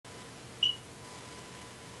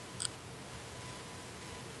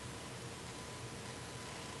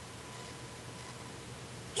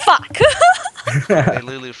Fuck. They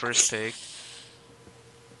Lulu first pick.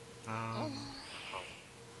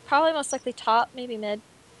 Probably most likely top, maybe mid.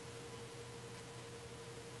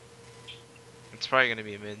 It's probably gonna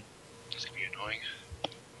be a mid. It's gonna be annoying.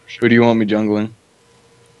 Who do you want me jungling?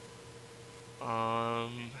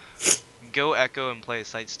 Go Echo and play a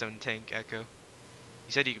Sightstone tank Echo. You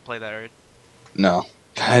said you could play that, right? No.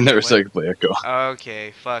 I never said I could play Echo.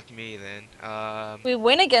 Okay, fuck me then. We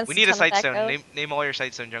win against We need a ton of Sightstone. Echo. Name all your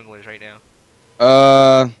Sightstone junglers right now.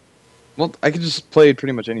 Well, I could just play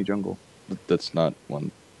pretty much any jungle. That's not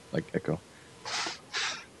one, like Echo.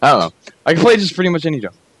 I don't know. I can play just pretty much any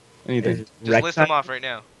jungle. Anything. Just list them off right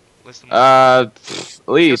now. List them off.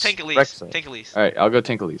 Elise. Go tank Elise. Rek'Sai. Tank Elise. Alright, I'll go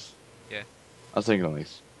tank Elise. Yeah. I was thinking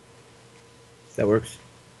Elise. That works.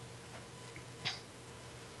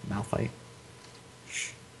 Malphite.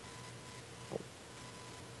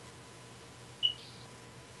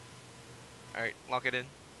 Alright, lock it in.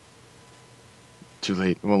 Too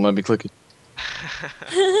late. It won't let me click it.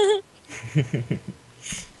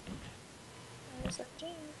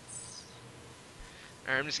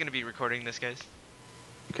 Alright, I'm just gonna be recording this, guys.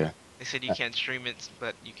 Okay. They said you can't stream it,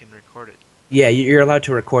 but you can record it. Yeah, you're allowed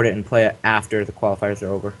to record it and play it after the qualifiers are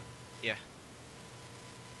over. Yeah.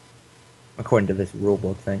 According to this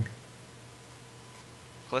rulebook thing.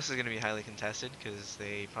 Plus is gonna be highly contested because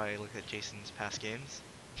they probably look at Jason's past games.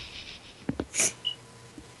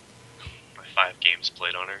 My 5 games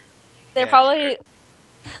played on her. They're probably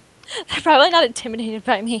not intimidated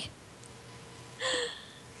by me.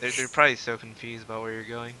 They're probably so confused about where you're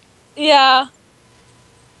going. Yeah.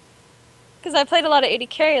 Because I played a lot of AD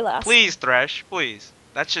carry last. Please, Thresh, please.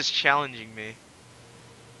 That's just challenging me.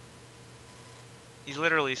 He's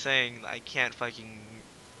literally saying I can't fucking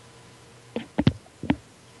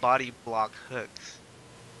body block hooks.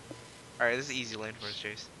 Alright, this is easy lane for us,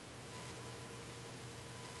 Chase.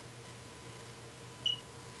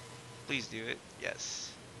 Please do it.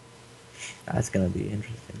 Yes. That's gonna be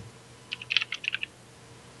interesting.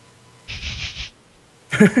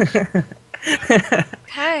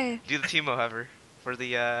 Okay. Do the Teemo hover for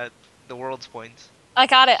the world's points. I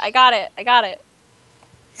got it. I got it. I got it.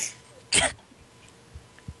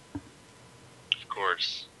 Of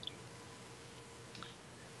course.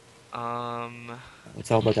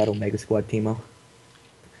 It's all about that Omega Squad Teemo.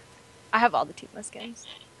 I have all the Teemo skins.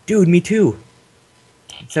 Dude, me too.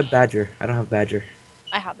 Except Badger. I don't have Badger.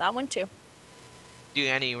 I have that one too. Do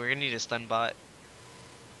Annie, we're gonna need a stun bot.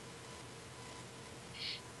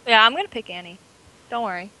 Yeah, I'm gonna pick Annie. Don't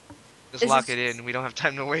worry. Just lock it in. We don't have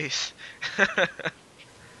time to waste.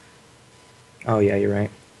 Oh yeah, you're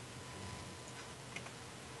right.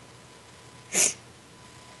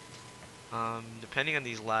 Depending on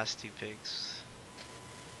these last 2 picks,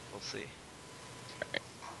 we'll see.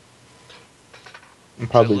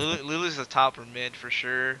 Probably. So Lulu's the top or mid for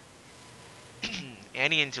sure.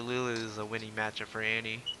 Annie into Lulu is a winning matchup for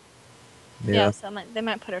Annie. Yeah, so they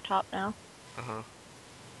might put her top now. Uh-huh.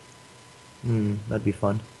 That'd be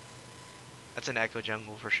fun. That's an Echo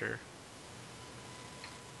jungle for sure.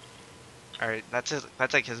 Alright, that's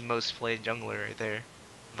like his most played jungler right there.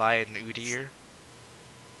 Vi and Udyr.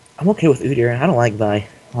 I'm okay with Udyr. I don't like Vi,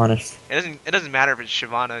 honest. It doesn't matter if it's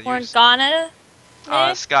Shyvana. Morgana.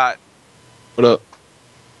 Scott. What up?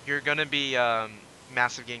 You're gonna be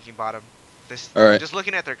massive ganking bottom. All right. Just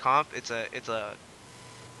looking at their comp, it's an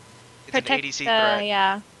Protect, ADC threat.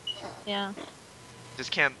 Yeah.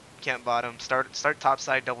 Just camp bottom. Start top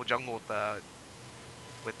side double jungle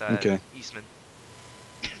with Eastman.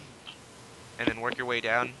 And then work your way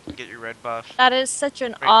down, get your red buff. That is such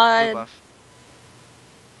an blue odd buff.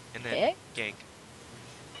 And then gank.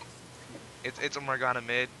 It's a Morgana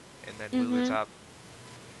mid, and then Lulu top.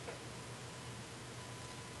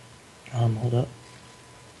 Hold up.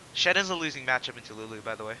 Shed is a losing matchup into Lulu,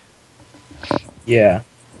 by the way. Yeah.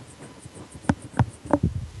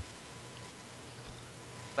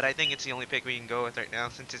 But I think it's the only pick we can go with right now,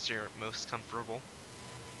 since it's your most comfortable.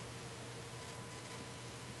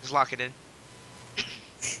 Just lock it in.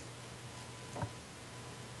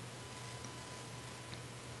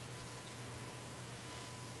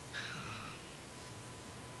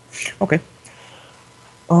 Okay.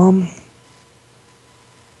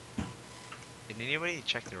 Did anybody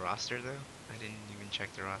check the roster though? I didn't even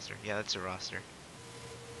check the roster. Yeah, that's the roster.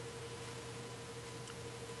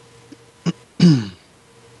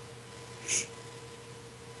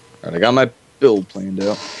 Alright, I got my build planned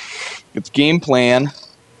out. It's game plan.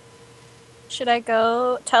 Should I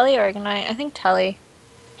go Telly or Ignite? I think Telly.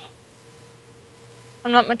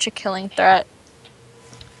 I'm not much a killing threat.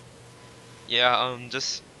 Yeah,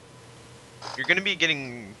 just you're gonna be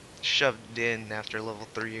getting shoved in after level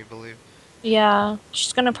 3, I believe. Yeah,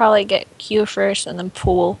 she's gonna probably get Q first and then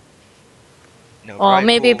Pool. No, Well, probably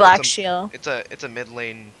maybe pool. Black Shield. It's a mid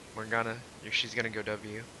lane Morgana. She's gonna go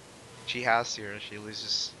W. She has to, or she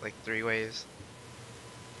loses like 3 waves.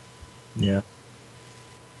 Yeah.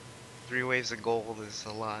 3 waves of gold is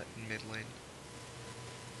a lot in mid lane.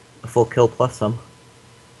 A full kill plus some.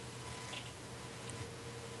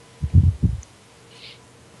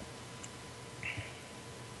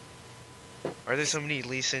 Are there so many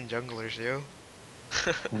Lee Sin junglers, yo?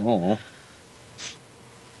 Oh.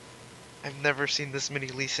 I've never seen this many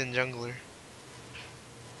Lee Sin jungler.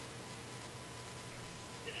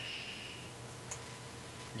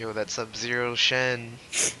 Yo, that Sub-Zero Shen.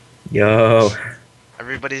 Yo.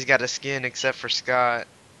 Everybody's got a skin except for Scott.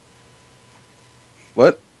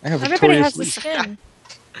 What? I have Everybody Victorious has the Leaf. skin.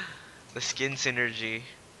 The skin synergy.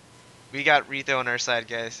 We got Rito on our side,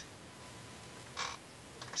 guys.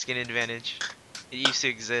 Skin advantage. It used to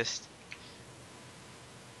exist.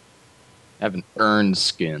 I have an earned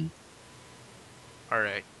skin.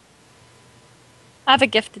 Alright. I have a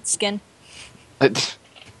gifted skin.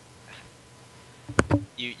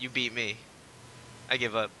 You beat me. I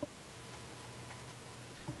give up.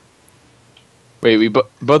 Wait, we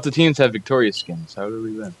both the teams have Victorious skins. How do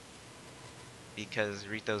we win? Because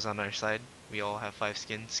Rito's on our side. We all have 5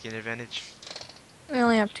 skin advantage. We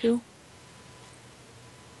only have 2.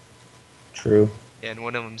 True. Yeah, and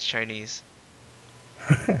one of them's Chinese.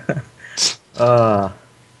 uh.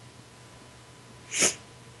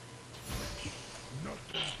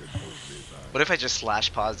 What if I just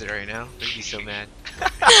slash paused it right now? They'd be so mad.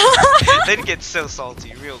 They'd get so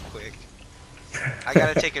salty real quick. I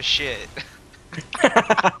gotta take a shit.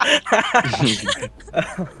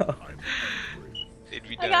 They'd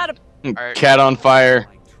be I done. got a. Alright. Cat on fire.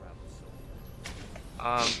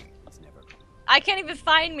 I can't even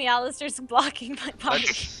find me. Alistair's blocking my body.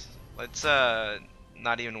 Let's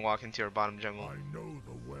not even walk into our bottom jungle. I know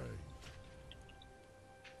the way.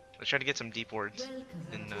 Let's try to get some deep wards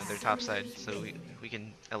in their top side, so we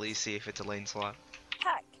can at least see if it's a lane swap.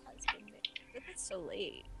 Heck, has been made. It's so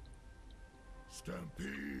late.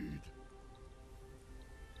 Stampede.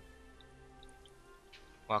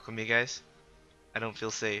 Welcome, you guys. I don't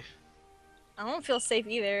feel safe. I don't feel safe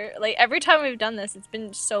either. Like every time we've done this, it's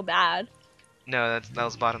been so bad. No, that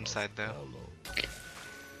was bottom side though.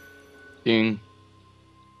 Ding.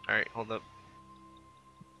 All right, hold up.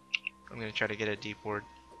 I'm gonna try to get a deep ward.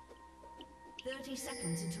 30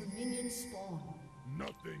 seconds until minions spawn.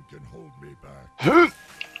 Nothing can hold me back.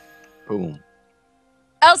 Boom.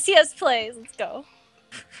 LCS plays. Let's go.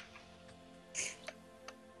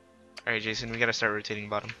 All right, Jason, we gotta start rotating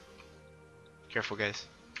bottom. Careful, guys.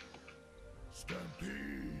 Stampede.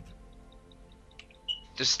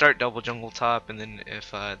 Just start double jungle top, and then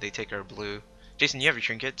if they take our blue. Jason, you have your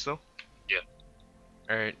trinket still? Yeah.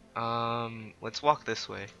 All right. Let's walk this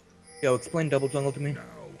way. Yo, explain double jungle to me.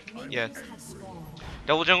 Yeah. Minions have spawned.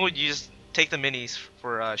 Double jungle, you just take the minis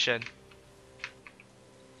for Shen.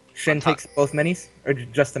 Shen top. takes both minis? Or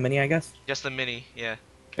just the mini, I guess? Just the mini, yeah.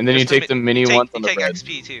 And then you Just take the mini take, ones you on the take red.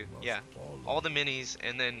 XP too, yeah. All the minis,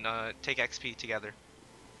 and then take XP together.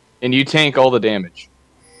 And you tank all the damage.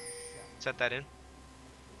 Set that in.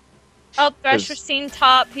 Oh, Thresh Cause- was seen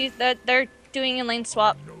top. They're doing a lane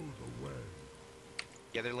swap. Know the way.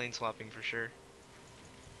 Yeah, they're lane swapping for sure.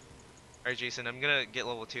 Alright, Jason, I'm gonna get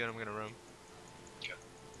level 2 and I'm gonna roam. Okay.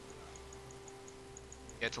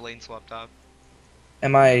 Yeah, it's a lane swap top.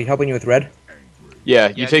 Am I helping you with red? Yeah,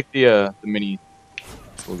 you Yeah. take the mini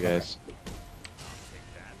cool guys.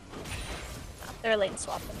 They're lane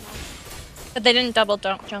swapping now. But they didn't double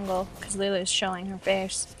dunk jungle because Lulu's showing her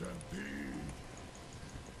face. Stampede.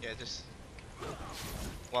 Yeah, just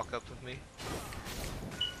walk up with me.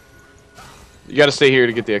 You gotta stay here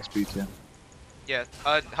to get the XP too. Yeah,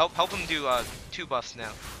 help them do 2 buffs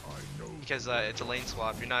now I know. because it's a lane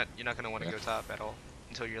swap. You're not gonna want to Yeah. go top at all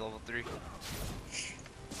until you're level 3.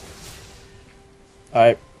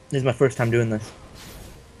 Alright, this is my first time doing this.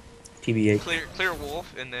 TBH. Clear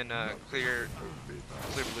wolf and then clear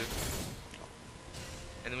blue,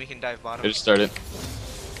 and then we can dive bottom. I just started.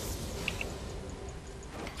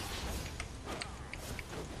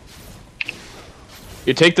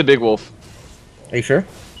 You take the big wolf. Are you sure?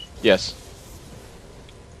 Yes.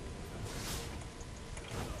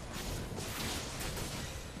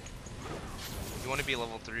 You want to be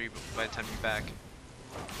level 3 by the time you're back.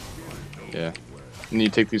 Yeah. And you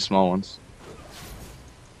take these small ones.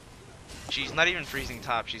 She's not even freezing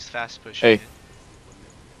top. She's fast pushing. Hey.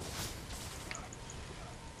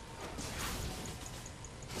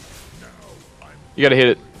 You gotta hit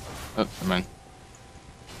it. Oh, never mind.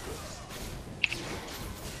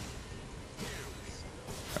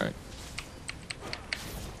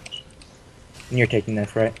 And you're taking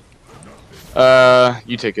this, right?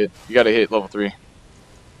 You take it. You gotta hit level 3.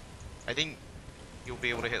 I think you'll be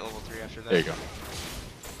able to hit level 3 after that. There you go.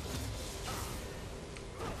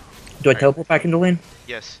 Do I Alright. teleport back into lane?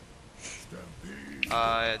 Yes.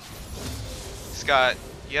 Scott,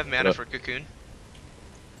 you have mana What? for Cocoon?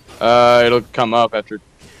 It'll come up after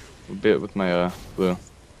a bit with my blue.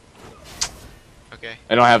 Okay.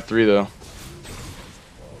 I don't have 3 though.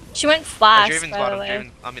 She went flash, Draven's by bottom. the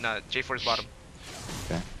way. J4's bottom.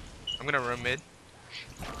 Okay. I'm gonna run mid.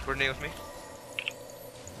 Coordinate with me.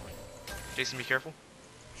 Jason, be careful.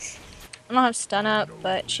 I don't have stun up,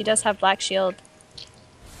 but she does have black shield.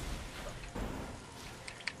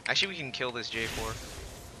 Actually, we can kill this J4.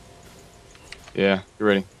 Yeah, you're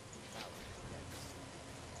ready.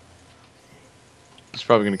 It's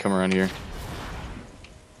probably gonna come around here.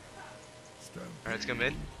 Alright, let's go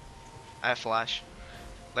mid. I have flash.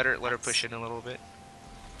 Let her push in a little bit.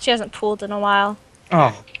 She hasn't pooled in a while.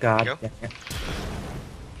 Oh, God. Go. damn it.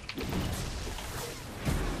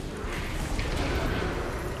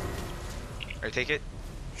 Alright, take it.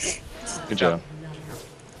 Good job.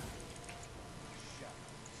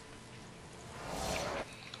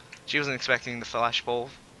 She wasn't expecting the flash bowl.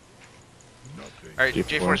 Nothing. Alright,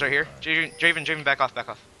 J4. J4's right here. Draven, back off.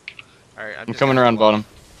 Alright, I'm coming around bottom.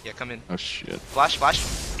 Yeah, come in. Oh shit. Flash.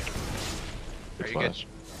 Good Are you good? flash.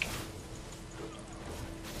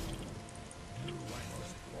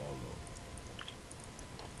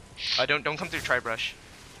 Don't come through tri-brush.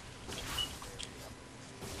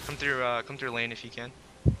 Come through lane if you can.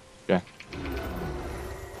 Okay.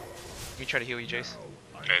 Let me try to heal you, Jace.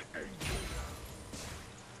 Okay.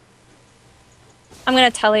 I'm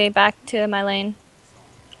gonna telly back to my lane.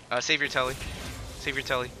 Save your telly.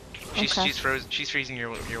 She's Okay. she's freezing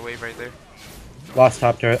your wave right there. Lost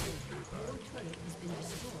top turret.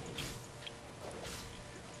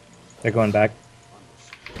 They're going back.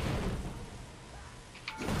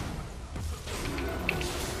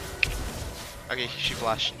 Okay, she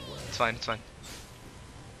flashed. It's fine.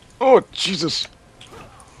 Oh Jesus.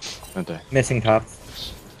 Don't die. Missing top.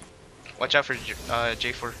 Watch out for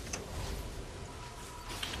J4.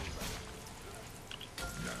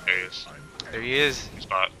 There he is. There he is.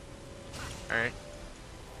 Spot. Alright.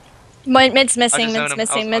 Mid's missing, I'll mid's zone him.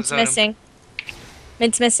 missing, I'll mid's zone him. missing.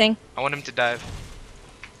 Mid's missing. I want him to dive.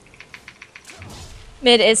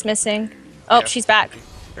 Mid is missing. Oh, Yeah. she's back.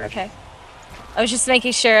 Okay. I was just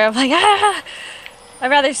making sure. I'm like, ah! I'd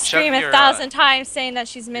rather scream your, 1,000 times saying that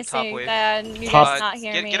she's top missing wave. than you Top- guys not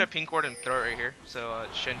hear me. Get a pink ward and throw it right here, so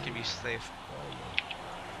Shen can be safe.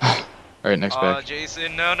 Alright, next back.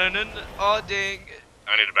 Jason, no. Oh, dang.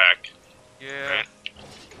 I need it back. Yeah. Right.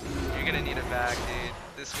 You're gonna need it back, dude.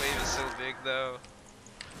 This wave is so big, though.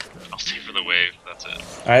 I'll stay for the wave. That's it.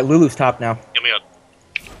 Alright, Lulu's top now. Get me up.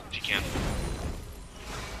 If you can.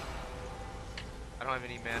 I don't have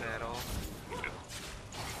any mana at all.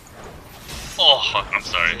 Oh, I'm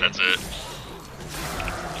sorry. That's it.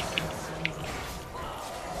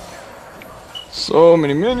 So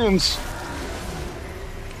many minions.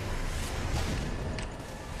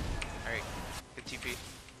 Alright, good TP.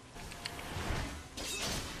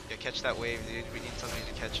 Yeah, catch that wave, dude. We need somebody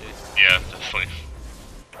to catch it. Yeah, definitely.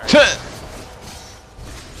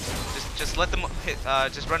 Just let them hit.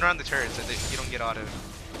 Just run around the turret so that you don't get auto.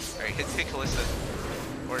 Alright, hit Callista.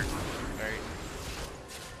 Or alright.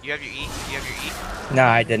 You have your E. Nah,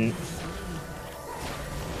 I didn't.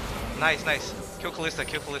 Nice. Kill Callista.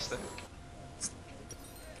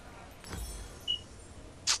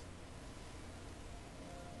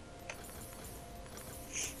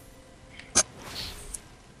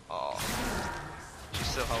 Oh, she's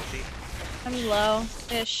still healthy. I'm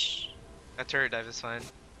low-ish. That turret dive is fine.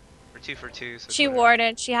 We're 2 for 2. So She whatever.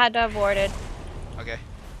 warded. She had to have warded. Okay.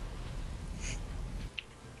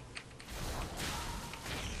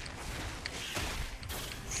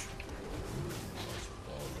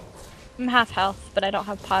 I'm half health, but I don't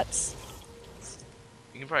have pots.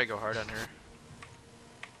 You can probably go hard on her.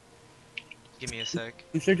 Give me a sec.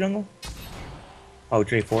 Who's their jungle? Oh,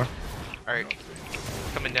 J4. Alright.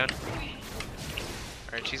 Coming down.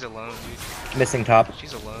 Alright, she's alone, dude. Missing top.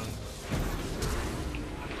 She's alone.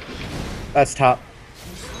 That's top.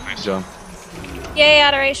 Good job. Yay,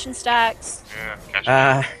 adoration stacks. Yeah,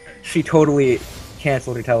 catch me. She totally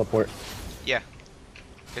canceled her teleport. Yeah.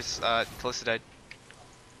 Because, Callista died.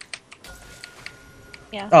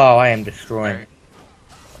 Yeah. Oh, I am destroying. Alright.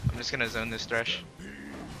 I'm just gonna zone this Thresh.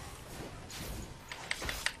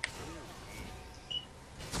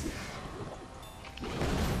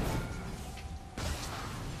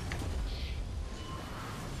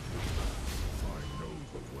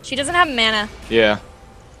 She doesn't have mana. Yeah.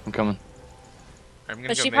 I'm coming. I'm gonna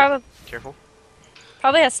But go she mid. Careful.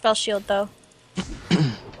 probably has spell shield though.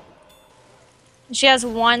 She has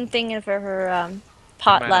one thing for her Never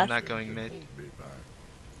pot mind, I'm left. not going mid.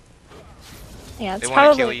 Yeah, They it's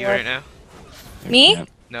want to kill probably you worth- right now. Me? Can't.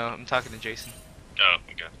 No, I'm talking to Jason. Oh,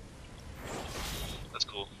 okay. That's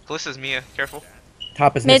cool. Kalissa's Mia. Careful.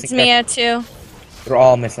 Top is Mid's missing. Mia too. They're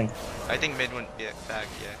all missing. I think mid went back.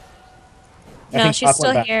 Yeah. I No, think she's top still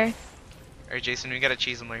went back. here. Alright, Jason, we gotta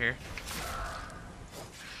cheese him right here.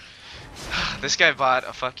 This guy bought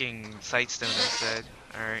a fucking sightstone instead.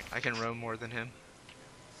 Alright, I can roam more than him.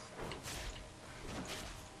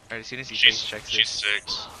 Alright, as soon as he face checks She's this,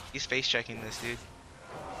 6. he's face checking this, dude.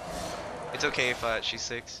 It's okay if she's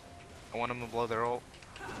 6. I want him to blow their ult.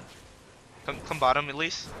 Come bottom at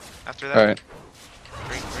least. After that, Alright.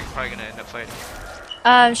 we're probably gonna end up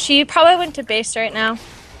fighting. She probably went to base right now.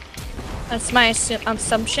 That's my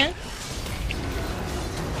assumption.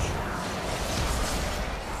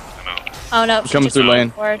 I'm out. Oh no, she Coming just through went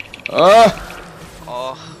lane. forward. Ah!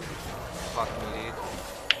 Oh, fuck me,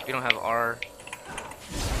 dude. We don't have R.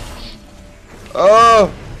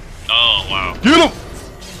 Oh! Oh, wow. Get him!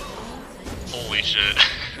 Holy shit.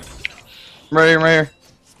 Right here, right here.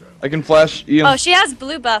 I can flash Ian. Oh, she has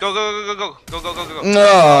blue buff. Go, go, go, go, go, go, go, go, go. No,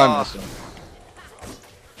 I missed him.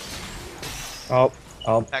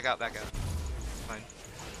 Oh. Back out, back out. Fine.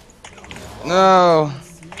 No.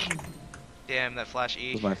 Damn, that flash It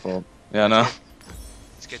E. was my fault. Yeah, no.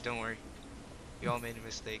 It's good, don't worry. We all made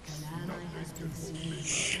mistakes.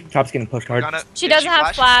 Top's getting pushed hard. She Did doesn't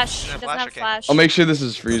have flash. She Doesn't doesn't have Okay. flash. I'll make sure this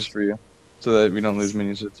is freeze for you, so that we don't lose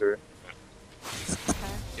minions to the turret.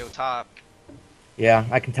 Yo, top. Yeah,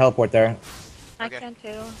 I can teleport there. I Okay. can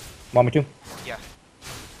too. Want me to? Yeah.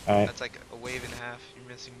 Alright. That's like a wave and a half you're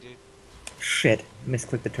missing, dude. Shit.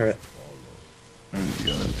 Misclicked the turret. I need to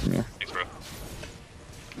go in from here. Thanks, bro.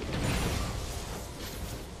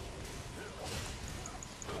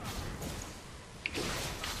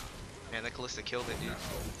 Man, that Kalista killed it, dude.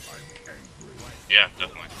 Yeah,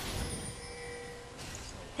 definitely.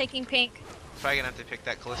 Taking pink. Probably gonna have to pick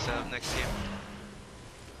that Kalista up next game.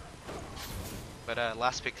 But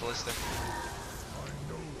last pick Kalista.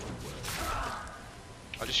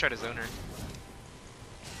 I'll just try to zone her.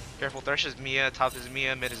 Careful, Thresh is Mia, top is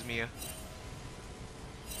Mia, mid is Mia.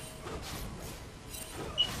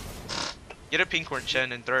 Get a pink horn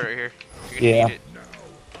Chen and throw it right here. You're gonna Yeah. need it.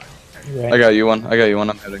 You're right. I got you one. I got you one.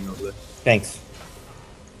 I'm heading over there. Thanks.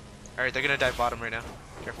 Alright, they're gonna dive bottom right now.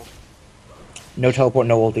 Careful. No teleport,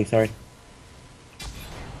 no ulti, sorry.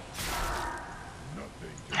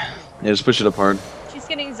 Yeah, just push it up hard. She's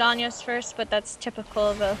getting Zanya's first, but that's typical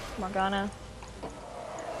of a Morgana.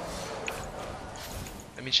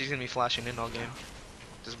 I mean, she's gonna be flashing in all game.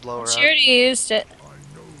 Just blow her She up. already used it.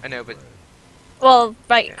 I know, but Well,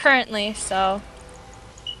 right, Yeah. currently, so.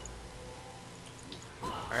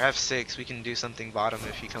 I have 6. We can do something bottom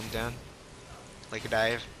if you come down. Like a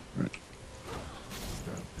dive.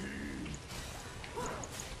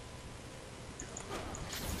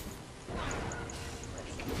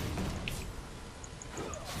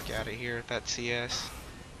 Get out of here with that CS.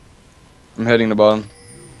 I'm heading to bottom.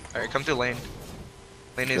 Alright, come through lane.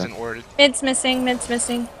 Lane Okay. isn't warded. Mid's missing, mid's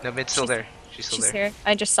missing. No, mid's still there. She's still She's there. here.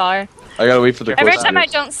 I just saw her. I gotta wait for the Every close time I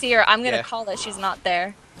hits. don't see her, I'm gonna Yeah. call that she's not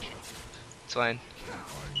there. It's fine.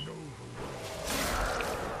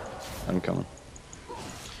 I'm coming.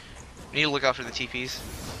 We need to look out for the TPs.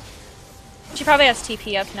 She probably has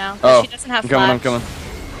TP up now. Oh, She doesn't have I'm coming. I'm flash. coming.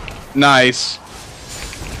 Nice.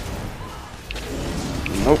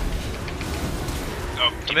 Nope.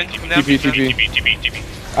 Oh, Come in, come down. TP, TP, TP. TP,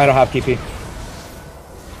 TP. I don't have TP.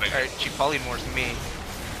 Alright, she polymorphs me.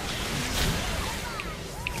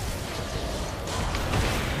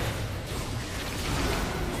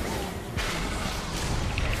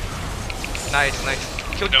 Nice, nice.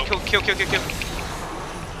 Kill, Nope. kill.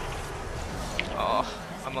 Oh,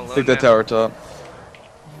 I'm alone Take that now. tower top.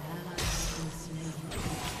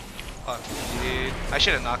 Fuck, dude. I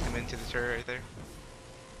should have knocked him into the turret right there.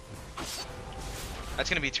 That's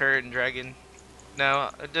gonna be turret and dragon. No,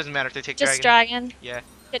 it doesn't matter if they take Just dragon. dragon. Yeah,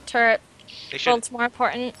 Hit turret. they should. Gold's more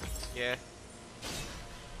important. Yeah.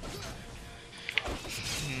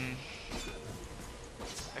 Hmm.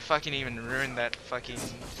 I fucking even ruined that fucking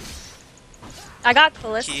I got key,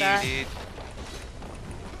 Callista. dude.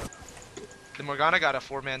 The Morgana got a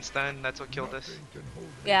 4-man stun. That's what killed us.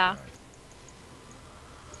 Yeah.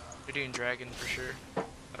 They're doing dragon for sure. I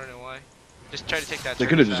don't know why. Just try to take that. They turret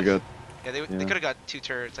could have just fast. got. Yeah, they yeah. could have got 2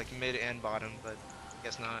 turrets, like mid and bottom, but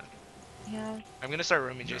guess not. Yeah. I'm gonna start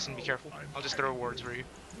roaming, Jason. Be careful. I'll just throw wards for you.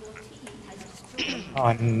 Oh,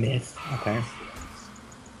 I missed. Okay.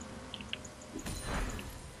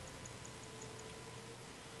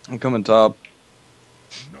 I'm coming top.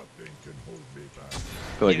 Nothing can hold me back. I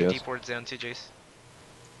feel like Need a yes. deep wards down too, Jace.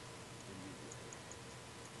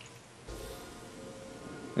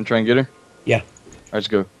 And try and get her. Yeah. Alright, let's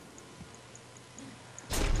go.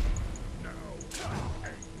 Now I'm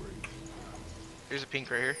angry. Here's a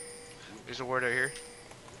pink right here. There's a ward right here.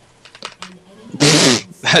 An enemy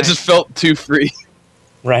That just felt too free.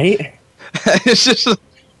 Right? It's just.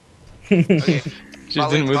 Okay. Just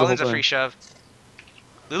didn't move the whole Botland's a free time. shove.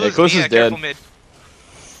 Lulu's Close is Mia, dead. careful mid.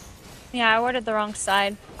 Yeah, I ordered the wrong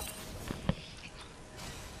side.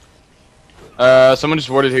 Someone just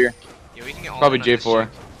warded here. Yeah, we can get all Probably in on this J4.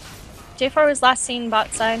 shit. J4 was last seen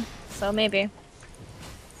bot side, so maybe.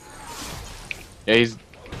 Yeah, he's.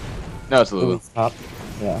 No, it's Lulu. Ooh, stop.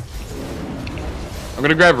 Yeah. I'm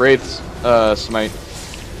gonna grab Wraith's smite,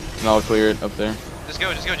 and I'll clear it up there. Just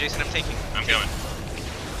go, Jason. I'm taking. I'm going.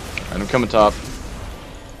 Alright, I'm coming top.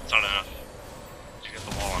 It's not enough. You get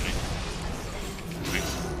the wall on me.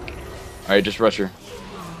 Please. Alright, just rush her.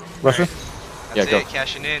 Rusher? That's Yeah, it. go.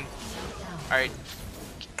 Cashing in. All right.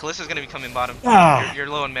 Kalissa's gonna be coming bottom. Ah. You're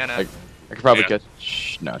low on mana. I could probably Yeah. catch.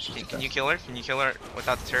 Shh, no, she's Can dead. you kill her? Can you kill her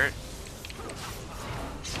without the turret?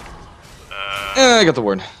 I got the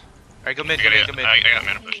ward. All right, go mid. I Go got, mid. Go mid. I got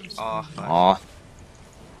mana push. Oh, fuck. Aw,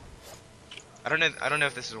 I don't know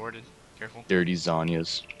if this is warded. Careful. dirty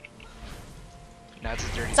Zanyas. Nah, it's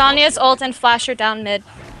a dirty. Zanya's spell. ult and flasher down mid.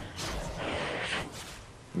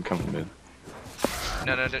 I'm coming mid.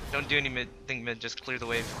 No, don't do any thing mid. Just clear the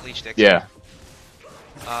wave. Leech deck. Yeah.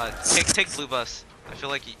 Take blue buffs. I feel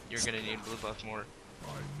like you're gonna need blue buff more.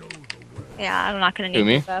 I know the way. Yeah, I'm not gonna Who, need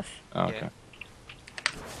me? the buff. Oh, Yeah. okay.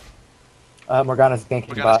 Morgana's ganking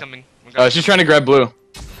Morgana's bot. coming. Morgana's She's trying to grab blue.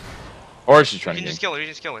 Or she's You trying can to just get. kill her. You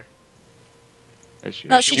just kill her. There she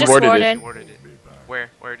No, is. she just warded warded. it. She warded it. Me back.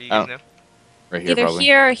 Where do you I guys don't- know? Right here, Either probably.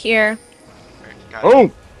 here or here. Alright, got it.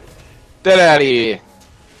 Oh! Dead out of here.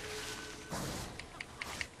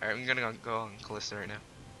 Alright, I'm gonna go on Callista right now.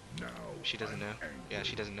 Now She doesn't know. Yeah,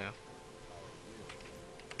 she doesn't know.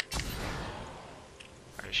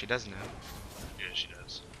 Alright, she does know. Yeah, she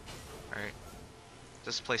does. Alright.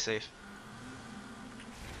 Just play safe.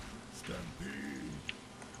 stampede.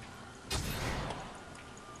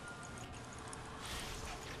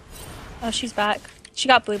 Oh, she's back. She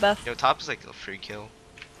got blue buff. Yo, top is like a free kill.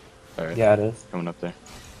 Alright, Yeah, it is. coming up there.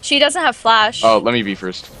 She doesn't have flash. Oh, let me be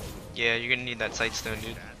first. Yeah, you're gonna need that sight stone,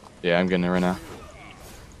 dude. Yeah, I'm getting it right now.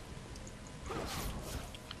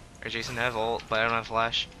 Alright, Jason, I have ult, but I don't have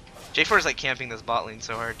flash. J4 is like camping this bot lane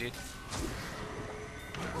so hard, dude.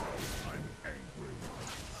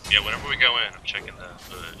 Yeah, whenever we go in, I'm checking the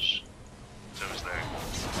bush. So it's there.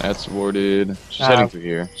 That's warded. She's Ah. heading through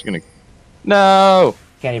here. She's gonna. No!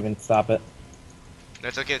 Can't even stop it. No,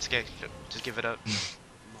 it's okay, it's okay. Just give it up.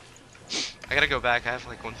 I gotta go back, I have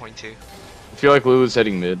like 1.2. I feel like Lulu's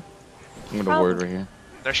heading mid. I'm gonna Probably. ward right here.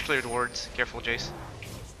 There's cleared wards. Careful, Jace.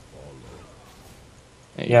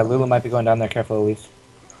 Hey, Yeah, Lulu might be going down there. Careful, Elise.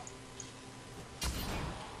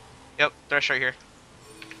 Yep, Thresh right here.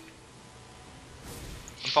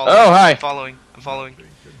 I'm following. Oh, hi. I'm following.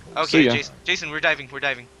 See Okay, ya. Jason, we're diving.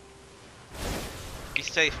 Be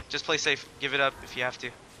safe. Just play safe. Give it up if you have to.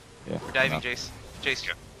 Yeah. We're diving, no. Jace. Jace,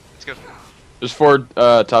 let's go. There's 4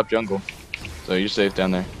 top jungle. So you're safe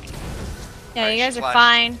down there. Yeah, Alright, you guys are flash.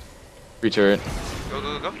 fine. Free turret. Go.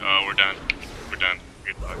 Oh, we're done. We're done.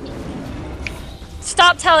 Good luck.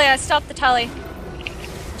 Stop telly. I stopped the telly.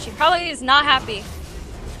 She probably is not happy.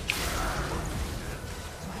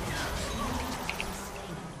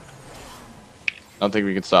 I don't think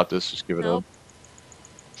we can stop this. Just give it Nope.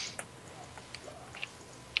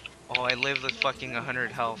 Oh, I live with fucking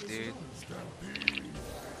 100 health, dude.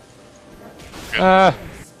 up.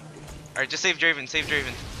 Alright, just save Draven. Save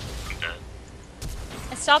Draven. I'm dead.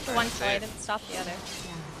 I stopped the one Alright, kill. I save. didn't stop the other.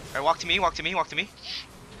 Alright, walk to me.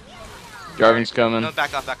 Jarvan's coming. No,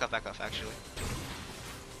 back off, actually.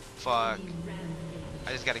 Fuck.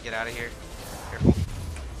 I just gotta get out of here. Careful.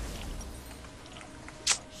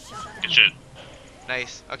 Good shit.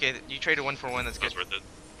 Nice. Okay, you traded 1 for 1. That's That good. was worth it.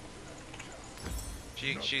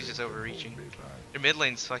 She's just overreaching. Their mid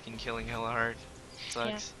lane's fucking killing hella hard.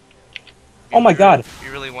 Sucks. Oh my god.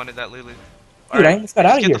 You really wanted that Lulu. Dude, Alright, I almost got out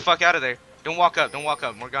just of get here. the fuck out of there. Don't walk up.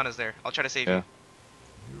 Morgana's there. I'll try to save Yeah.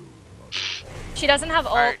 you. She doesn't have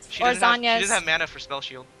ult Alright, she or doesn't have Zanya's. mana for spell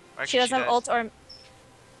shield. Or She actually, doesn't have does. ult or.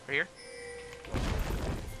 Right here?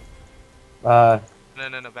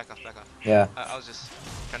 No, back off. Yeah. I was just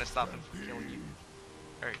trying to stop him from killing you.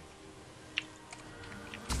 Alright.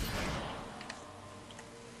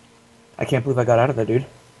 I can't believe I got out of there, dude.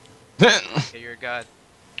 Yeah, you're a god.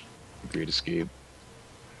 Great escape.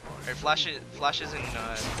 Alright, flash is in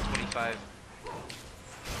 25.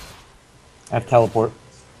 I have teleport.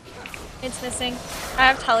 It's missing. I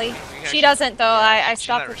have Tully. You She guys- doesn't though. I She's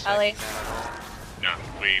stopped not with Tully. respecting that at all.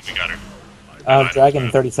 No, we got her. Dragon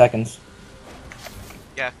in 30 seconds.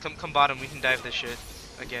 Yeah, come bottom. We can dive this shit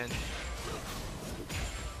again.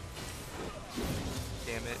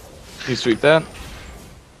 Damn it. Can you sweep that?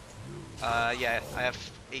 Yeah, I have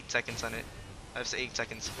 8 seconds on it. I have 8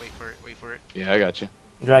 seconds. Wait for it. Yeah, I got you.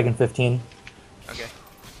 Dragon 15. Okay.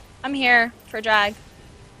 I'm here for drag.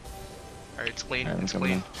 Alright, it's clean. Alright, I'm It's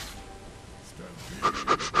coming clean.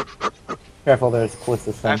 Careful, there's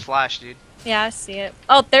Callista's I thing. have flash, dude. Yeah, I see it.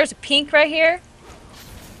 Oh, there's a pink right here.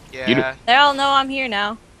 Yeah. They all know I'm here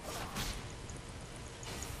now.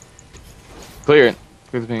 Clear it.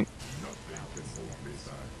 Clear the pink.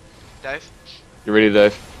 Dive. You ready to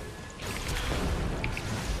dive?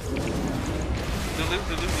 Lulu.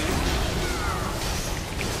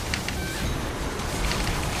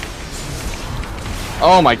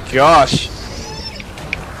 Oh my gosh!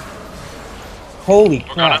 Holy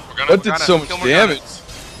Morgana, crap. Morgana. That did so much Kill Morgana. damage.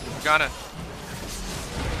 Morgana.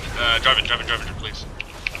 Drive in, please.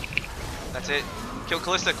 That's it. Kill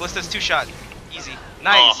Callista. Callista's 2-shot. Easy.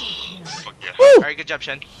 Nice. Oh, fuck yeah. Alright, good job,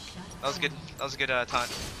 Shen. That was good. That was a good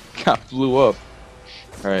taunt. God, blew up.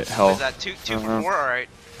 Alright, What hell. is that? Two for Uh-huh. 4? Alright.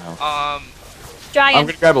 I'm Dragon.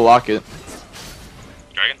 gonna grab a locket.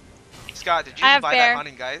 Dragon? Scott, did you I just have buy bear. that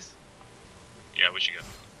hunting, guys? Yeah, we should go.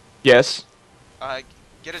 Yes.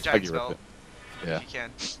 Get a I giant can spell. rip it. Yeah. If you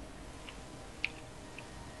can.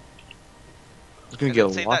 I'm gonna And get a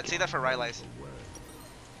then save locket. that for Rylai's.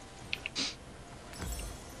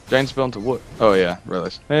 Giant spell into what? Oh yeah,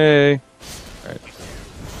 realize. Hey. Alright.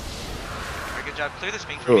 Alright, good job. Clear this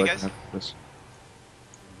pink for Oh, me, I guys. can have this.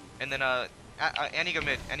 And then Annie go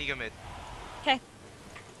mid. Annie go mid. 'Kay.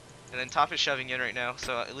 And then top is shoving in right now,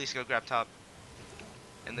 so at least go grab top.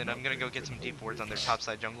 And then I'm gonna go get some deep wards on their top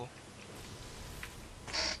side jungle.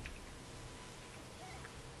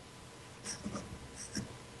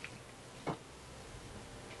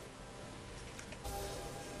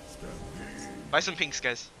 Buy some pinks,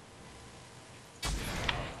 guys.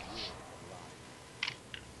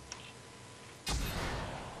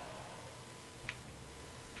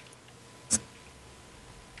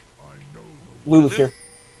 I know Lulu's here.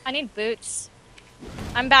 I need boots.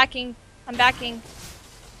 I'm backing.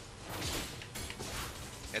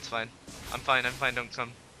 It's fine. I'm fine. Don't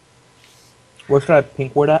come. Where should I have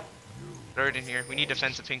pink ward at? Throw it in here. We need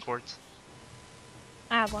defensive pink wards.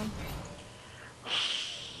 I have one.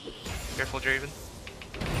 Careful, Draven.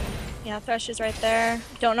 Yeah, Thresh is right there.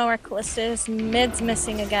 Don't know where Callista is. Mid's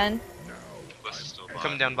missing again. This is still They're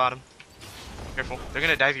coming down bottom. Careful. They're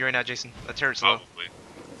gonna dive you right now, Jason. That turret's low. Probably.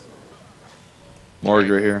 Morg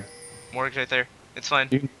right here. Morg's right there. It's fine.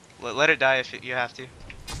 You- Let it die if you have to. nothing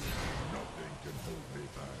can hold me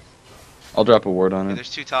back. I'll drop a ward on Okay, it. there's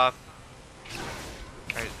 2 top.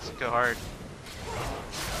 Alright, let's go hard.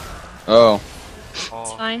 Oh. It's Oh,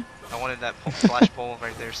 fine. I wanted that flash pole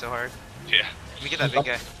right there so hard. Yeah. Can we get that big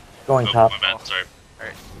guy? Going Oh, top. my bad. Sorry.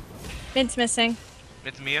 Mid's missing.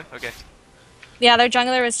 Mid to Mia? Okay. Yeah, their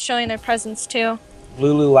jungler was showing their presence too.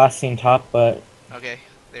 Lulu last seen top, but Okay,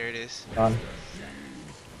 there it is. gone.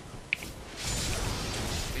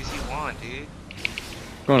 What does he want, dude?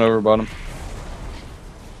 Going over bottom.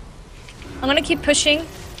 I'm gonna keep pushing. Yeah,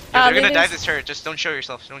 they're gonna Lulu's- dive this turret. Just don't show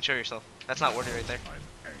yourself. Don't show yourself. That's not warded right there.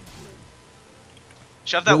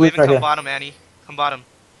 Shove that Lulu's wave and right come here. bottom, Annie. Come bottom.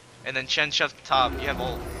 And then Shen shove the top. You have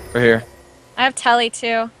ult. Right here. I have Telly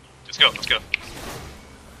too. Let's go. Let's go.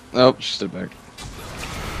 Nope, she stood back.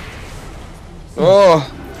 Oh.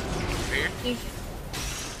 Right here.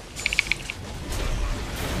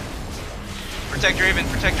 Protect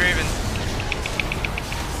Draven. Protect Draven.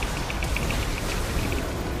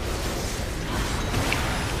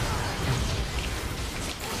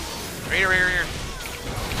 Right here.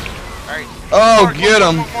 Alright. Oh, More, get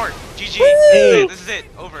him. more. GG. Hey. This is it.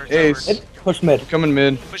 Over. It's Ace. over. Push mid. Coming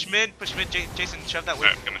mid. Push mid. Jason, shove that wave.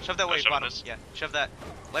 Alright, come in. Shove that Oh, wave, shoving bottom. this? Yeah, shove that.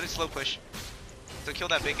 Let it slow push. So kill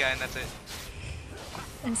that big guy and that's it.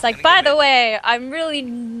 It's like, And by then the mid. way, I'm really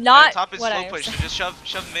not Top is what slow I push. So just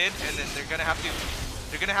shove mid and then they're gonna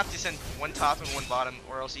have to send one top and one bottom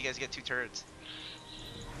or else you guys get 2 turrets.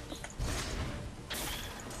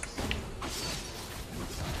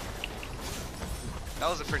 That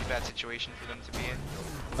was a pretty bad situation for them to be in.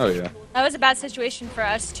 Oh yeah. That was a bad situation for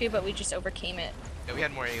us too, but we just overcame it. Yeah, we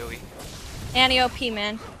had more AoE. Annie OP,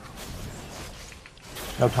 man.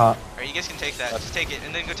 No top. Alright, you guys can take that. Just take it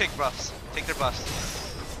and then go take buffs. Take their buffs.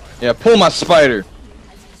 Yeah, pull my spider.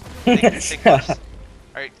 Take buffs.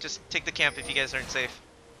 Alright, just take the camp if you guys aren't safe.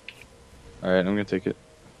 Alright, I'm gonna take it.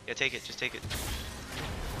 Yeah, take it. Just take it.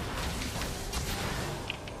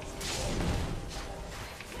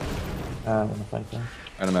 I'm gonna fight them.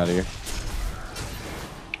 Alright, I'm out of here.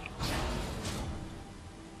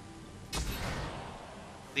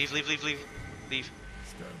 Leave, leave, leave, leave, leave.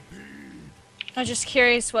 I was just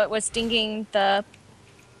curious what was dinging the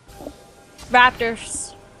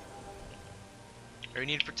Raptors. We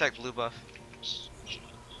need to protect blue buff.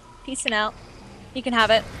 Peacing out. You can have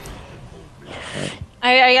it.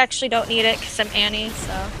 I actually don't need it because I'm Annie,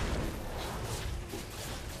 so.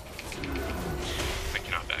 I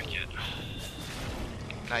cannot back yet.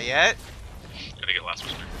 Not yet. Gotta get last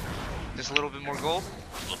whisper. Just a little bit more gold.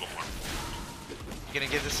 A little bit more. You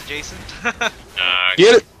gonna give this to Jason?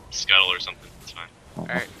 Get it! Scuttle or something. It's fine.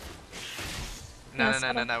 Alright.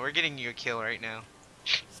 Yeah, No. We're getting you a kill right now.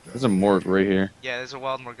 There's a morgue right here. Yeah, there's a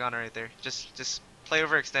wild Morgana right there. Just play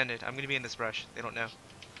overextended. I'm gonna be in this brush. They don't know.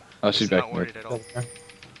 Oh, she's Just back not there. worried at all.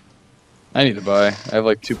 I need to buy. I have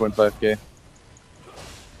like 2.5k.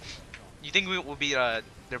 You think we will beat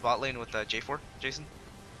their bot lane with J4, Jason?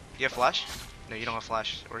 Do you have flash? No, you don't have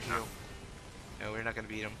flash or heal. No, we're not gonna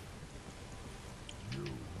beat him.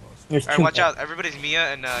 There's Alright, two watch more. out. Everybody's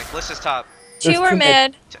Mia and Glissa's top. There's Two are two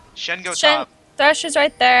mid. Shen go Shen, top. Thresh is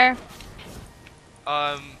right there.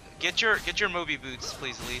 Get your Moby boots,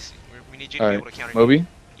 please, Elise. We need you to be Alright, able to counter. Moby?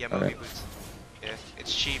 Yeah, Moby Alright. boots. Yeah,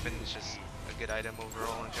 it's cheap and it's just a good item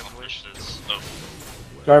overall in jungle. Push this. Oh,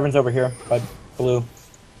 Jarvan's over here by blue.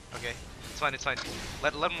 Okay, it's fine. It's fine.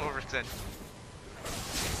 Let him overextend.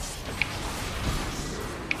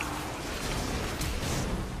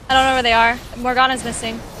 I don't know where they are. Morgana's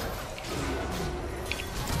missing.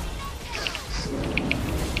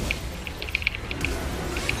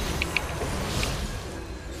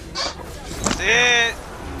 That's it.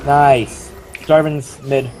 Nice. Jarvan's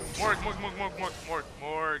mid.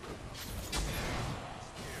 Morg.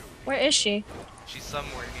 Where is she? She's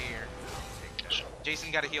somewhere here.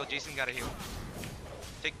 Jason got to heal.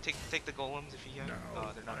 Take the golems if you can. Oh,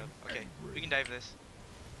 they're not up. Okay, we can dive this.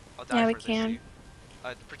 I'll dive Yeah, we for this can.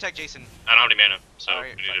 too. Protect Jason. I don't have any mana, so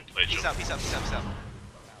Alright, we need to play peace chill. out.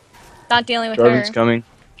 Not dealing with Jarvan's her. coming.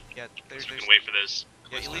 Yeah, there's. So we can wait for this.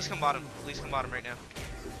 Yeah, Elise come bottom. Right now.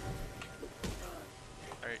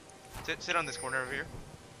 Alright, sit on this corner over here.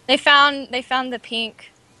 They found the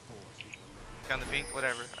pink. Found the pink.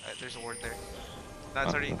 Whatever. There's a ward there.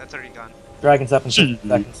 That's already gone. Dragon's up in 6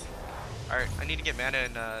 seconds. Alright, I need to get mana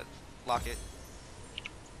and lock it.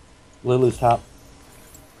 Lulu's top.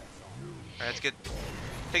 Alright, that's good.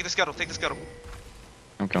 Take the scuttle.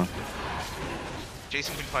 I'm coming.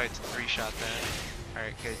 Jason can probably 3-shot that.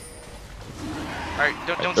 Alright, good. Alright,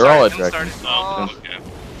 don't They're all start at it. Don't start it. Oh, Oh, okay.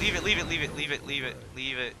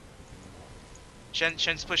 leave it.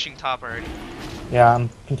 Shen's pushing top already. Yeah, I'm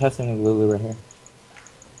contesting Lulu right here.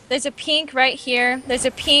 There's a pink right here. There's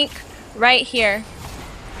a pink right here.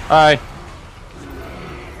 Hi.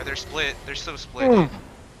 Or they're split. They're so split.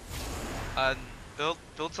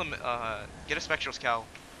 Build some. Get a spectral scowl.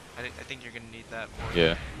 I think you're gonna need that more.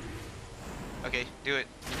 Yeah. Okay, do it.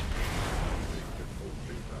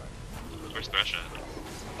 Where's Thresh at?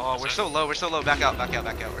 Oh, we're so low. Back out.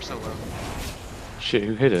 We're so low. Shit,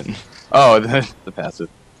 who hit it? Oh, the passive.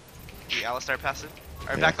 The Alistar passive.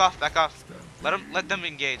 Alright, Yeah. back off. Let them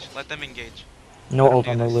engage. No Let him ult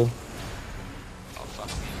do on this. Lulu. Oh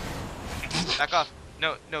fuck. Back off.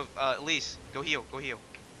 No, Elise, go heal.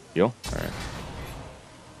 Heal? Alright.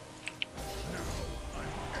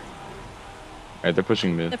 Alright, they're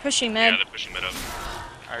pushing mid. They're pushing Yeah, mid. they're pushing mid up.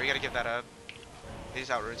 Alright, we gotta give that up. They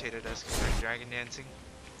just out-rotated us because they're dragon dancing.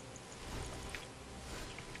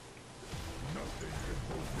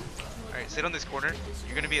 Alright, sit on this corner.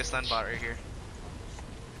 You're gonna be a stun bot right here.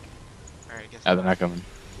 Alright, guess Ah, they're not coming.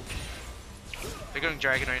 they're going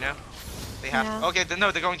dragon right now. They have Yeah. okay,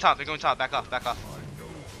 no, they're going top. Back off.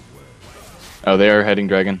 Oh, they are heading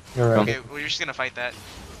dragon. You're right. Come. Okay, we're just gonna fight that.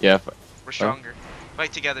 Yeah, We're stronger.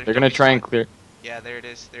 Fight together. they're Don't gonna be try and smart. clear. Yeah, there it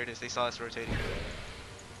is. They saw us rotating.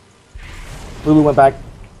 Lulu went back.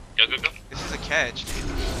 Go. This is a catch, dude.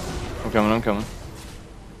 I'm coming.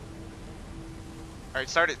 Alright,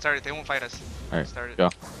 start it. They won't fight us. Alright, Start it. go.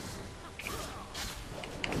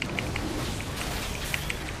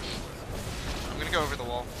 I'm gonna go over the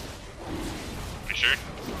wall. You sure?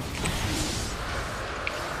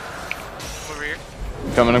 Come over here.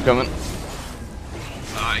 I'm coming.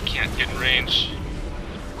 I can't get in range.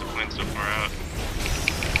 The plane's so far out.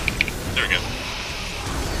 There we go.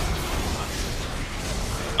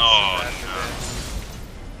 Oh, That's no.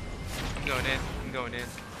 I'm going in.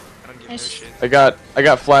 I don't give no Nice. shit. I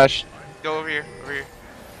got flash. Go over here. We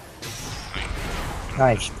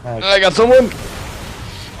Nice. Nice. I got someone.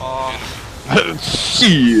 Oh,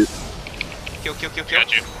 Shit. kill.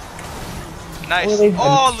 Got you. Nice. Oh, they-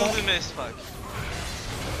 Oh, Lulu missed. Fuck.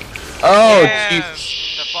 Oh, Damn.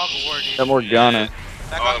 jeez. The fog of war, dude. That Morgana.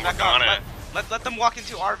 Back Oh, off, back off. Morgana. Let them walk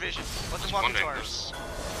into our vision. Let them walk into Wondering ours.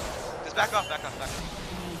 those. Just back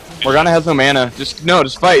off. Morgana has no mana.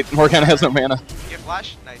 Just fight. Morgana has no mana. Get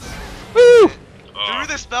flash. Nice. Woo! Through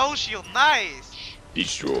the spell shield. Nice.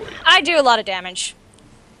 Destroy. I do a lot of damage.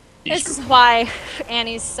 This is why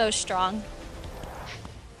Annie's so strong.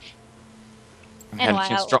 And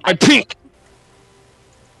why I pink.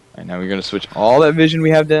 Alright, now we're gonna switch all that vision we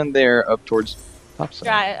have down there up towards top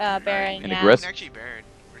side. Baron, And yeah. aggressive. Actually, Baron.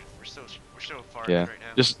 We're so far Yeah. right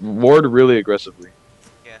now. Just ward really aggressively.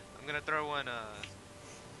 Yeah. I'm gonna throw one over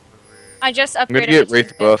I just upgraded I'm gonna get to Wraith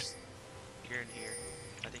 2 buff. here and here.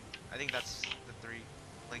 I think that's the 3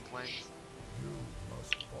 link lanes.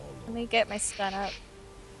 Let me get my stun up.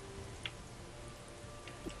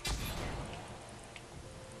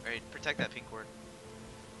 Alright, protect that pink ward.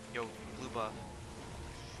 Yo, blue buff.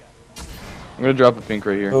 I'm gonna drop a pink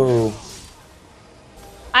right here. Oh.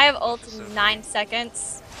 I have ult in 9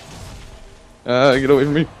 seconds. Get away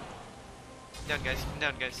from me. Down,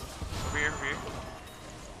 guys. Over here.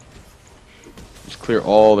 Just clear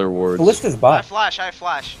all their wards. Ballista's I have bot.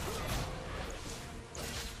 flash.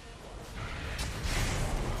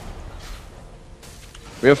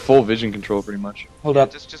 We have full vision control pretty much. Hold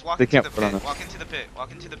up. Just walk They into can't the put on pit. us.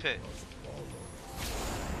 Walk into the pit.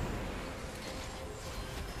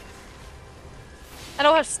 I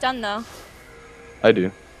don't have stun though. I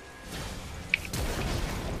do.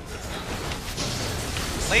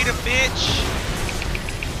 Later, bitch.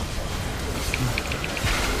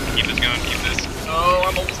 Keep this going, keep this. Oh,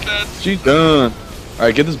 I'm almost dead. She's done.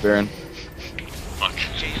 Alright, get this Baron. Fuck.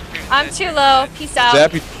 I'm too low. Peace out.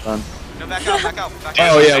 Zappy's done. No, back out.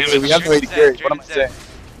 Oh yeah, Damn, we have no way to carry. What am I saying?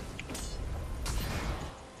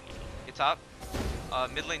 Get top.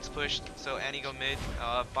 Mid lane's pushed, so Annie go mid.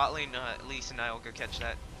 Bot lane, Elise and I will go catch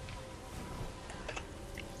that.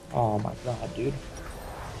 Oh my god, dude.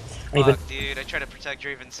 I need to- Fuck, dude, I tried to protect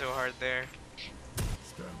Draven so hard there.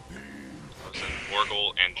 I was in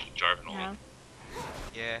Morgul and Jarvan Yeah. only.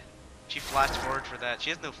 Yeah. She flashed forward for that. She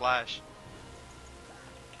has no flash.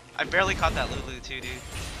 I barely caught that Lulu too, dude.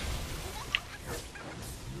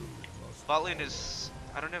 Bot lane is...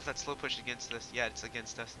 I don't know if that's slow pushed against us. Yeah, it's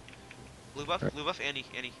against us. Blue buff, Annie.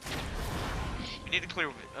 We need to clear...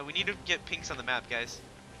 we need to get pinks on the map, guys.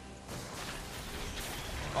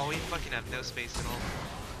 Oh, we fucking have no space at all.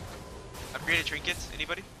 Upgraded trinkets,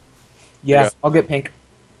 anybody? Yeah, Yeah. I'll get pink.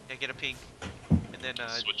 Yeah, get a pink. And then,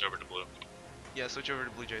 Switch over to blue. yeah, switch over to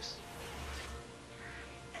blue jays.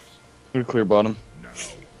 I'm gonna clear bottom.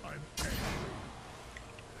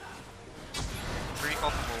 Recall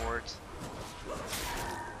from more wards.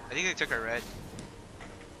 I think they took our red.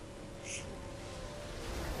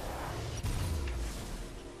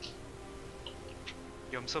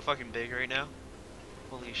 Yo, I'm so fucking big right now.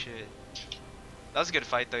 Holy shit. That was a good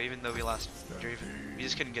fight though, even though we lost Draven. We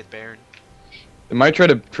just couldn't get Baron. They might try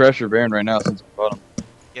to pressure Baron right now since it's bottom.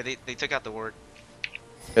 Yeah, they took out the ward.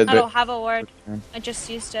 Yeah, I don't have a ward. I just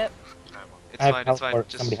used it. It's I have fine, it's health fine. or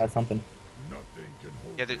Just somebody has something.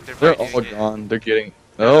 yeah, they're They're fine, all dude. gone. They're getting.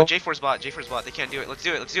 No, Oh, J4's bot. They can't do it. Let's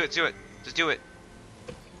do it. Just do it.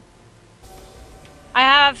 I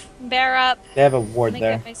have bear up. They have a Let ward me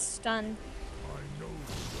there. get my stun.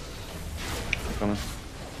 coming.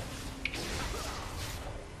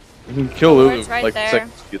 You can kill Lulu Ward's right like there. the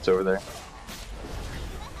second she gets over there.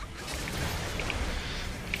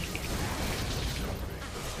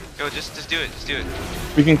 Go, just do it.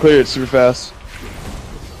 We can clear it super fast.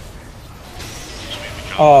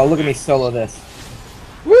 Oh, look at me solo this.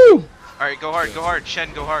 Woo! Alright, go hard.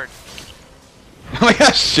 Shen, go hard. Oh my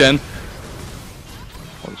gosh, Shen.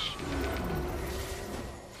 Holy shit.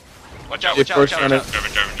 Watch out. First run it.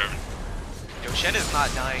 Jarvan. Yo, Shen is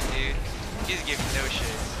not dying, dude. He's giving no shit.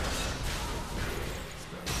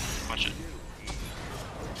 Watch it.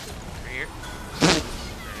 Right here.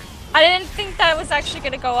 I didn't think that was actually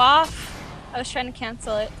gonna go off. I was trying to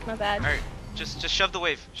cancel it. My bad. Alright, just shove the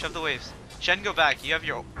wave. Shove the waves. Shen, go back. You have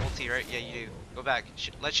your ulti, right? Yeah, you do. Go back.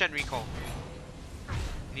 Let Shen recall.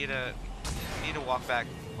 You need to walk back.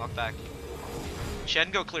 Shen,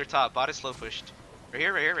 go clear top. Bot is slow pushed. Right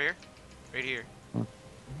here. Right here. Oh,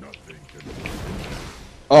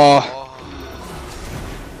 Oh.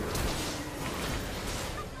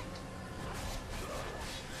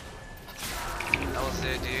 That was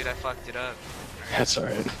it, dude. I fucked it up. that's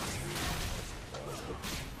alright.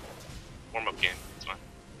 Warm up game. It's fine.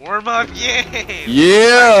 Warm up, yay!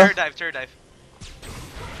 Yeah! Turret dive.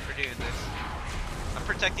 doing this. I'm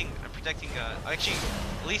protecting. Actually,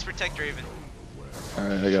 at least protect Draven. All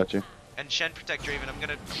right, I got you. And Shen protect Draven. I'm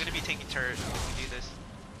gonna be taking turret if we do this.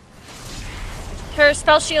 Her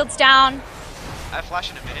spell shield's down. I have flash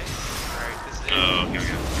in a minute. Alright, this is it. Oh, okay,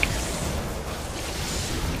 okay.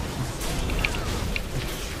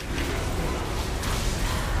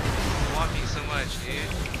 You want me so much, dude.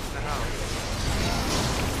 What the hell?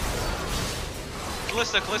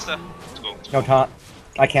 Callista. Let's go. No taunt.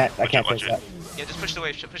 I can't Watch face it. that. Yeah, just push the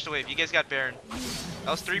wave. Push the wave. You guys got Baron.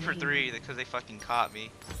 That was 3 for 3 because they fucking caught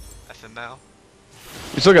me. FML.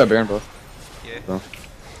 You still got Baron both. Yeah. Oh.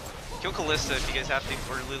 Kill Callista if you guys have to,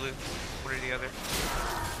 or Lulu. One or the other.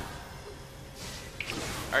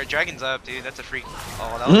 Alright, Dragon's up, dude. That's a freak.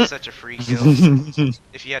 Oh, that was such a free kill.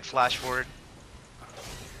 If you had flash forward.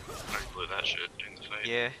 I blew that shit during the fight.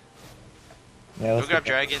 Yeah. Yeah, Go let's grab get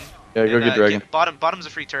Dragon. Yeah, go And, get Dragon. Bottom's a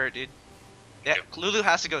free turret, dude. Yeah, Lulu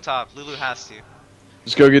has to go top. Lulu has to.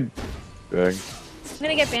 Just go get Dragon. I'm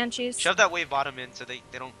gonna get Banshees. Shove that wave bottom in so they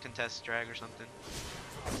don't contest drag or something.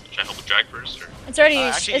 Should I help with drag first, or? It's already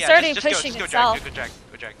Actually, it's yeah, already just pushing go itself. drag.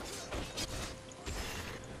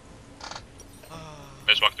 I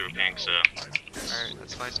just walked through a ping, so Alright,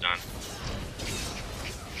 that's fine. it's done.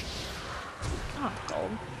 Oh,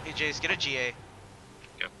 gold. Hey Jace, get a GA.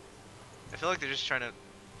 Yep. I feel like they're just trying to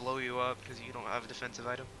blow you up because you don't have a defensive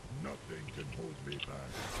item. Nothing can hold me back.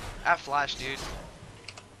 I have flash, dude.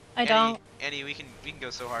 I don't. Annie, we can go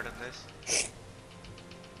so hard on this.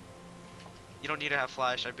 You don't need to have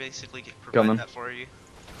flash. I basically provide Coming. that for you.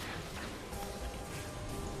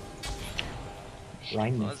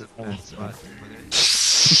 Line Well, this that's a is bad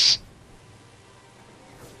so-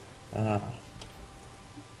 spot.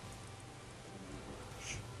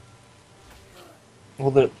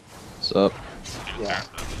 Hold it. What's up? Yeah.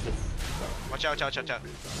 Watch out.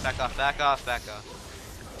 Back off.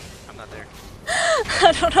 I'm not there.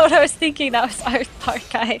 I don't know what I was thinking. That was our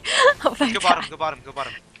guy. Oh my Go god.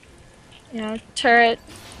 bottom. Yeah, turret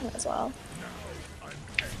as well.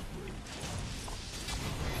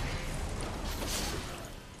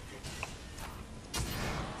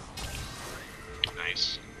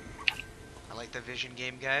 Nice. I like the vision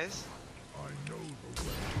game, guys. I know the way.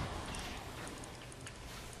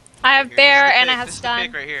 I have Here, bear this is the and I pick, have this is the stun.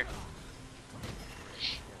 pick right here.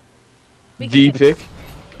 We can D get- pick.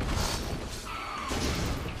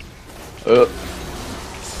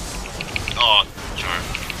 Oh, charm.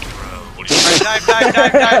 Bro, what are you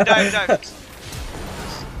Dive.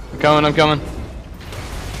 I'm coming.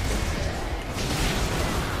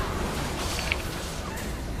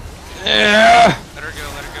 Yeah. Let her go.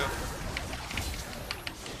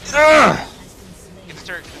 Get the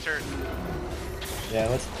turret. Yeah,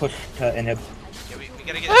 let's push to inhib. Yeah, we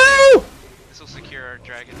gotta get. Woo! This will secure our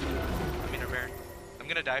dragon. I mean our Baron. I'm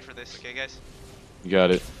gonna die for this, okay, guys? You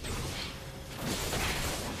got it.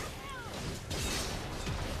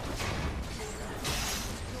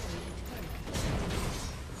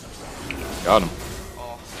 Got him.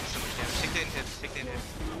 Oh, so much damage. Take the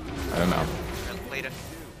inhib. I don't know. Later.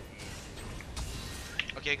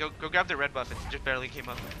 Okay, go grab the red buff. It just barely came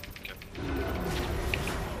up.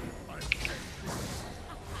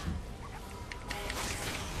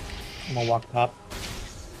 I'm gonna walk top.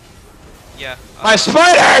 Yeah. My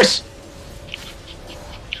spiders!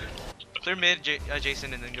 Clear mid,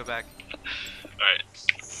 Jason, and then go back.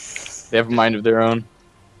 Alright. They have a mind of their own.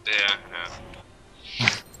 Yeah.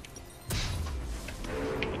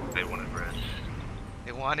 They wanted red.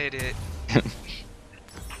 They wanted it.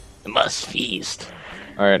 Must feast.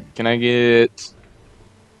 Alright, can I get...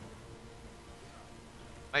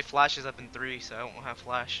 My flash is up in 3, so I won't have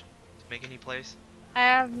flash to make any plays. I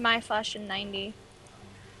have my flash in 90.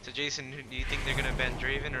 So Jason, do you think they're gonna ban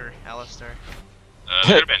Draven or Alistar? There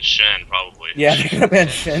could have been Shen, probably. Yeah, they're gonna ban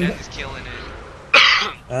Shen Shen. is killing it.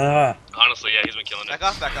 Honestly, yeah, he's been killing it. Back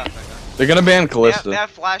off. They're gonna ban They Callista. have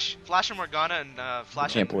flash and Morgana and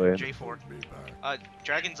flash and Can't play it. J4.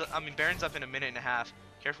 Baron's up in a minute and a half.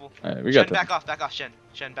 Careful. Alright, we got Shen, that. back off, Shen.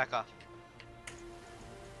 Shen, back off.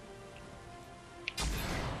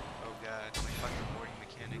 Oh god, my fucking boarding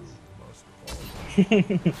mechanics.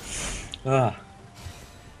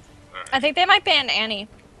 I think they might ban Annie.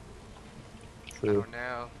 True. Oh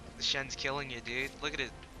no. The Shen's killing you, dude. Look at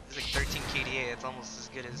it. It's like 13 KDA. It's almost as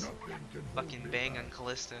good as Nothing can fucking hold me bang back. on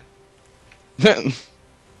Callista.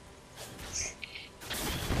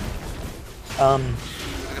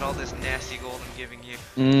 Look at all this nasty gold I'm giving you.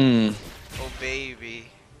 Mmm. Oh baby.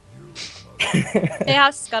 They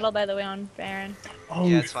have scuttle, by the way, on Baron. Oh,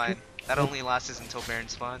 Yeah, it's fine. That only lasts until Baron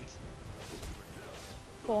spawns.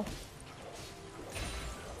 Cool.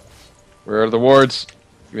 Where are the wards?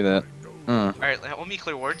 Give me that. Alright, help me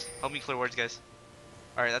clear wards. Help me clear wards, guys.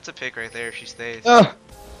 Alright, that's a pick right there if she stays.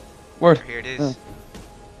 Ward. Here it is.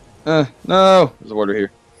 No. There's a ward right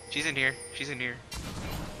here. She's in here. She's in here.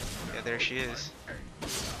 Yeah, there she is.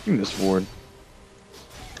 Give me this ward.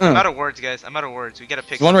 I'm out of wards, guys. I'm out of wards. We gotta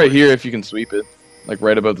pick There's one right wards. here if you can sweep it. Like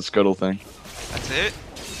right above the scuttle thing. That's it?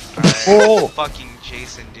 Oh. Alright, fucking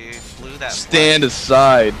Jason, dude. Blew that. Stand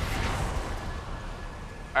aside.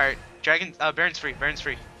 Alright, Dragon, Baron's free. Baron's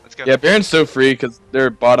free. Let's go. Yeah, Baron's so free because their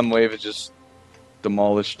bottom wave is just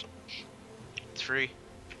demolished. It's free.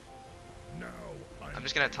 Now I I'm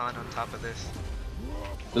just gonna taunt on top of this.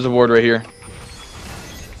 There's a ward right here.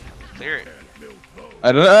 Clear it.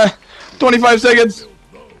 I don't know. 25 seconds.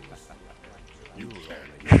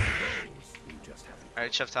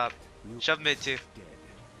 Alright, shove top. Shove mid too.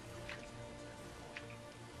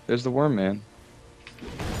 There's the worm, man.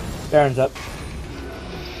 Baron's up.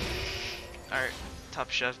 Alright, top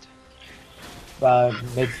shoved.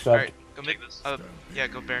 Mid shoved. Alright, go mid. Yeah,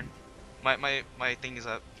 go Baron. My thing is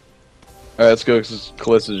up. Alright, let's go because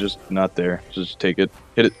Callista's just not there. Just take it.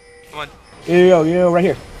 Hit it. Come on. Yo, right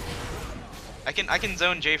here. I can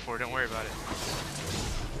zone J4. Don't worry about it.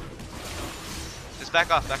 Just back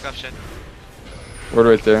off, Shen. Ward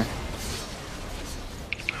right there.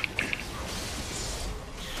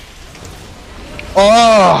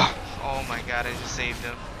 Oh! Oh my god, I just saved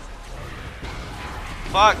him.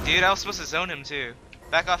 Fuck, dude, I was supposed to zone him too.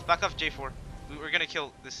 Back off J4. We're gonna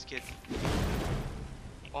kill this kid.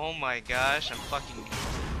 Oh my gosh, I'm fucking...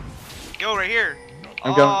 Yo, right here!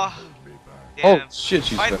 I'm going. Oh, Oh damn. shit,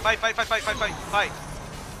 she's Fight, back. fight!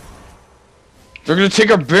 They're gonna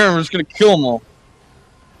take our Baron. We're just gonna kill them all.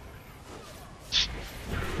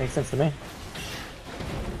 Makes sense to me.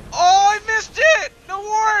 Oh, I missed it! No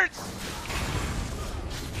wards!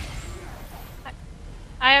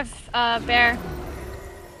 I have bear.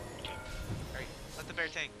 Alright, let the bear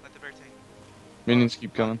tank. Minions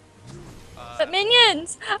keep coming. But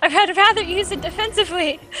minions! I'd rather use it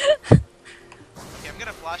defensively. Okay, I'm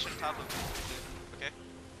gonna flash on top of him. Okay?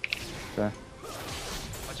 Okay.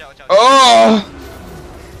 Watch out. Oh!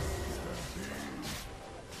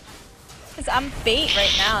 Because I'm bait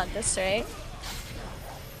right now at this rate.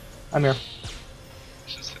 I'm here.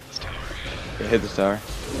 Just hit this tower. Okay, hit this tower.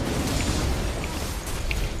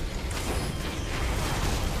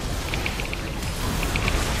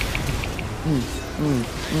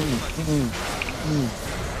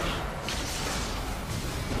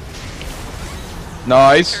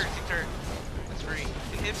 Nice. Turret. That's free.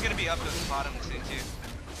 And Hib's gonna be up at the bottom soon too.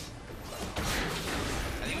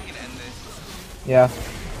 I think we can end this. Yeah.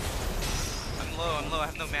 I'm low, I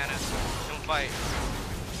have no mana. Don't fight.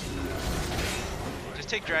 Just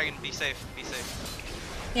take dragon, be safe.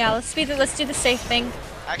 Yeah, let's do the safe thing.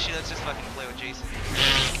 Actually, let's just fucking play with Jason.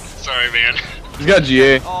 Sorry, man. He's got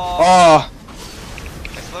GA. Oh, Oh.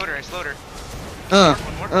 I slowed her.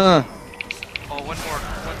 One more. Oh, one more.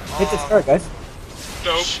 Hit this turret, guys.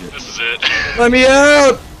 Nope. Shit. This is it. Let me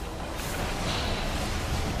out.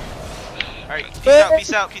 Alright,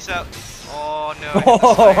 peace out. Oh no.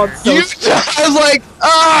 Oh, I'm so You. I was like,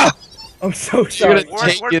 ah. I'm so sorry. gonna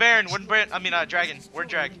take Word it. Baron, I mean dragon. Word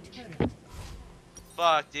drag.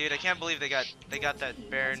 Fuck, dude, I can't believe they got that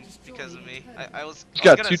Baron because of me. I was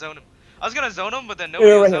gonna zone him. I was gonna zone him, but then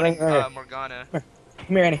nobody was zoning Morgana.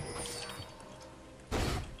 Come here, Annie.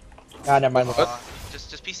 Ah, never mind.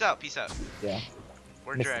 Just peace out. Yeah.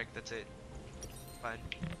 Word Missed drag, that's it. Fine.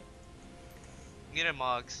 Get a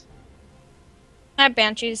Mogs. I have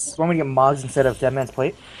banshees. Want me to get Mogs instead of Dead Man's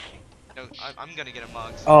Plate? No, I'm gonna get a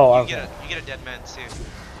Mogs. Oh, you okay. get a dead man too.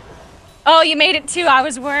 Oh, you made it too. I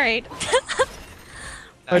was worried.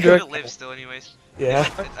 I drag. could live still anyways. Yeah.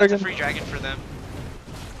 That's a free dragon for them.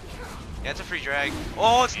 Yeah, it's a free drag.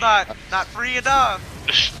 Oh, it's not free enough.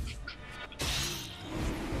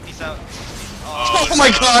 Peace out. Oh my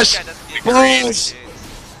gosh. Yeah, that's the Balls.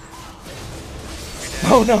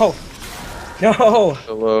 Oh no. No.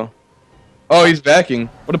 Hello. Oh, he's backing.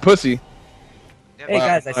 What a pussy. Yeah, Hey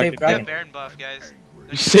guys, I Okay. saved Yeah, Dragon. Baron buff, guys.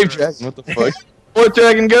 You saved Dragon. What the fuck? Let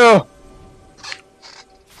Dragon go.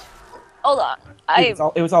 Hold on.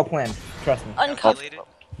 It was all planned. Trust me. Uncomfortable.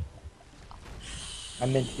 I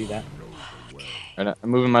meant to do that. Alright, I'm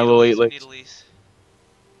moving my little 8 legs.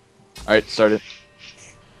 Alright, start it.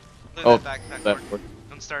 Oh, Back that forward. worked.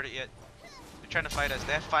 Don't start it yet. They're trying to fight us.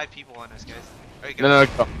 They have 5 people on us, guys. Alright, No,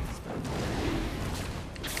 go.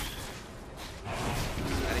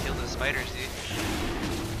 Gotta heal those spiders, dude.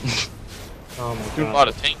 Oh my Doing a god. lot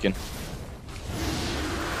of tanking.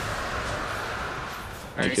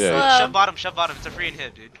 Alright, Too get out. slow. Shove bottom. It's a free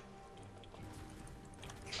inhib, dude.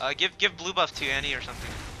 Give blue buff to Annie or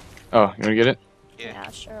something. Oh, you wanna get it? Yeah.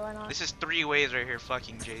 Sure, why not? This is 3 waves right here,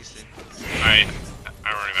 fucking Jason. I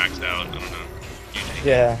already maxed out. I don't know. You take it.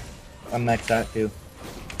 Yeah, I'm maxed out too.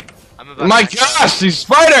 I'm Oh about my to max out. gosh, these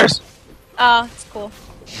spiders! Oh, it's cool.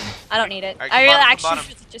 I don't need it. Alright, I really bottom, actually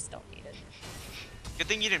bottom. just don't need it. Good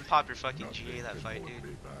thing you didn't pop your fucking GA that fight,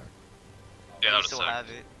 dude. Yeah, You that still was have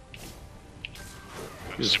it.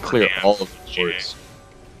 Just super clear damn all of the GA. boards.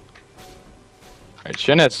 Alright,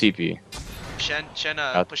 Shen has TP. Shen,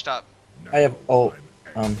 Got- push top. I have ult.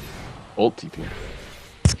 Ult TP.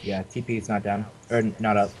 Yeah, TP is not down or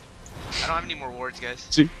not up. I don't have any more wards, guys.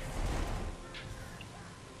 See?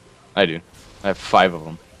 I do. I have 5 of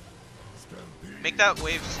them. Make that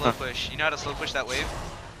wave slow push. You know how to slow push that wave?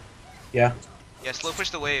 Yeah. Yeah, slow push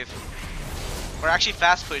the wave. Or actually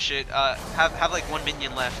fast push it. Have like 1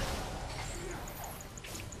 minion left.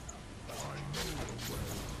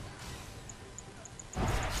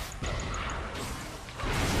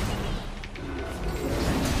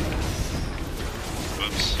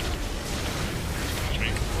 Whoops. Excuse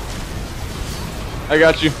me. I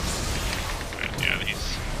got you. Yeah,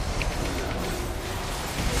 he's.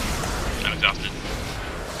 I'm exhausted.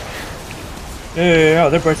 Oh,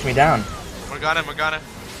 they're bursting me down. Morgana.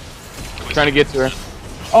 Trying to get to her.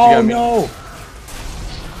 Oh got me. no!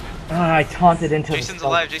 Ah, I taunted into Jason's the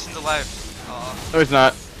alive. Jason's alive. Oh, No, he's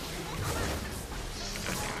not.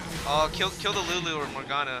 oh, kill the Lulu or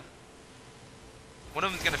Morgana. One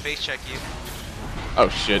of them's gonna face check you. Oh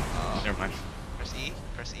shit. Never mind. Press E.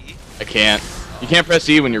 Press E. I can't. You can't press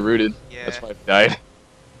E when you're rooted. Yeah. That's why I died.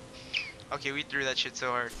 Okay, we threw that shit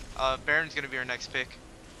so hard. Baron's gonna be our next pick.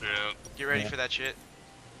 Yeah. Get ready Yeah. for that shit.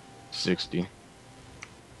 60.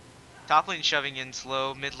 Top lane shoving in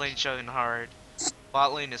slow, mid lane shoving hard.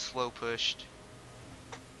 Bot lane is slow pushed.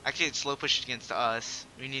 Actually, it's slow pushed against us.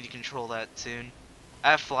 We need to control that soon.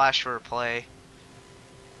 I have flash for a play.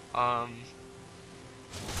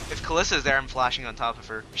 If Kalissa's there, I'm flashing on top of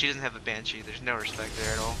her. She doesn't have a Banshee. There's no respect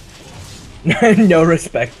there at all. No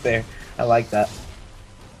respect there. I like that.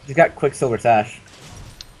 He's got Quicksilver Sash.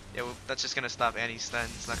 Yeah, well, that's just gonna stop Annie's stun.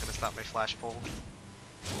 It's not gonna stop my flash pull.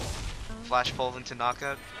 Flash pull into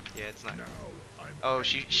knockout? Yeah, it's not. Oh,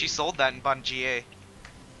 she sold that and bought a GA.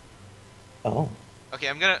 Oh. Okay,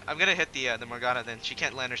 I'm gonna hit the Morgana then. She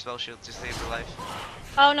can't land her spell shield to save her life.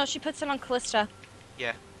 Oh no, she puts it on Callista.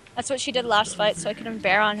 Yeah. That's what she did last fight, so I couldn't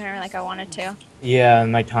bear on her like I wanted to. Yeah,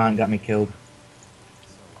 my taunt got me killed.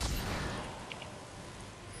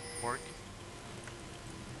 Morg.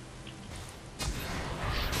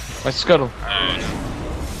 My scuttle. Oh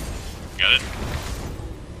no. Got it.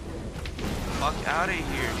 Fuck out of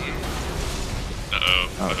here, dude. Uh-oh.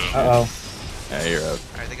 Oh. Uh-oh. Uh-oh. Yeah, you're up.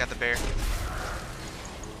 Alright, they got the bear.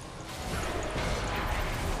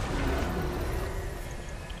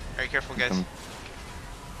 Alright, careful guys. Come.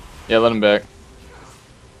 Yeah, let him back.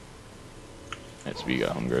 That's we got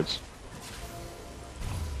home guards.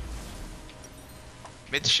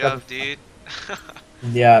 Mid shove, dude.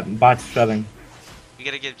 Yeah, bot's shoving. We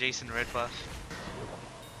gotta give Jason red buff.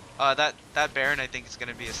 That Baron I think is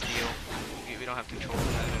gonna be a steal. We don't have control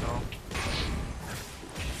of that at all.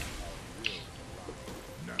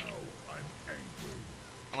 Now I'm angry.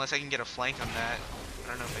 Unless I can get a flank on that. I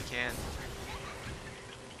don't know if I can.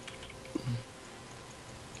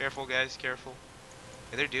 Careful guys, careful.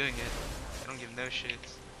 Yeah, they're doing it. I don't give no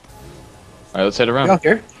shits. Alright, let's head We're around. all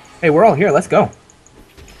here? Hey, we're all here. Let's go.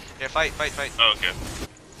 Yeah, fight. Oh, okay.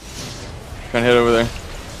 Trying to head over there.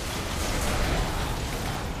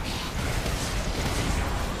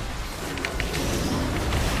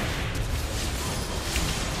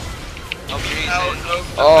 Oh,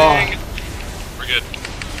 Jason. Oh. We're good.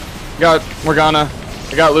 Got Morgana.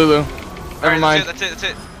 I got Lulu. Never Alright, mind. that's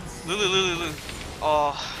it. Lulu.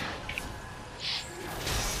 Oh.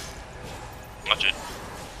 Watch it.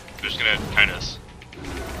 They're just gonna kite us.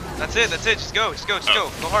 That's it. Just go. Go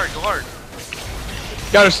hard.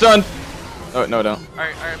 Got her stunned. Oh, no, don't.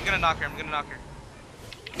 Alright, I'm gonna knock her.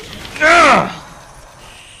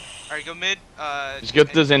 Alright, go mid. Just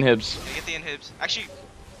get those inhibs. Yeah, get the inhibs. Actually,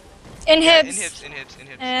 Inhibs. yeah, inhibs.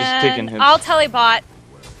 And take inhibs. I'll telebot,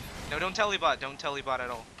 No, don't telebot. Don't telebot at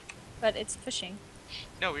all. but it's pushing.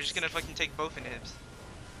 No, we're just gonna fucking take both inhibs.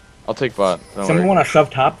 I'll take bot. Don't Someone worry. want to shove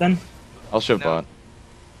top then? I'll shove No. bot.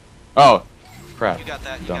 Oh, crap. You got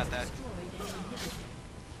that. Dumb.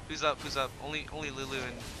 Who's up? Only Lulu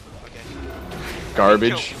and okay.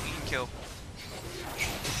 Garbage. We can kill.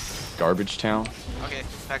 Garbage town. Okay,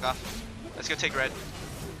 back off. Let's go take red.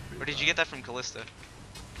 Or did you get that from Callista?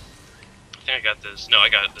 I think I got this. No, I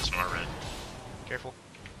got this from our red. Careful.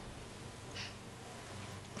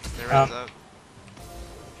 Their red's up.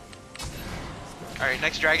 Alright,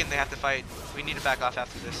 next dragon they have to fight. We need to back off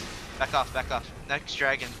after this. Back off, back off. Next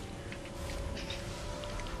dragon.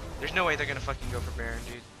 There's no way they're gonna fucking go for Baron,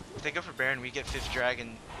 dude. If they go for Baron, we get 5th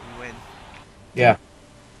dragon, we win. Yeah.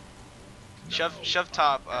 Shove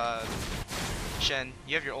top, Shen.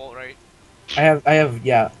 You have your ult, right? I have,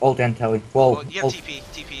 yeah, ult and telly. Well, Well, you have ult-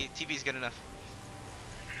 TP. TP is good enough.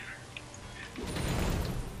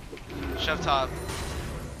 Shove top.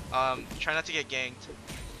 Try not to get ganked.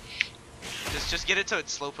 Just get it so it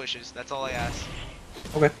slow pushes. That's all I ask.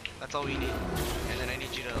 Okay. That's all we need. And then I need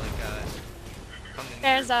you to like come in.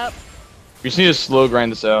 Bears up. We just need to slow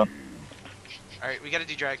grind this out. Alright, we gotta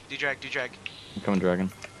do drag. I'm coming,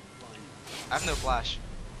 dragon. I have no flash.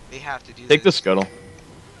 They have to do Take the this. scuttle.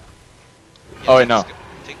 Yeah, Oh, wait, take the no.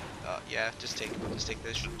 Take, yeah, just take this.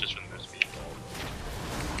 Just from this speed.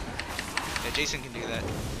 Yeah, Jason can do that.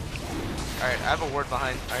 Alright, I have a ward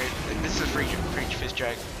behind. Alright, this is a free fist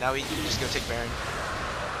drag. Now we just go take Baron.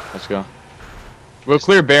 Let's go. We'll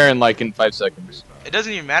clear Baron like in 5 seconds. It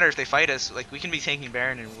doesn't even matter if they fight us. Like, we can be tanking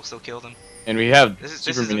Baron and we'll still kill them. And we have This is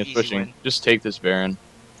super an minions easy pushing. win. Just take this Baron.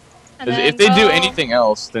 And 'Cause then if they do go- anything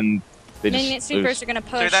else, then they Minion just supers lose. are gonna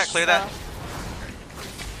push. Clear that. so-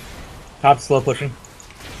 top slow pushing.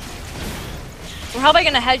 We're probably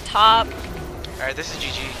gonna head top. Alright, this is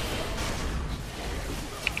GG.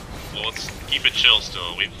 Well, let's keep it chill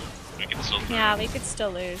still. We can still. Yeah, we could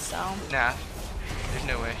still lose. So Nah. There's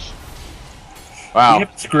no way. Wow.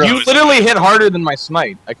 Yep, screw You up. literally hit harder than my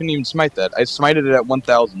smite. I couldn't even smite that. I smited it at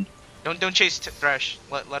 1,000. Don't chase Thresh.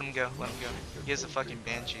 Let him go. He has the fucking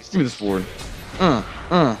banshees. Give me this forward. I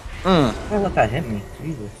let that hit me.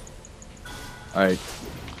 Jesus. Alright.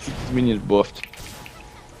 Minions buffed.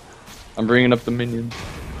 I'm bringing up the minions.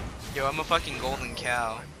 Yo, I'm a fucking golden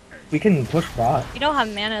cow. We can push bot. we don't have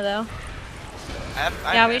mana though. I have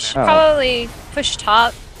Yeah, we mana. should Oh. probably push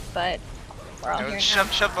top, but we're all No, here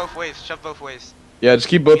shove both waves. Yeah, just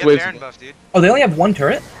keep We both have waves. Baron buff, dude. Oh, they only have one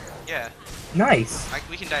turret? Yeah, Nice.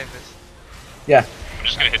 we can dive this. Yeah. I'm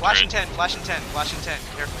just gonna hit Flash in turret. 10, flash in 10.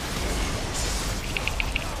 Careful.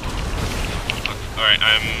 Alright,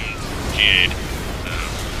 I'm G8.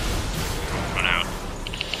 Run out.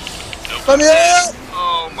 Nope.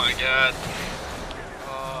 Oh my god.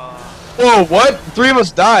 Whoa, what? 3 of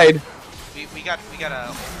us died. We got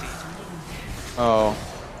a ulti. Oh.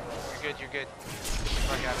 You're good. Get the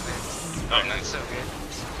fuck out of there. Oh, That's nice. so good.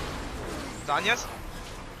 Zanya's?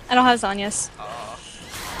 I don't have Zanya's. Oh.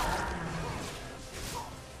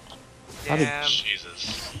 How did- Damn.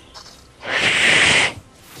 Jesus.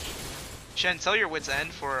 Shen, sell your wits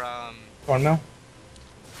end for Thornmill.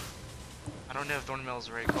 I don't know if Thornmill is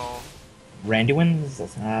the right call. Randuin's?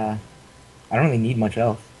 I don't really need much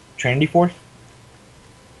else. Trinity Force?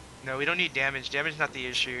 No, we don't need damage. Damage is not the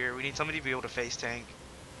issue here. We need somebody to be able to face tank.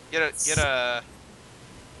 Get a.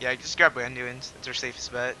 Yeah, just grab Randuin's. That's our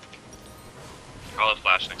safest bet. I'll have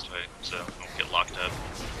flash next fight, so I don't get locked up.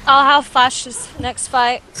 I'll have Flash this next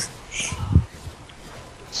fight.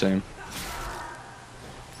 Same.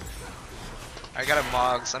 I got a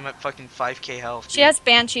Moggs. I'm at fucking 5k health. She dude. has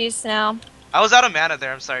Banshees now. I was out of mana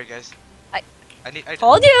there. I'm sorry, guys. I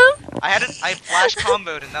Told you. I flash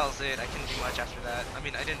comboed and that was it. I couldn't do much after that. I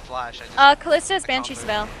mean, I didn't flash. I just. Callisto has I Banshee's comboed.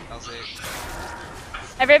 Veil. That was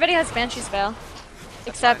it. Everybody has Banshee's Veil.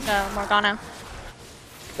 Except Morgana.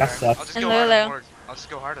 That I'll sucks. just And go hard Lulu. on Morg. I'll just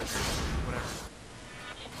go hard on her.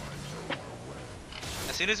 Whatever.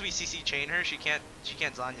 As soon as we CC chain her, she can't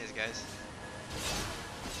Zanya's, guys.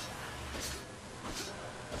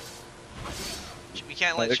 We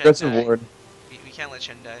can't let Shen Aggressive die. ward. We can't let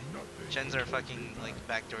Shen die. Shen's our fucking like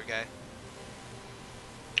backdoor guy.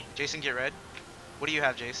 Jason, get red. What do you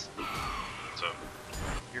have, Jace? So,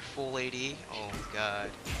 You're full AD. Oh god.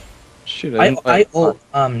 Shit, I didn't ult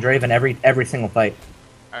Draven every single fight.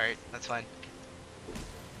 All right, that's fine.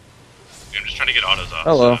 I'm just trying to get autos off.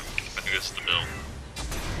 Hello. So I think this is the build.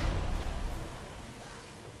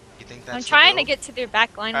 You think that's? I'm the trying to build? get to their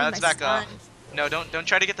back line Alright, with let's my back stun. off. No, don't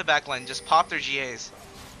try to get the back line. Just pop their GAs.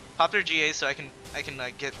 Pop their GAs so I can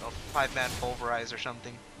like get a 5-man pulverize or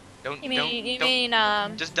something. Don't You don't mean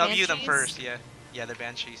just W them Banshees? first. Yeah, they're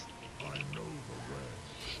banshees.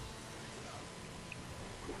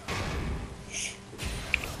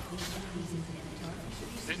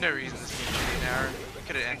 There's no reason this game should be an hour. It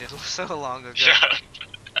could have ended so long ago. Shut up.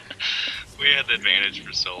 We had the advantage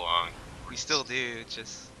for so long. We still do. It's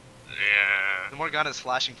just Yeah. the Morgana's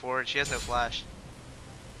flashing forward. She has no flash.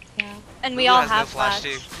 Yeah. And we Lulu all has have no flash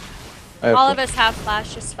Flash. too. I have All fl- of us have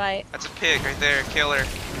Flash this fight. That's a pig right there. Kill her.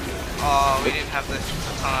 Oh, we didn't have the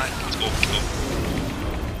time. Let's go. Let's go.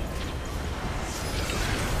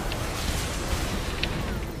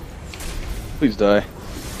 Please die.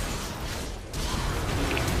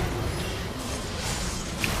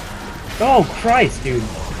 Oh Christ, dude!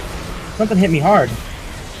 Something hit me hard.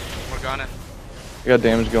 Morgana. I got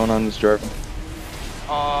damage going on this driver.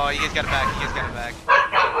 Oh, you guys got it back. You guys got it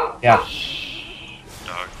back. Yeah.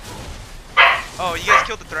 Dog. Oh, you guys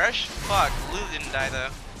killed the Thresh? Fuck, Lulu didn't die though.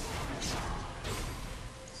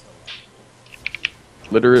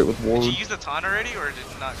 Litter it with Did ward. you use the taunt already, or did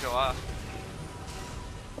it not go off?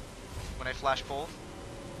 When I flash pull?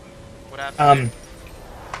 What happened?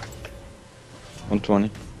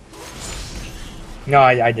 120. No,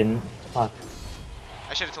 I didn't. Fuck.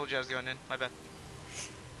 I should have told you I was going in. My bad.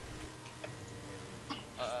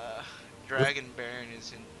 Dragon Baron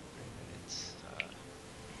is in 3 minutes.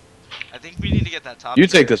 I think we need to get that top. You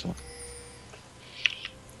take tier. this one.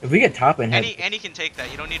 If we get top and have Annie can take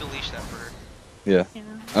that. You don't need to leash that for her. Yeah. Yeah.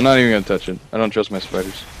 I'm not even gonna touch it. I don't trust my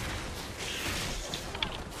spiders.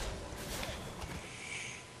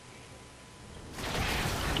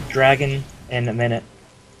 dragon in a minute.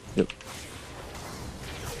 Yep.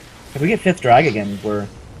 If we get 5th drag again, we're...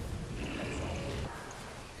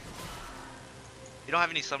 You don't have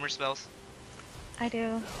any summer spells? I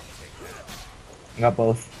do. We got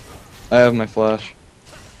both. I have my flash.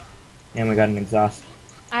 And we got an exhaust.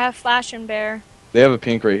 I have Flash and Bear. They have a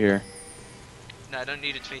pink right here. No, I don't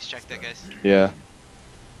need to face check that, guys. Yeah.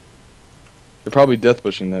 They're probably death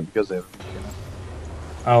pushing that because they have.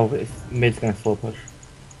 Oh, mid's gonna slow push.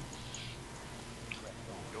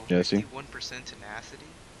 Yeah, see? 1% tenacity?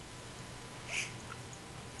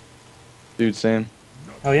 Dude, same.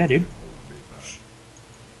 Oh yeah, dude.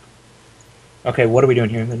 Okay, what are we doing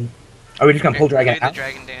here then? Are we just gonna pull dragon The out?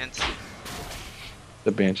 dragon dance.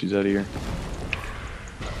 The banshee's out of here.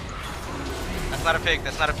 That's not a pig,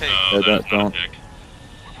 that's not a pig. No, Yeah, that's not don't. a pick.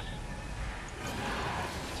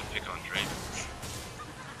 It's a pick on Drake.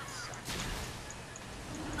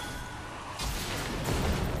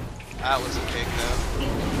 That was a pig though.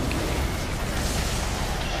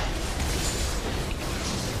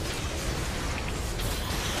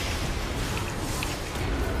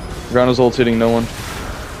 Grana's ult hitting no one.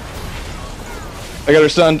 I got her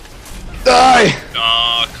stunned. Die!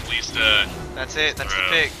 Aw, Kalista. That's it, that's the Throw,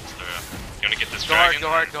 pig. throw. You wanna get this Go hard, dragon? go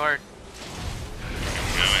hard, go hard.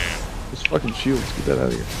 Go in. This fucking shields, get that out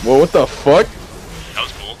of here. Whoa, what the fuck? That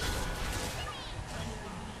was cool.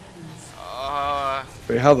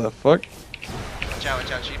 Wait, how the fuck? Watch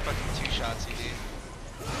out, she fucking 2 shots you,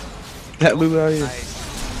 dude. That Lulu out of here.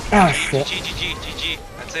 Nice. Ah, shit. GG,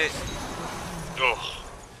 that's it. Oh,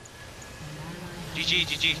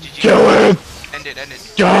 GG. Kill him! End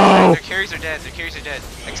it. Go! Their carries are dead,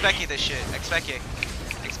 Expect this shit, expect it,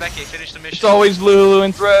 finish the mission. It's always Lulu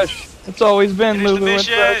and Thresh. It's always been Finish the Lulu and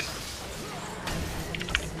mission! Thresh.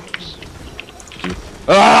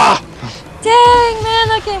 Ah! Dang, man,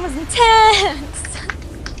 that game was intense.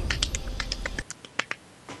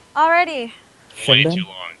 Already. way Finban? too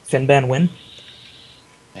long. Finban win?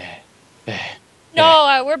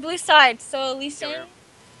 No, we're blue side, so Lee Sin.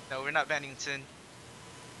 No, we're not banning Sin.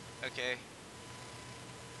 Okay.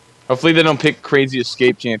 Hopefully they don't pick crazy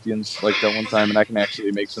escape champions like that one time and I can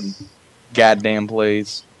actually make some goddamn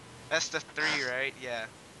plays. Best of 3, right? Yeah.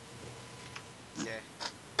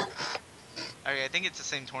 Okay, I think it's the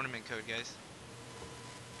same tournament code, guys.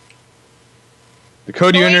 The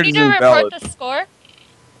code you Well, we entered need is to invalid. report the score.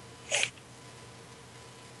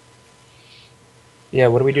 Yeah,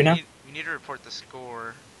 what do we do now? We need to report the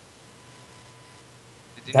score.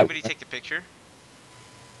 Did That- anybody take a picture?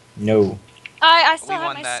 No. I We still have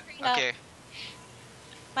won my that. screen up. Okay.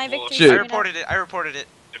 My Well, victory. shit. I screen up. reported it.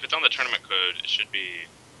 If it's on the tournament code, it should be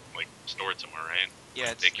like stored somewhere, right?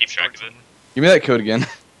 Yeah, it's They keep track stored of it. Give me that code again.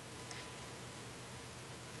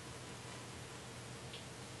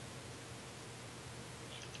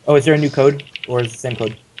 Oh, is there a new code? Or is it the same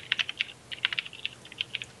code?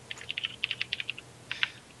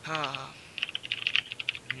 somewhere.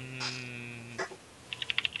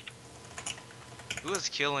 Who was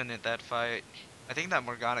killing it that fight? I think that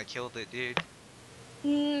Morgana killed it, dude.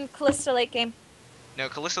 Callisto late game. No,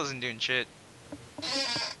 Callisto isn't doing shit.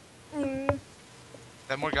 Mm.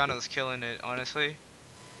 That Morgana was killing it, honestly.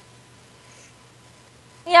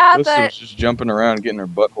 Yeah, This but was just jumping around getting her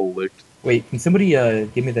butthole licked. Wait, can somebody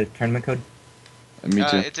give me the tournament code? And me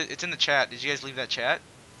too. It's in the chat. Did you guys leave that chat?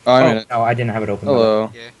 Oh, I'm Oh, in it. no, I didn't have it open.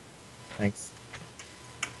 Hello. Yeah. Thanks.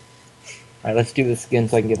 Alright, let's do this again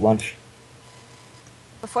so I can get lunch.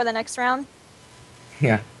 before the next round.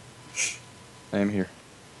 Yeah. I am here.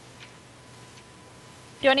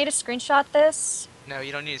 Do I need to screenshot this? No,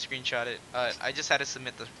 you don't need to screenshot it. I just had to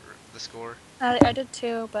submit the score. I did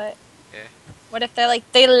too, but Yeah. What if they're like,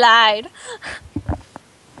 they lied?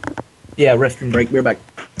 Yeah, restroom break. We're back.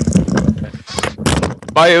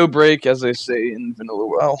 Bio break, as they say in Vanilla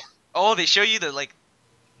WoW. Oh, they show you the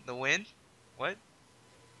win? What?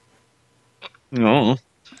 No.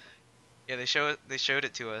 Yeah, they show it. They showed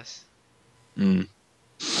it to us. Mm.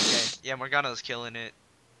 Okay. Yeah, Morgana's killing it.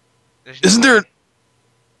 There's no Isn't way. there?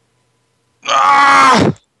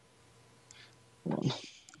 Ah!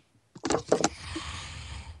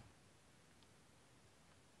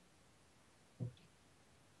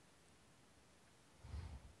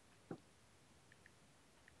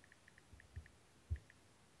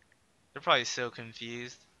 They're probably so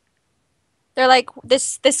confused. They're like,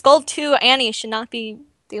 this gold 2 Annie should not be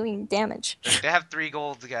doing damage. Like, they have 3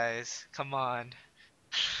 golds, guys. Come on.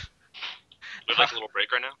 We have like a little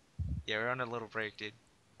break right now. Yeah, we're on a little break, dude.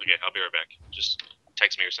 Okay, I'll be right back. Just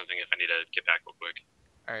text me or something if I need to get back real quick.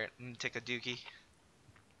 Alright, I'm gonna take a dookie.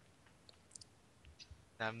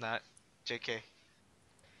 No, I'm not. JK.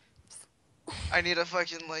 I need a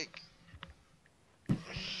fucking, like...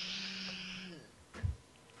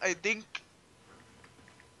 I think...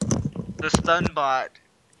 the stun bot...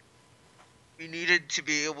 We needed to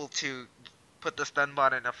be able to put the stun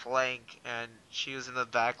bot in a flank, and she was in the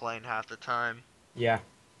back line half the time. Yeah.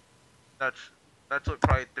 That's what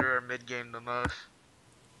probably threw our mid game the most.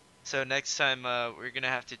 So next time, we're gonna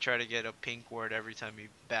have to try to get a pink ward every time we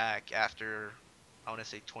back after, I want to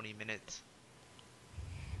say 20 minutes.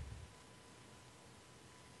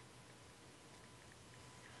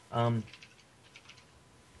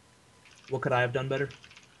 What could I have done better?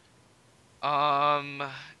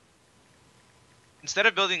 Instead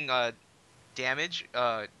of building damage,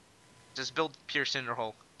 just build pure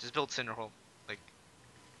Cinderhole. Just build Cinderhole. Like,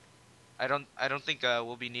 I don't think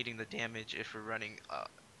we'll be needing the damage if we're running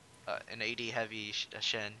an AD heavy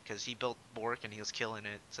Shen, because he built Bork and he was killing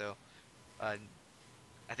it. So, I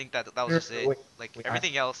think that was just it. Wait, Like wait,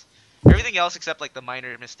 everything else except like the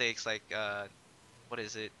minor mistakes, like what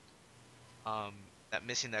is it? That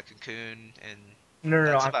missing that cocoon, and No,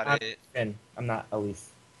 that's I'm about it. Finn. I'm not Elise.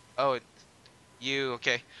 Oh, you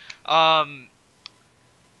okay? Try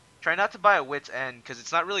not to buy a Wit's End because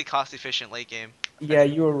it's not really cost efficient late game. Yeah,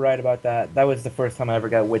 you were right about that. That was the first time I ever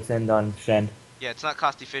got Wits End on Shen. Yeah, it's not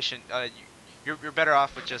cost efficient. You're better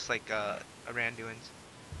off with just like a Randuin's.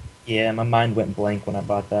 Yeah, my mind went blank when I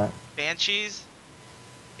bought that. Banshees,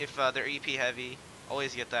 if they're EP heavy,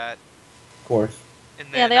 always get that. Of course. And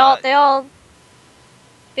Yeah, then they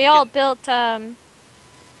all built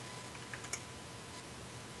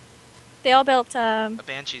a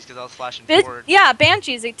Banshees because I was flashing forward. yeah,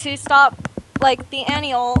 Banshees to stop like the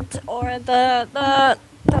Annie ult or the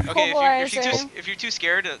Okay, Fullerton. if you're too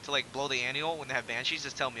scared to like blow the annual when they have Banshees,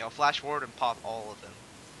 just tell me. I'll flash forward and pop all of them.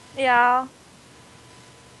 Yeah.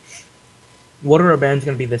 What are our bans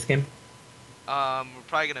gonna be this game? We're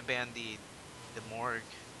probably gonna ban the Morg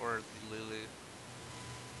or the Lulu.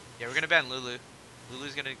 Yeah, we're gonna ban Lulu.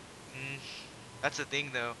 Lulu's gonna. That's the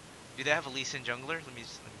thing though. Do they have a Lee Sin jungler? Let me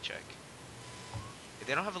check. If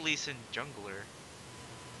they don't have a Lee Sin jungler.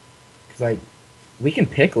 Cause like, we can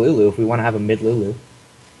pick Lulu if we want to have a mid Lulu.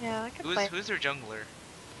 Yeah, I could play. Who's their jungler?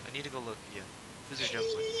 I need to go look again. Who's their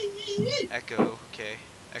jungler? Echo. Okay.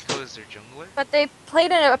 Echo is their jungler. But they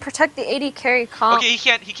played in a protect the 80 carry comp. Okay,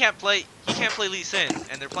 he can't play Lee Sin,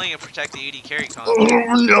 and they're playing a protect the 80 carry comp. Oh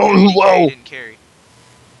Their no! 80 carry Whoa! didn't carry.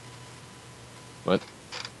 What?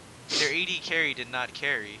 Their 80 carry did not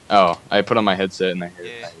carry. Oh, I put on my headset and I heard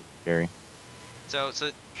Yeah. Gary. So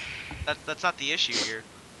that's not the issue here.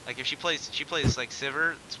 Like if she plays like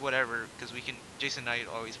Sivir, it's whatever, because we can. Jason Knight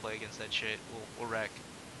always play against that shit. We'll wreck.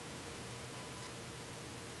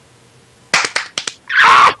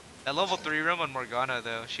 That level 3 room on Morgana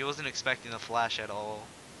though, she wasn't expecting the flash at all.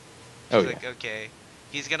 She's Oh, like, okay,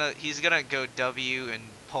 he's gonna go W and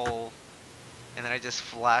pull, and then I just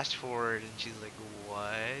flashed forward, and she's like,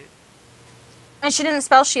 what? And she didn't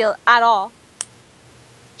spell shield at all.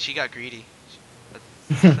 She got greedy.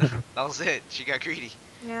 That was it. She got greedy.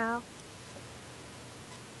 Yeah.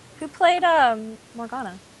 Who played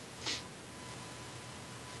Morgana?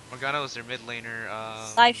 Morgana was their mid laner.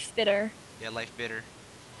 Life Bitter. Yeah, Life Bitter.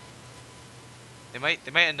 They might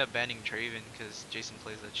end up banning Draven because Jason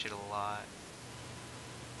plays that shit a lot.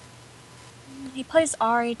 He plays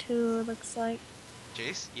Ari too, it looks like.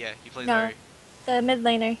 Jace? Yeah, he plays No. Ari. The mid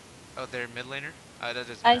laner. Oh, they're mid laner? That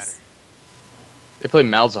doesn't Ice. matter. They play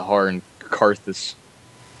Malzahar and Karthus.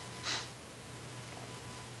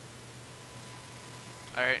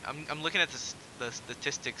 Alright, I'm looking at the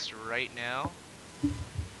statistics right now.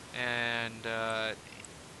 And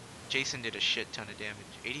Jason did a shit ton of damage.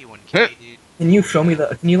 81k, dude. Can you show me the?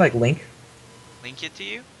 Can you like link? Link it to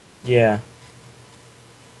you? Yeah.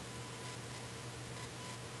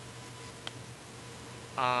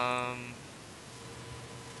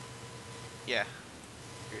 Yeah.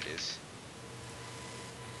 Here it is.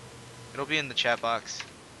 It'll be in the chat box.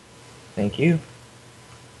 Thank you.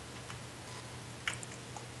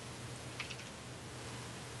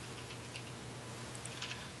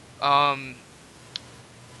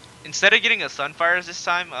 Instead of getting a Sunfires this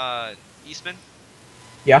time, Eastman,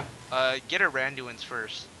 Yeah. get a Randuin's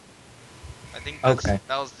first. I think Okay.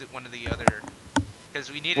 that was one of the other,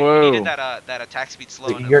 because we needed Whoa. that attack speed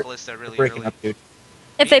slow on You're Callista really breaking early. up, dude.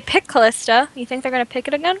 If they pick Callista, you think they're gonna pick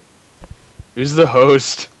it again? Who's the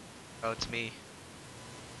host? Oh, it's me.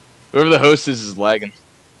 Whoever the host is lagging.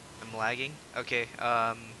 I'm lagging. Okay.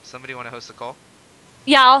 Somebody want to host the call?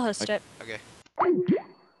 Yeah, I'll host it. Okay.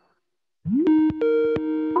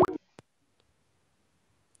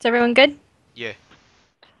 Is everyone good? Yeah.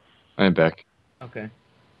 I'm back. Okay.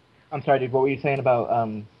 I'm sorry, dude. What were you saying about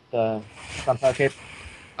the Sunfire Cape?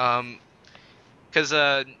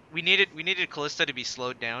 Because we needed Callista to be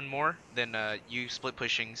slowed down more than you split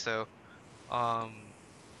pushing. So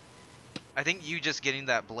I think you just getting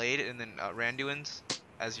that blade and then Randuin's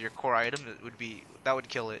as your core item that would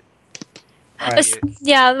kill it. Alright.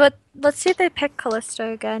 Yeah, but let's see if they pick Callista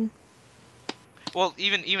again. Well,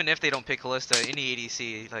 even if they don't pick Callista, any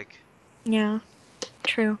ADC, like, Yeah,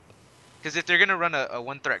 true. because if they're gonna run a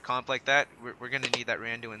one threat comp like that, we're gonna need that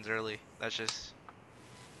Randuin's early. That's just,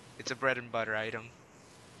 it's a bread and butter item.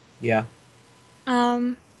 Yeah.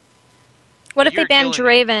 What if they You're ban killing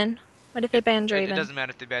it. Draven? What if they ban It Draven? doesn't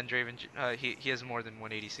matter if they ban Draven. He has more than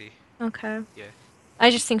one ADC. Okay. Yeah.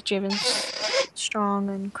 I just think Draven's strong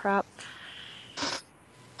and crap.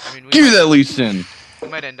 I mean, Give me that Lee Sin. we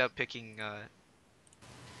might end up picking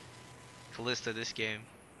Callista this game.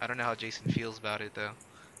 I don't know how Jason feels about it though.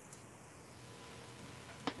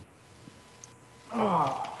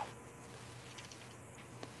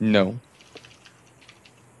 No.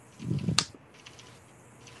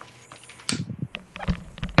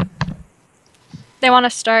 They want to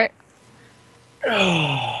start.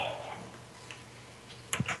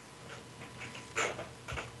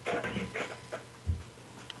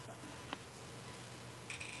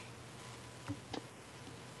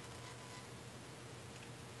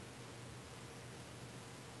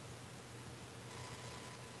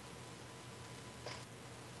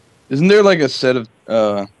 Isn't there like a set of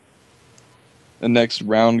the next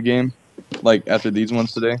round game, like after these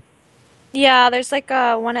ones today? Yeah, there's like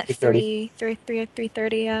one at 3:30.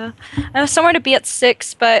 3:30. Yeah, I have somewhere to be at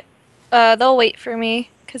 6, but they'll wait for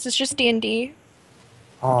me because it's just D&D.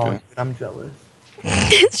 Oh, Okay. dude, I'm jealous.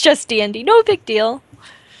 It's just D&D, no big deal.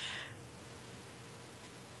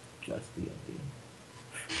 Just the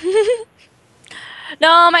idea.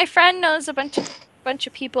 No, my friend knows a bunch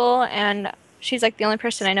of people, and she's like the only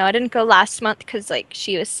person I know. I didn't go last month because like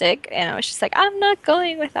she was sick, and I was just like, I'm not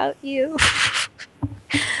going without you,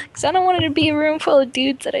 because I don't want it to be a room full of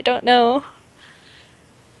dudes that I don't know.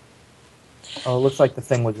 Oh, it looks like the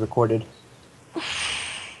thing was recorded.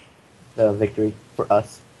 The victory for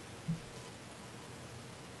us.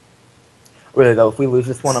 Really though, if we lose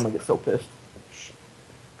this one, I'm gonna get so pissed.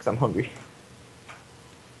 Cause I'm hungry.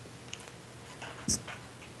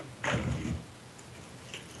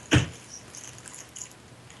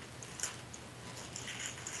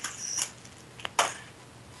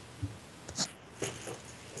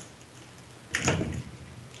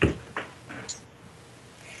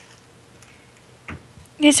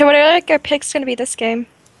 Okay, so what are like our picks gonna be this game?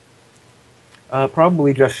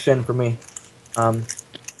 Probably just Shin for me.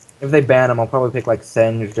 If they ban him, I'll probably pick like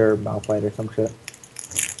Singed or Malphite or some shit.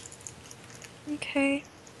 Okay.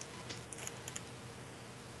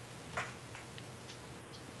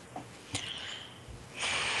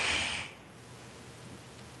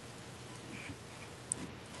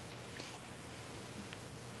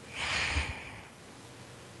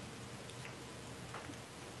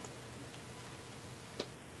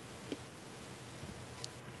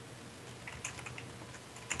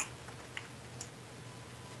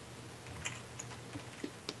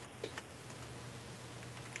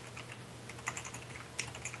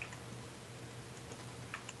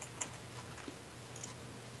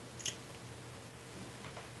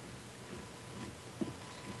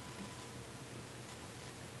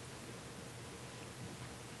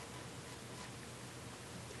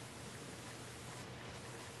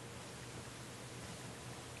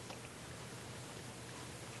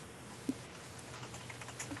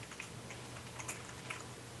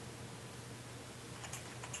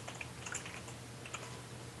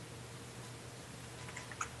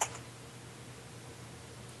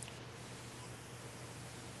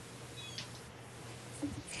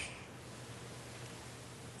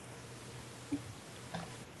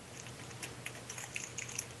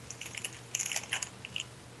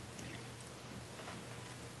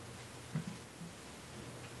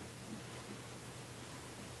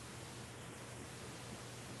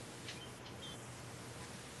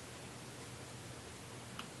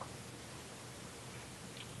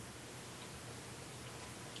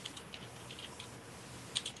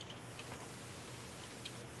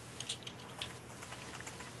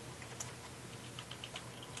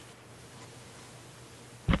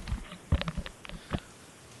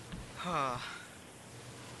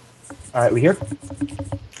 Alright, we here?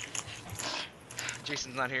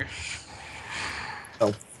 Jason's not here.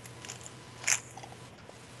 Oh.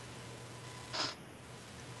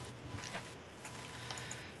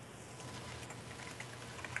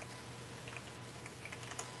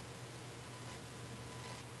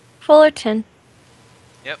 Fullerton.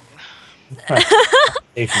 Yep.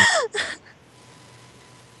 Station.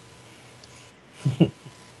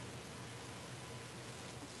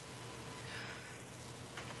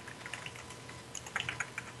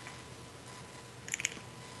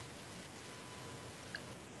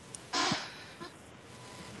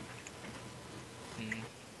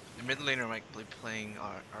 The mid laner might be playing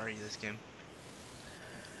Ari this game.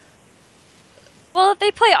 Well, if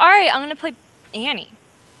they play Ari, I'm gonna play Annie.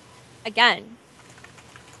 Again.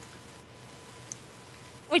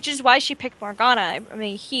 Which is why she picked Morgana. I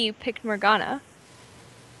mean, he picked Morgana.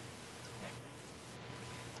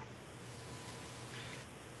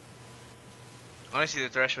 Honestly, the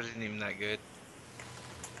Thresh wasn't even that good.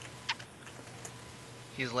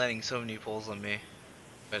 He's landing so many pulls on me.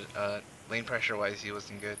 But lane pressure wise, he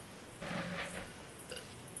wasn't good.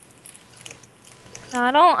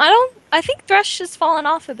 No, I think Thresh has fallen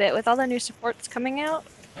off a bit with all the new supports coming out.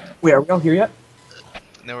 Wait, are we all here yet?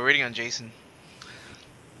 No, we're waiting on Jason.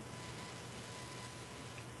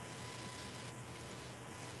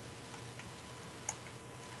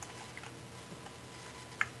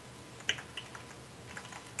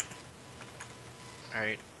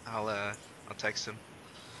 Alright, I'll text him.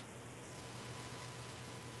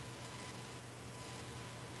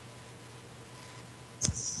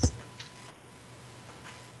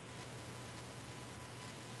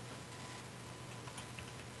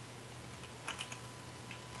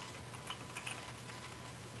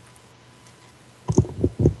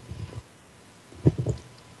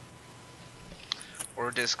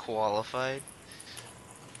 Or disqualified.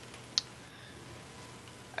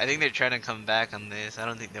 I think they're trying to come back on this. I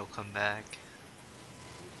don't think they'll come back.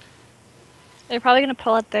 They're probably gonna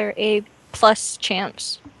pull out their A plus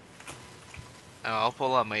champs. Oh, I'll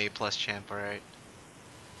pull out my A plus champ, alright.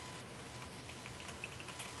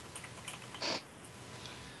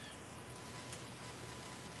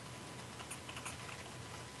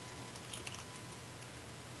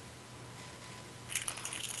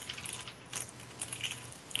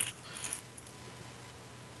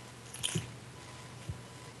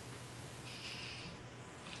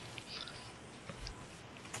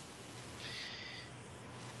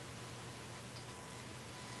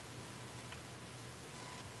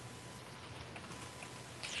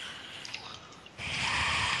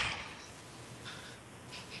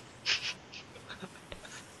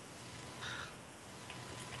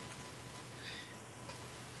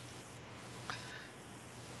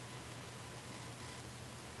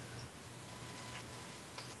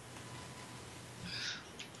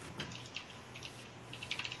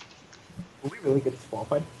 Will we really get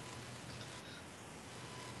disqualified?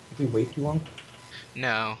 If we wait too long?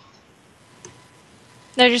 No.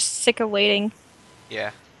 They're just sick of waiting.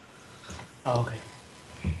 Yeah. Oh, okay.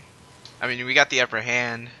 I mean, we got the upper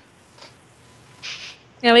hand.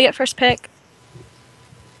 Yeah, we get first pick.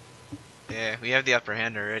 Yeah, we have the upper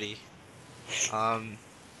hand already.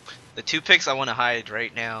 The two picks I want to hide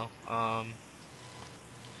right now.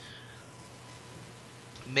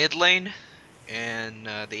 Mid lane and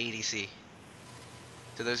the ADC.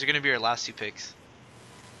 So those are gonna be our last two picks.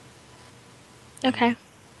 Okay.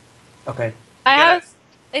 Okay. I gotta- have.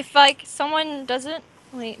 If like someone doesn't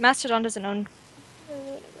wait, Mastodon doesn't own. Never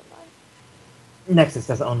mind. Nexus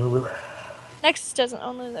doesn't own Lulu. Nexus doesn't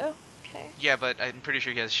own Lulu. Okay. Yeah, but I'm pretty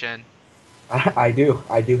sure he has Shen. I do.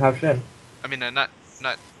 I do have Shen. I mean, not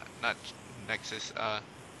Nexus.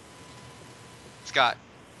 Scott,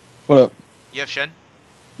 What up? you have Shen?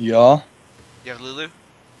 Yeah. You have Lulu?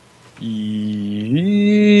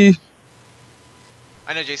 Yee.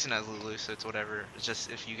 I know Jason has Lulu, so it's whatever. It's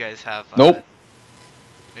just if you guys have. Nope.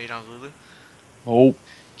 No, you don't have Lulu? Nope.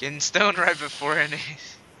 Getting stoned right before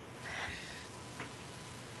NACC.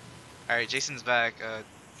 Alright, Jason's back.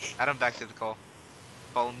 Add him back to the call.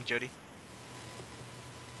 Follow me, Jody.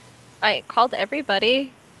 I called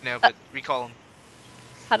everybody. No, but recall him.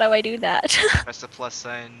 How do I do that? Press the plus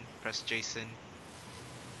sign, press Jason.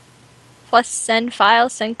 Plus send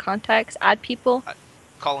files, send contacts, add people.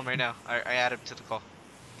 Call him right now. I add him to the call.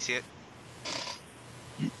 You see it?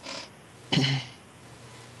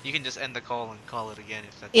 You can just end the call and call it again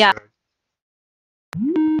if that's Yeah. your-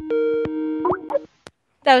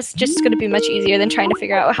 That was just gonna be much easier than trying to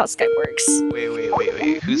figure out how Skype works.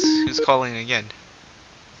 Wait. Who's calling again?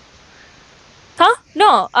 Huh?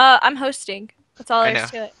 No, I'm hosting. That's all I there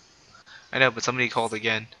is know. to it. I know, but somebody called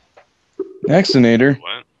again. Vaccinator.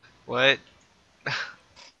 What? What?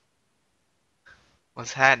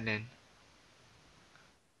 What's happening?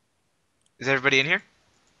 Is everybody in here?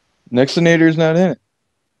 Nexinator's not in it.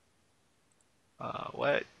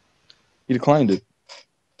 What? He declined it.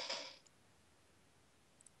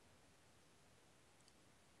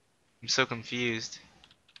 I'm so confused.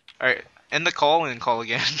 Alright, end the call and call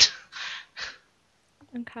again.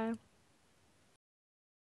 Okay.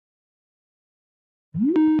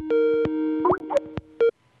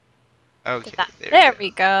 Okay, There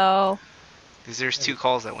we go. Because there's 2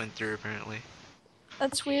 calls that went through apparently.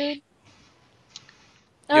 That's weird.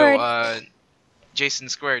 Yo, Alright. Jason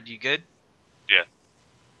Squared, you good? Yeah.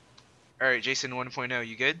 Alright, Jason 1.0,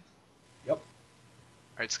 you good? Yep.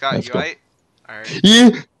 Alright, Scott, Let's you go. alright? Alright, Yeah.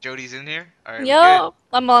 Jody's in here? Alright, Yo,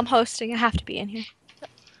 I'm hosting. I have to be in here.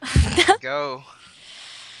 we good. Go.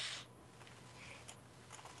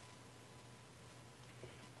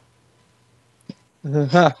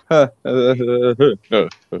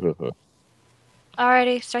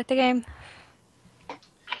 Alrighty, start the game.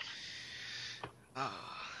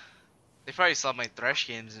 They probably saw my Thresh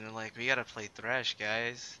games and they're like, we gotta play Thresh,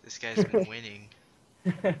 guys. This guy's been winning.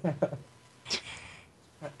 Yeah,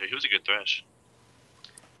 he was a good Thresh.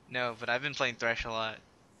 No, but I've been playing Thresh a lot.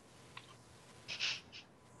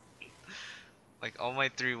 Like, all my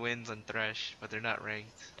 3 wins on Thresh, but they're not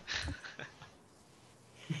ranked.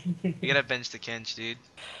 You gotta bench the Kench, dude.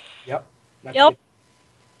 Yep. That's Yep.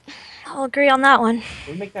 it. I'll agree on that one.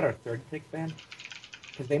 Can we make that our third pick ban?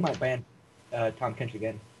 Because they might ban Tom Kench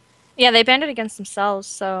again. Yeah, they banned it against themselves,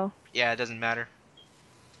 so. Yeah, it doesn't matter.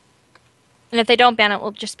 And if they don't ban it,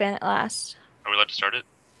 we'll just ban it last. Are we allowed to start it?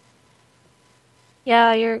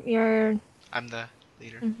 Yeah, you're. I'm the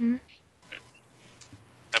leader. Mm-hmm. I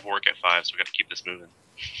have work at 5, so we gotta keep this moving.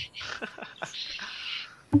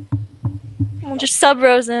 We'll just sub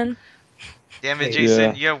Rose in. Damn it, Hey, Jason,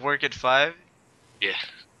 yeah. you have work at 5? Yeah.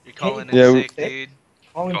 You're calling in Yeah, sick, dude.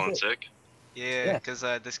 Calling sick? Yeah, Yeah. because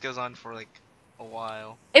this goes on for like a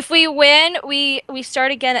while. If we win, we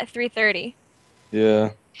start again at 3:30.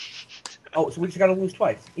 Yeah. Oh, so we just gotta lose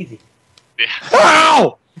twice. Easy. Yeah.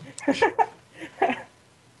 Ow!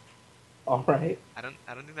 All right. I don't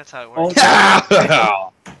think that's how it Oh, works.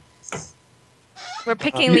 Ow! We're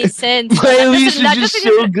picking Lee Sin. so My that Elise doesn't- is that just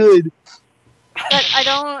doesn't so even- good. But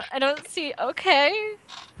I don't see. Okay.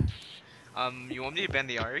 You want me to ban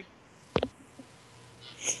the Ari?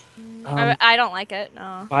 I don't like it.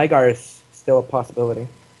 No. Vigar is still a possibility.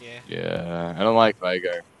 Yeah. Yeah, I don't like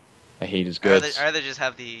Vigar. I hate his I'd rather, guts. I'd rather just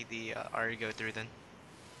have the Ari go through then.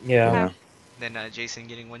 Yeah. Yeah. Than Jason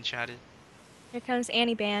getting one-shotted. Here comes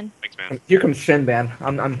Annie Ban. Thanks, man. Here comes Shin ban.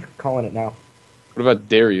 I'm calling it now. What about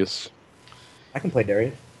Darius? I can play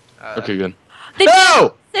Darius. Okay, good. They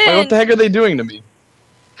No! banned Wait, what the Sin. heck are they doing to me?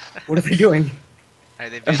 What are they doing?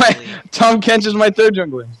 Alright, they banned Lee. Tom Kench is my third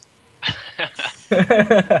jungler.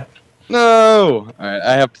 No! Alright,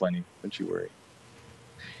 I have plenty. Don't you worry.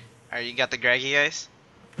 Alright, you got the Graggy guys?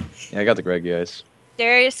 Yeah, I got the Greggy eyes.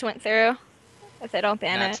 Darius went through. If they don't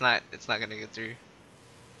ban Nah, it. it's not gonna go through.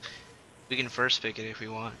 We can first pick it if we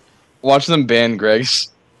want. Watch them ban Gregs.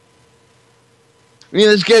 I mean,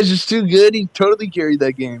 this guy's just too good. He totally carried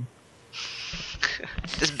that game.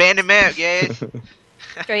 Just ban him out, guys!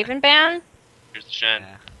 Draven ban. Here's the Shen.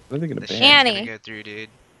 Yeah, What are they gonna the ban? Shen's Annie. gonna go through, dude.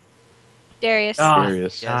 Darius. Ah,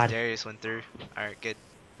 Darius. Yes, God. Darius went through. Alright, good.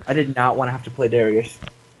 I did not want to have to play Darius.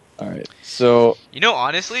 Alright, so, You know,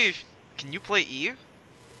 honestly, can you play Eve?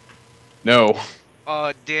 no.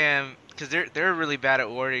 Oh, damn. Because they're really bad at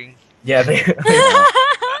warding. Yeah, they.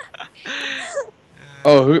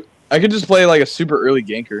 Oh, I could just play like a super early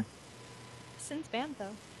ganker. Sin's banned though.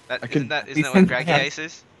 That, I could- isn't that what Graggy Ice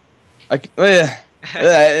is? Oh, yeah.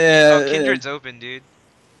 Oh, Kindred's open, dude.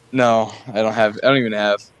 No, I don't even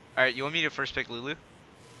have. Alright, you want me to first pick Lulu?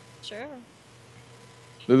 Sure.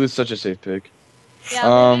 Lulu's such a safe pick. Yeah,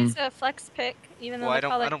 Lily's a flex pick, even though Well, they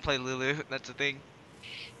call I it. don't play Lulu. That's the thing.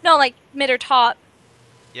 No, like mid or top.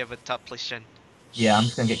 Yeah, but top plays Shen. Yeah, I'm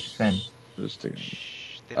just gonna get Shen. Just take-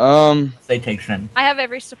 Shh, they don't- They take Shen. I have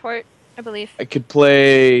every support, I believe. I could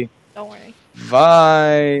play Don't worry.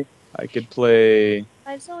 Vi. I could play.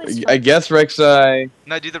 It's always I guess Rek'Sai.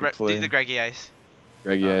 No, do the play. Graggy Ice.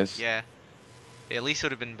 Greggy eyes. Yeah. At least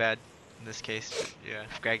would have been bad in this case. But yeah,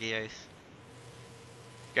 Graggy Ice.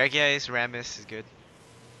 Graggy Ice, Rammus is good.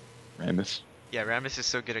 Rammus. Yeah, Rammus is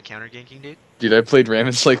so good at counter ganking, dude. Dude, I played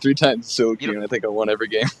Rammus like 3 times so You cute, don't- and I think I won every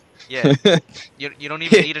game. Yeah, you don't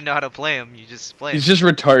even need to know how to play him. You just play him. He's just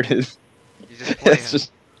retarded. You just play him. It's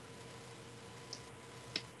just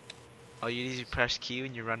All you need is you press Q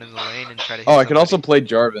and you run in the lane and try to hit Oh, I could also somebody. play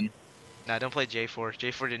Jarvan. Nah, don't play J4.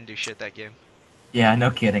 J4 didn't do shit that game. Yeah,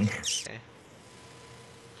 no kidding.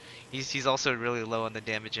 He's also really low on the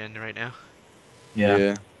damage end right now.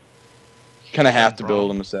 Yeah. Kind of have And to Braum.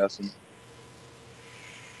 build him assassin.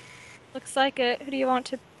 Looks like it. Who do you want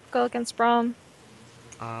to go against Braum?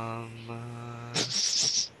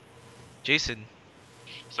 Jason.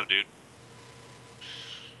 So, dude.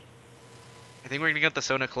 I think we're gonna get the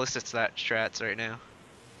Sona Callista strats right now.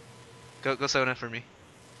 Go Sona for me.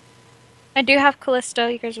 I do have Callisto.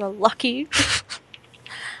 You guys are lucky.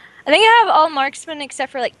 I think I have all marksmen except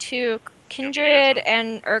for like 2, Kindred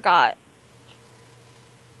and Urgot.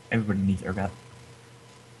 Everybody needs Urgot.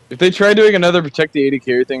 If they try doing another protect the 80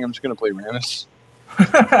 carry thing, I'm just gonna play Rammus.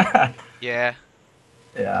 Yeah.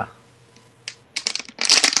 Yeah.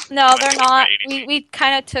 No, they're not. ADC. We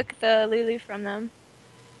kind of took the Lulu from them.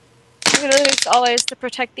 Lulu's always to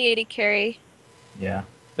protect the 80 carry. Yeah.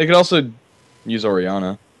 They could also use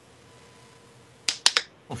Oriana.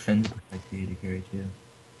 Well, Finn's protect the 80 carry too.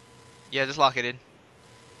 Yeah, just lock it in.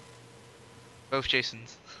 Both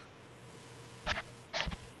Jasons. All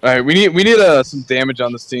right, we need some damage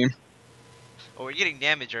on this team. Oh, we're getting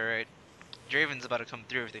damage, alright. Draven's about to come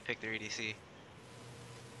through if they pick their ADC.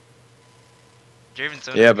 Draven's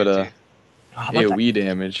Sona's Yeah, good but too. Oh, how about that AOE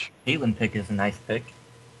damage. Caitlyn pick is a nice pick.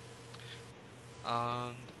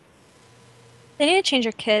 They need to change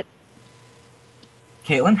your kit.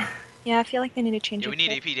 Caitlyn? Yeah, I feel like they need to change Yeah, your we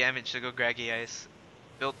need kit. AP damage to go Graggy Ice.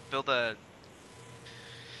 Build a.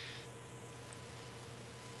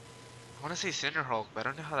 I want to say Cinder Hulk, but I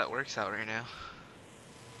don't know how that works out right now.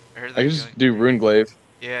 I heard I that can just do Rune Glaive.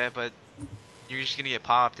 Yeah, but you're just gonna get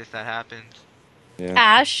popped if that happens. Yeah.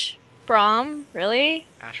 Ash, Braum, really?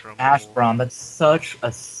 Ash Rumble. Ash Braum, that's such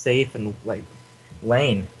a safe and like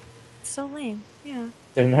lane. So lame. Yeah.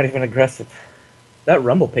 They're not even aggressive. That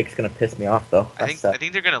Rumble pick's gonna piss me off though. I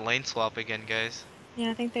think they're gonna lane swap again, guys.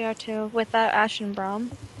 Yeah, I think they are too. With that Ash and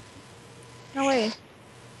Braum. No way.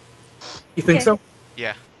 You think Okay. so?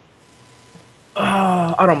 Yeah.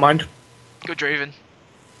 I don't mind. Go Draven.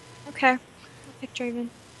 Okay. I'll pick Draven.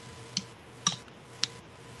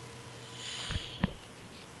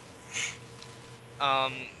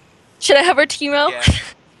 Should I have her Teemo? Yeah.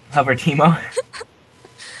 Hover Teemo.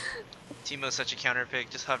 Teemo's such a counter pick.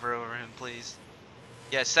 Just hover over him, please.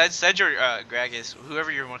 Yeah, Sedge or Gragas,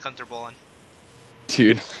 whoever you're more comfortable on.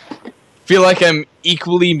 Dude. Feel like I'm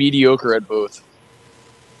equally mediocre at both.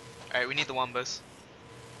 Alright, we need the Wombos.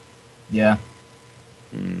 Yeah.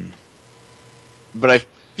 But I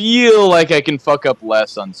feel like I can fuck up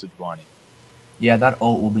less on Sejuani. Yeah, that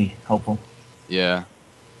ult will be helpful. Yeah.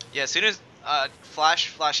 Yeah, as soon as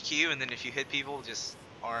flash Q, and then if you hit people, just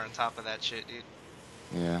R on top of that shit, dude.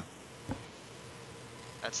 Yeah.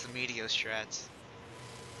 That's the Meteor strats.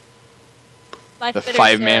 My The Fitter's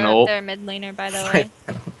 5-man ult. their mid laner, by the way.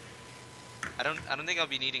 I don't think I'll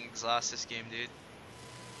be needing exhaust this game, dude.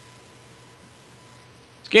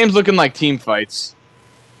 This game's looking like team fights.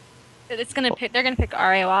 It's gonna pick. They're gonna pick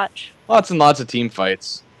Arya. Watch. Lots and lots of team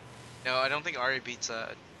fights. No, I don't think Ari beats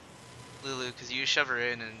Lulu because you shove her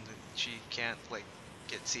in and she can't like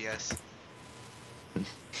get CS.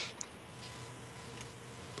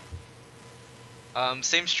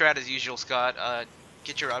 Same strat as usual, Scott.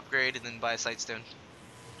 Get your upgrade and then buy a sightstone.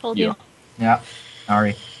 Told Yeah. you. Yeah.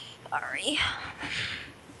 Ari. Sorry.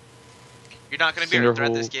 You're not gonna be able to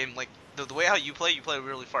threat this Cinderhold. game. Like the way how you play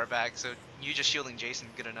really far back. So you just shielding Jason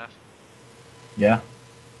good enough. Yeah.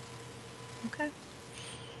 Okay.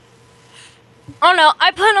 Oh no,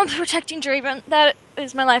 I plan on protecting Draven. That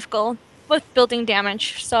is my life goal with building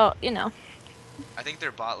damage. So you know. I think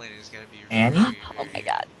their bot lane is gonna be. Annie? Oh my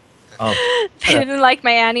god. Oh, They didn't like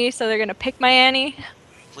my Annie, so they're gonna pick my Annie.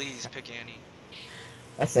 Please pick Annie.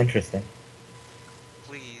 that's interesting.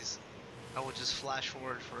 Please. I will just flash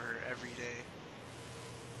forward for her every day.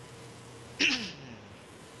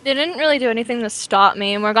 They didn't really do anything to stop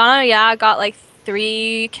me. Morgana, yeah, got like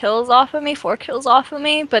 3 kills off of me, 4 kills off of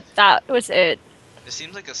me, but that was it. It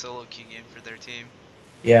seems like a solo queue game for their team.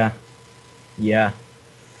 Yeah. Yeah.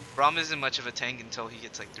 Braum isn't much of a tank until he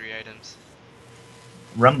gets like 3 items.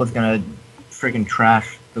 Rumble's gonna freaking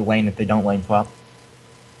trash the lane if they don't lane swap.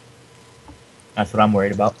 That's what I'm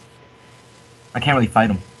worried about. I can't really fight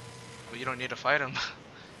him. Well, you don't need to fight him.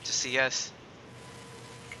 Just CS.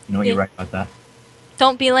 You know what? You're right about that.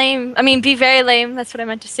 Don't be lame. I mean, be very lame. That's what I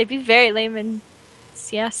meant to say. Be very lame in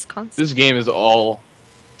CS constantly. This game is all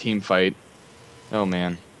team fight. Oh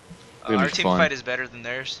man. It'll Our be team fun. fight is better than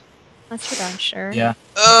theirs. That's for darn sure. Yeah.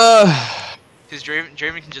 Because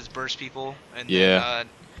Draven can just burst people, and Yeah.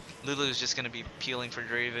 then Lulu's just gonna be peeling for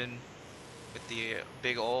Draven with the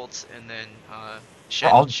big ults, and then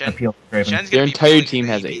I'll just appeal to Draven. Shen's Their gonna be entire pulling team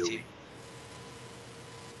the has AP AoE. team.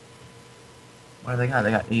 What do they got?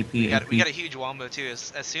 They got AP. We AP. got a huge wombo too.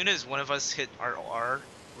 As soon as one of us hit our R,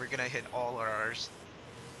 we're gonna hit all our Rs.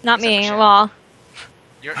 Not Except for me. Shen. Well,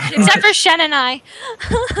 You're except for Shen and I.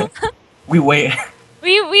 We wait.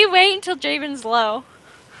 We wait until Draven's low.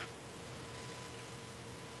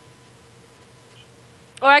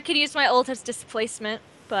 Or I could use my ult as displacement,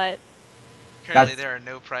 but currently That's- there are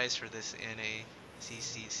no prize for this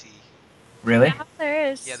NACC. Really? yeah, there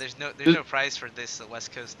is. Yeah, there's no prize for this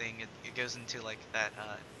West Coast thing. It goes into like that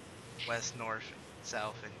west, north,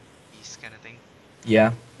 south, and east kind of thing.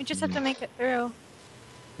 Yeah. We just have to make it through.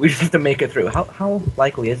 We just have to make it through. How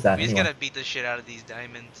likely is that We just anyway? gotta beat the shit out of these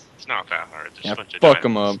diamonds. It's not that hard. There's Yeah, a bunch of fuck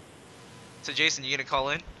them diamonds. up. So Jason, you gonna call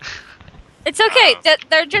in? It's okay. Uh,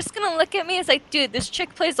 They're just gonna look at me as like, dude, this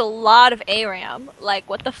chick plays a lot of ARAM. Like,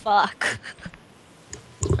 what the fuck?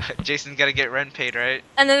 Jason's gotta get rent paid, right?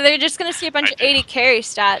 And then they're just gonna see a bunch I of do. 80 carry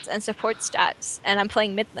stats and support stats, and I'm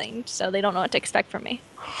playing mid lane, so they don't know what to expect from me.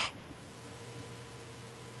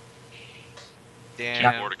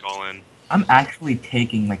 Damn. More to call in. I'm actually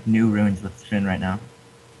taking like new runes with Shin right now.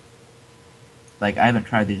 Like I haven't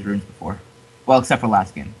tried these runes before. Well, except for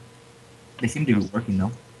last game. They seem to be working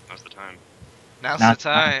though. Now's the time. Now's Not- the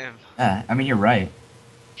time. Yeah, I mean you're right.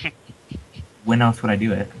 When else would I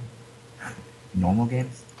do it? Normal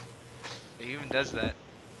games? He even does that.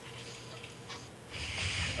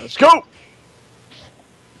 Let's go.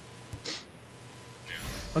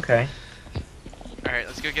 Okay. Alright,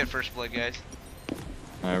 let's go get first blood, guys.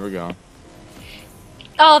 There we go.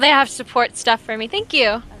 Oh, they have support stuff for me. Thank you.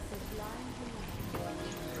 Yeah,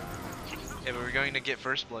 but we're going to get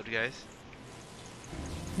first blood, guys.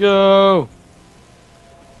 Go.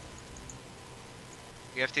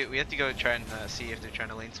 We have to go try and see if they're trying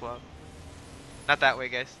to lane swap. Not that way,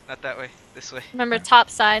 guys. Not that way. This way. Remember, top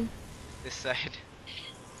side. This side.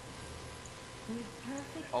 With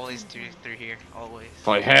perfect Always tempo, through here. Always. If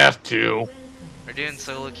I have to. We're doing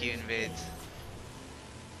solo queue invades.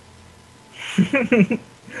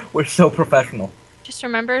 We're so professional. Just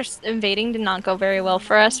remember, invading did not go very well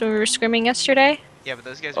for us when we were scrimming yesterday. Yeah, but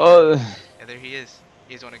those guys are... Oh, Yeah, there he is.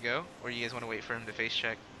 You guys want to go? Or you guys want to wait for him to face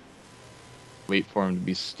check? wait for him to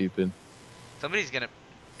be stupid. Somebody's gonna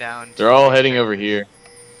down. They're all heading over here.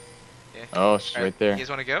 Yeah. Oh, she's Alright, right there. You guys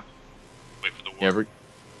want to go? Wait for the Yeah, ward.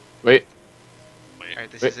 wait. Wait. Alright,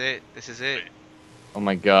 this Wait. is it. This is it. Oh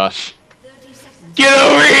my gosh. 30 seconds. Get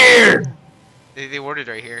over here! They warded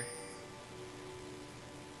right here.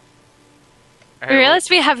 We realized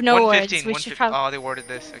we have no words. 115, We should 115. probably. Oh, they warded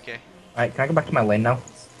this. Okay. Alright, can I go back to my lane now?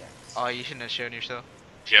 Oh, you shouldn't have shown yourself.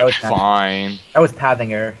 That Yeah. was, Fine. that was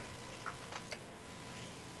pathing error.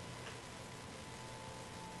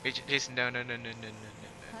 Wait, Jason, no.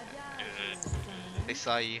 They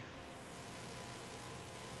saw you.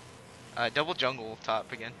 Double jungle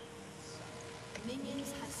top again.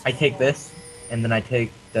 Minions have I take this, and then I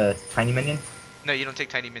take the tiny minion. No, you don't take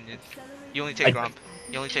tiny minions. accelerated. You only take I- Gromp.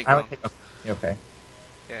 You only take I would Gromp. take. Okay.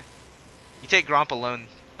 You take Gromp alone,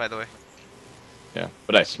 by the way. Yeah,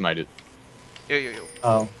 but I smited. Yo.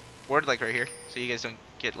 Oh. Ward like right here, so you guys don't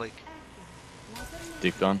get like,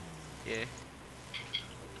 Dicked on. yeah.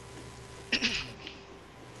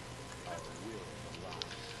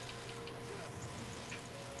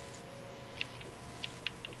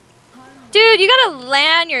 Dude, you gotta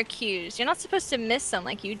land your Qs. You're not supposed to miss them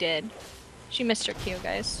like you did. She missed her Q,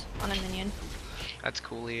 guys, on a minion. That's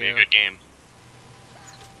cool, Be a Leo. good game.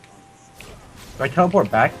 Do I teleport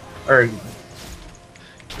back? Or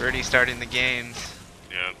We're already starting the games.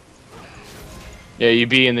 Yeah. Yeah, you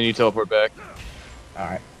be and then you teleport back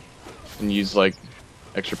alright. and use like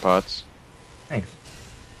extra pots. Thanks.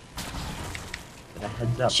 Get a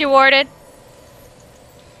heads up. She warded.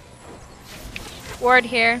 Ward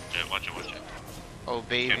here. Yeah, watch it. Oh Can't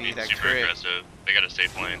baby, be that super crit. aggressive. They got a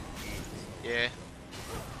safe lane. Yeah.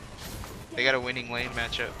 They got a winning lane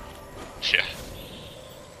matchup. Yeah.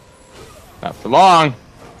 Not for long.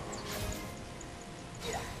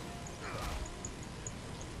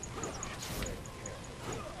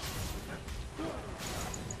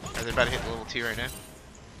 Are they about to hit level 2 right now?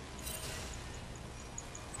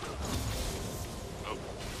 Oh.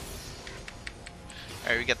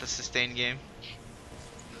 Alright, we got the sustain game.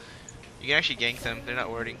 You can actually gank them, they're not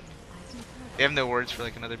warding. They have no wards for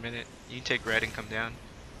like another minute. You can take red and come down.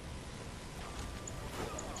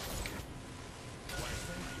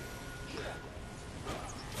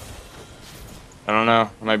 I don't know.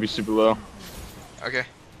 I might be super low. Okay.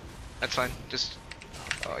 That's fine. Just...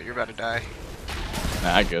 Oh, you're about to die.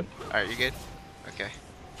 Nah, I good. Alright, you good? Okay.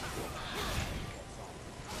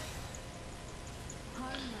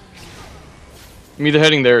 I'm either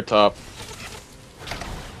heading there or top.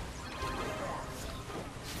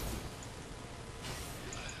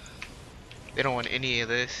 They don't want any of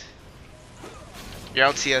this. You're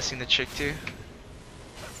out CSing the chick too.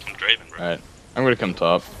 I'm Draven, bro. Alright. I'm gonna come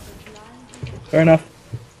top. Fair enough.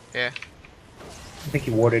 Yeah. I think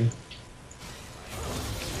he warded.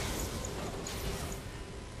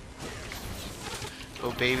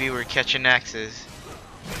 Oh baby, we're catching axes.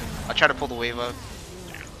 I'll try to pull the wave up.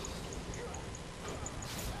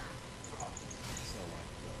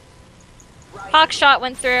 Hawk shot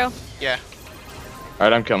went through. Yeah.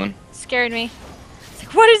 Alright, I'm coming. Scared me. It's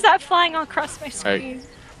like, what is that flying all across my screen?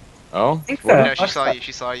 Oh? think What- so. No, she Hawk saw shot. you.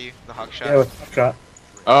 She saw you. The hawk shot. Yeah, with hawk shot.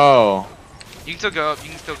 Oh. You can still go up. You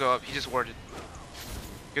can still go up. He just warded.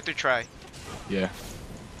 Get through try. Yeah.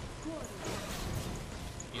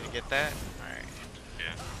 You gonna get that? Alright.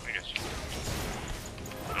 Yeah, I guess.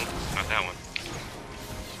 Nope, not that one.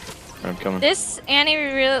 I'm coming. This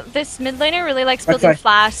this mid laner really likes That's building fine.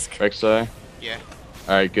 flask. Rek'Sai. Yeah.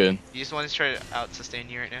 Alright, good. You just want to try to out sustain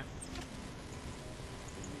you right now?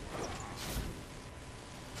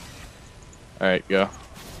 Alright, go.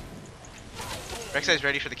 Rek'Sai's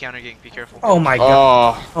ready for the counter gank. Be careful. Oh my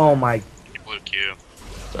god. Oh. Oh my. Blue Q.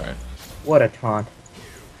 Sorry. What a taunt.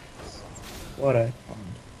 What a taunt.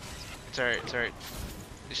 It's alright. It's alright.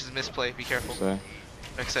 This is a misplay. Be careful.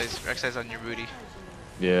 Rek'Sai. Rek'Sai's on your booty.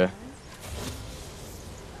 Yeah.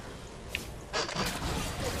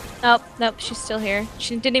 Nope, nope, she's still here.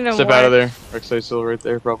 She didn't even Step ward. out of there. Rek'Sai's still right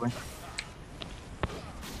there, probably.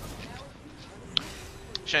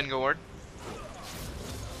 Shen, go ward.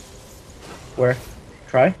 Where?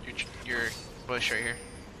 Try? Your bush right here.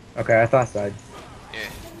 Okay, I thought side. Yeah.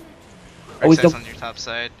 Oh, we Rek'Sai's don't- on your top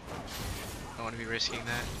side. Don't want to be risking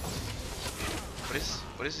that.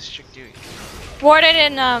 What is this chick doing? Warded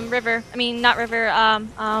in river. I mean, not river.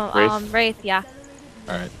 Wraith? Wraith. Yeah.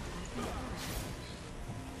 Alright.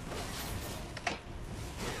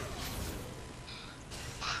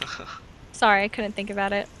 Sorry, I couldn't think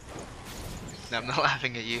about it. No, I'm not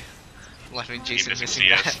laughing at you. I'm laughing at Jason Missing missing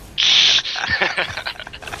that.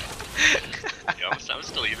 Yeah, I'm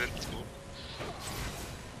still even. It's cool.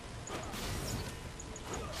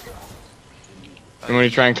 You want me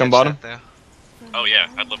to try and come Catch bottom? that, though. Oh yeah,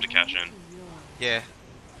 I'd love to cash in. Yeah.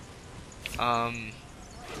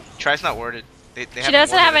 Try's not worded. They She haven't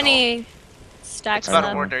doesn't have worded at all. any stacks It's on about to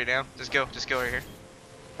them. ward right now. Just go right here.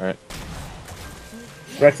 Alright.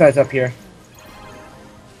 Rek'Sai's up here.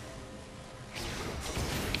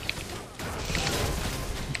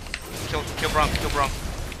 Kill Brom.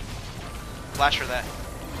 Flash for that.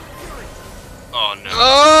 Oh no.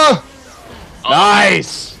 Oh! Oh,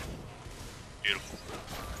 Nice! Beautiful.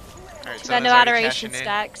 Alright, She got Sona's no already adoration cashing in.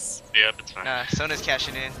 stacks. Yep, it's fine. Nah, Sona's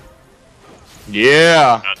cashing in.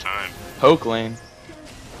 Yeah! About time. Poke lane.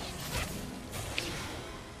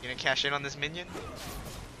 You gonna cash in on this minion?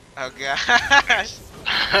 Oh gosh.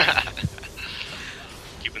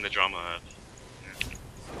 Keeping the drama up.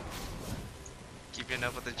 Keeping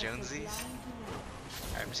up with the Jonesies.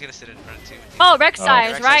 Alright, I'm just gonna sit in front too. Oh, Rek'Sai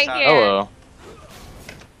Oh, is right Rek'Sai's here. Hello.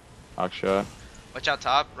 Hawk shot. Watch out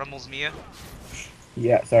top. Rumbles Mia.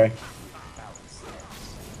 Yeah, sorry.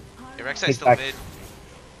 Yeah, Rek'Sai's He's still back. mid.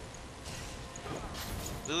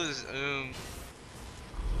 Blue is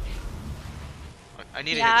I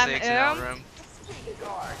need to Yeah, hit 6 in I'm that room.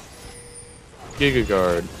 Giga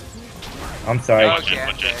Guard. I'm sorry. Oh, Watch it, okay, I'm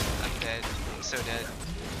watch it. dead. I'm dead. I'm so dead.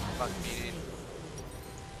 Fuck me, dude.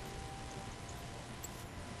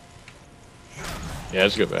 Yeah,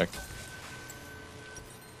 let's go back.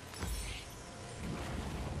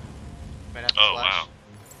 Might have to Oh flash.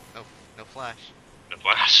 wow. No flash. No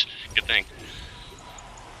flash. Good thing.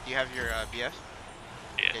 Do you have your BF? Yeah.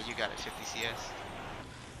 Yeah, you got it. 50 CS.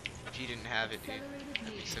 If you didn't have it, dude,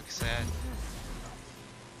 I'd be so sad.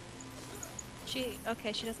 She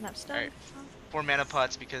doesn't have stun. Alright. 4 mana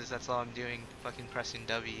pots because that's all I'm doing. Fucking pressing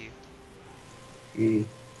W. E.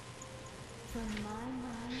 From my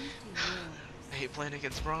mind to yours. I hate playing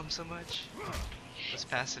against Braum so much. Most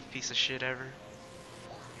passive piece of shit ever.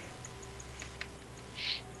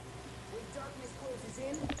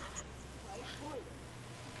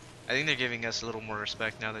 I think they're giving us a little more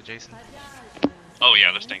respect now that Jason. Oh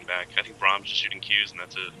yeah, they're staying back. I think Brom's just shooting Qs and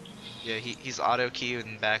that's it. Yeah, he's auto queue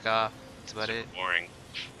and back off. That's about it. Boring.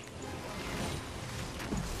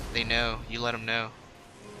 They know. You let them know.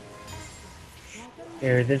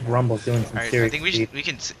 Here, this Rumble's doing some Alright, I serious think speed.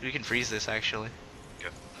 we can freeze this actually.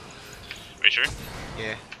 Are you sure?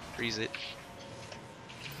 Yeah, freeze it.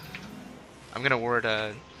 I'm gonna ward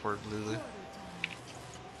for Lulu.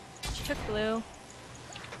 She took blue.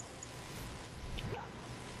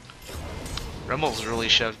 Rumble's really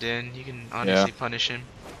shoved in. You can honestly punish him.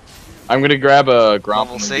 I'm gonna grab a Gromp.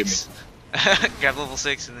 Level and give 6. Grab level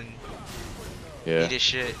 6 and then Yeah. eat his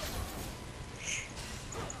shit.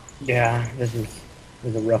 Yeah, this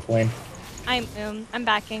is a rough lane. I'm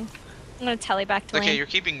backing. I'm gonna tele back to Okay, lane. you're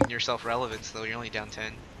keeping yourself relevant though. You're only down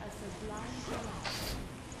 10.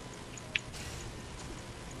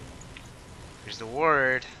 Here's the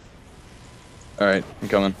ward. All right, I'm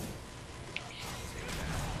coming.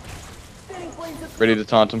 Ready to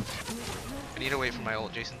taunt him. I need to wait for my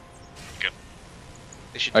ult, Jason. Okay.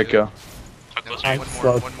 They should I do go. it. How No, close are you?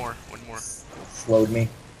 one more. Slowed me.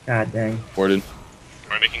 God dang. Warded.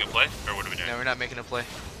 Are we making a play, or what are we doing? No, we're not making a play.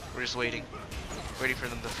 We're just waiting. Waiting for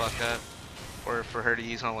them to fuck up. Or for her to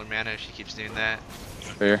use Hollowed Mana if she keeps doing that.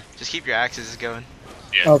 Fair. Just keep your axes going.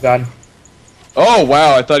 Yeah. Oh god. Oh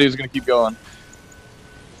wow! I thought he was gonna keep going.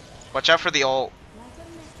 Watch out for the ult.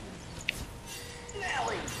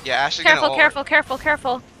 Yeah, Ashley's gonna ult.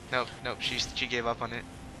 Careful. Nope, she gave up on it.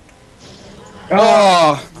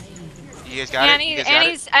 Oh! You guys got it? You guys got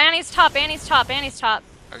it? Annie's top.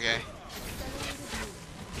 Okay.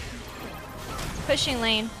 Pushing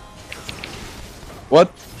lane.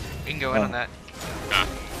 What? We can go in on that.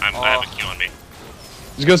 I have a Q on me.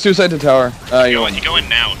 Just go suicide to tower. You go in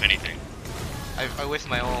now, if anything. I whiffed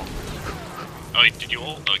my ult. Oh, did you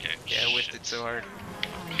ult? Okay. Yeah, I whiffed it so hard.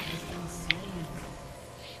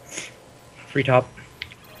 Free top.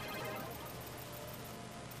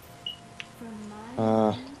 From my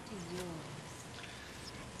mind to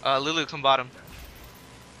yours. Lulu, come bottom.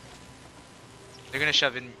 They're gonna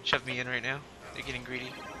shove me in right now. They're getting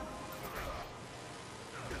greedy.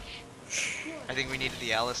 I think we needed the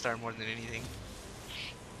Alistar more than anything.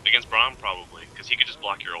 Against Braum, probably, because he could just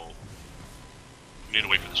block your ult. You need to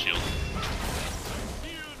wait for the shield.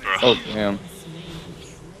 Bro. Oh damn.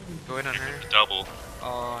 Go in on her. Double.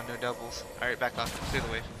 Oh, no doubles. Alright, back off. Clear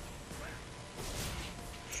the wave.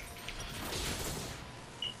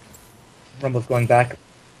 Rumble's going back.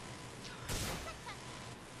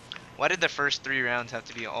 Why did the first 3 rounds have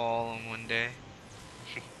to be all on one day?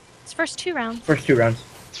 It's first 2 rounds. First 2 rounds.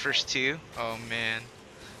 It's first 2? Oh man.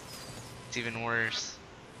 It's even worse.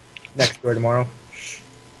 Next door tomorrow.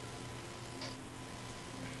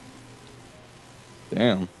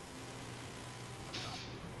 Damn.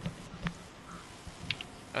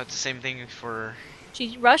 Oh, it's the same thing for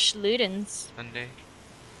She rushed Ludens. Monday.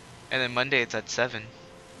 And then Monday it's at 7.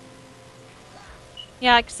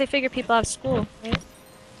 Yeah, because they figure people have school, right?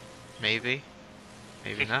 Maybe.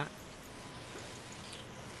 Maybe not.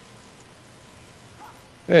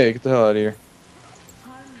 Hey, get the hell out of here.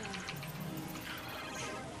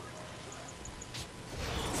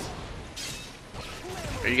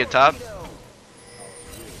 Are you get top?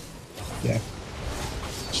 Yeah.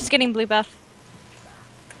 She's getting blue buff.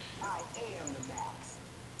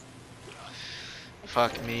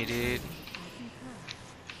 Fuck me, dude.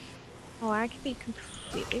 Oh, I could be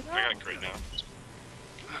completely I wrong. got a crit now.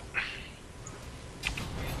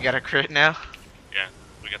 You got a crit now? Yeah,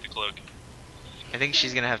 we got the cloak. I think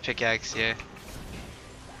she's gonna have pickaxe, yeah.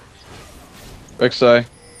 Rek'Sai.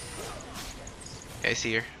 Yeah, I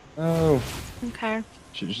see her. Oh. Okay.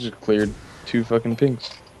 She just cleared 2 fucking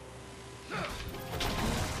pinks.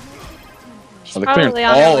 She's Oh, they're clearing probably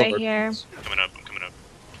on her all way of our here. pinks. I'm coming up.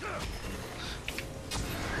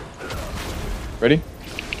 Ready?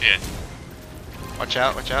 Yeah. Watch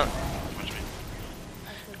out, watch out. Watch me.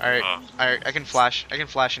 Alright, Oh. alright, I can flash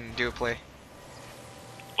and do a play.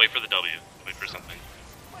 Wait for the W. Wait for something.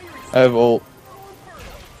 I have ult.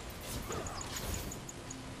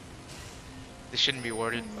 This shouldn't be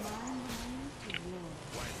warded.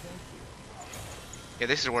 Yeah,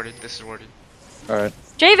 this is warded, Alright.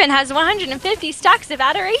 Draven has 150 stacks of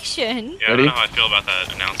adoration. Yeah, I Ready? don't know how I feel about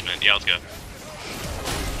that announcement. Yeah, let's go.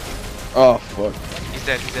 Oh, fuck. He's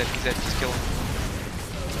dead, just kill him.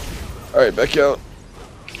 Alright, back out.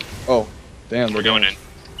 Oh, damn. We're going in.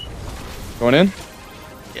 Going in?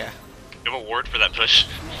 Yeah. You have a ward for that push.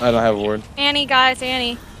 I don't have a ward. Annie, guys,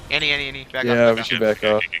 Annie. Annie, back Yeah, off, we back should off. back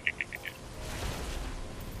off.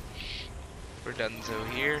 We're done so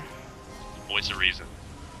here. Voice of reason.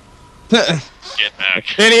 Annie, Get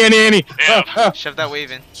back. Annie! Yeah. Shove that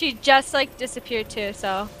wave in. She just like disappeared too,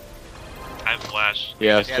 so. I have flash.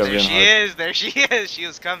 Yeah, Yeah, shove it there in she hard. is, there she is. She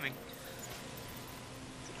was coming.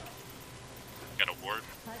 Got a ward.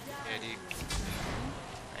 Yeah, dude.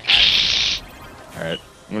 I had Alright,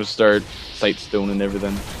 I'm gonna start sight stone and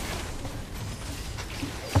everything.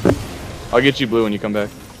 I'll get you blue when you come back.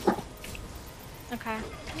 Okay.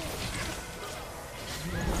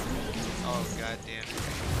 Oh, goddamn.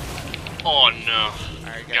 Oh no.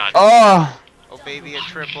 Alright, God. guys. Oh! Oh, baby, a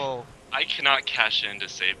triple. I cannot cash in to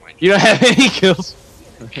save my. You don't have any kills.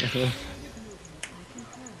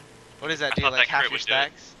 What does that I do? thought Like that half crit your would do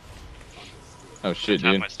it. stacks? Oh shit,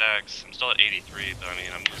 Half dude. my stacks. I'm still at 83, but I mean,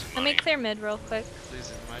 I'm losing Let money. me clear mid real quick.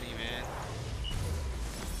 Losing money, man.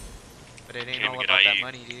 But it ain't Can't all even get about that IE.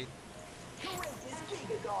 money, dude.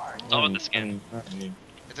 It's all about the skin.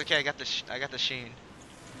 It's okay. I got the Sheen.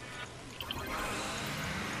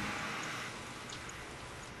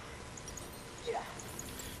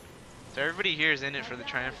 So everybody here is in it for the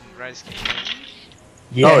Triumphant Rise skin. Right?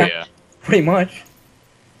 Yeah, Oh yeah. pretty much.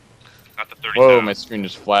 Not the 30. Whoa, my screen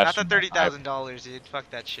just flashed. Not the in my eye. $30,000, dude. Fuck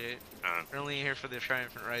that shit. Uh, We're only here for the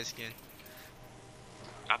Triumphant Rise skin.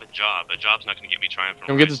 not a job. A job's not gonna get me triumphant.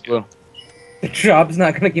 Come get this blue. The job's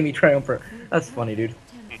not gonna give me triumphant. That's funny, dude.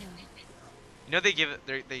 You know they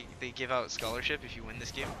give out scholarship if you win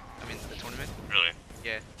this game. I mean the tournament. Really?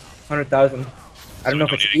 Yeah. 100,000. I don't know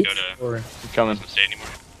if we it's don't need to each go or. I'm coming. Doesn't say anymore.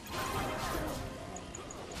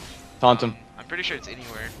 Taunt him. I'm pretty sure it's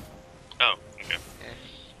anywhere. Oh, okay.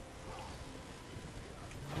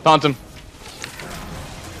 Taunt him.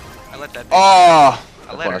 I let that. Oh!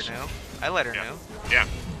 I let her Flash. know. I let her Yeah. know. Yeah.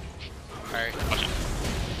 All right. Watch it.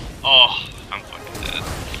 Oh, I'm fucking dead.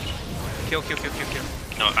 Kill.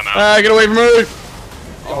 No, I'm out. Ah, get away from me! Oh,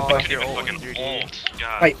 fuck. I couldn't you're even ult fucking through, dude. ult.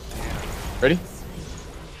 God. Wait. Ready?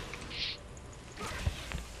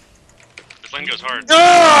 This lane goes hard.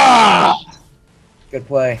 Ah! Good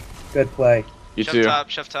play. Good play. You too.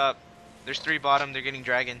 Shove top. There's 3 bottom. They're getting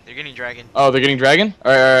dragon. Oh, they're getting dragon?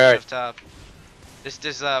 Alright. Shove top.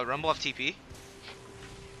 Does Rumble have TP?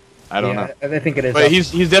 I don't Yeah, know. I think it is. But up.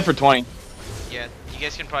 he's dead for 20. Yeah. You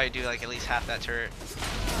guys can probably do like at least half that turret.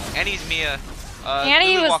 Annie's Mia.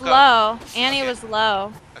 Annie Lulu, was walk up. low. Annie Okay. was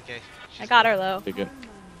low. Okay. I got her low. Take it.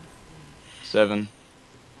 7.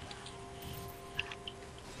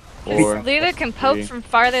 Maybe- 4. Lulu can poke 3. from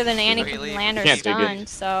farther than Annie Okay, can leave. land or Can't take it. stun,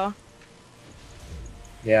 so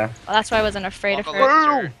Yeah. well, that's why I wasn't afraid Walk of all her. the way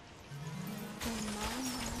to turret.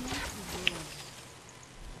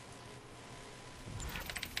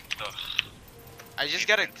 Ugh. I just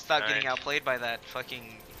gotta stop Alright. getting outplayed by that fucking.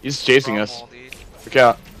 He's chasing us. Rommel, dude. Look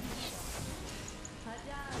out.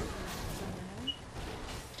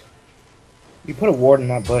 If you put a ward in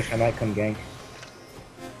that bush, I might come gank.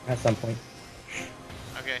 At some point.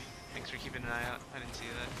 Okay. Thanks for keeping an eye out. I didn't see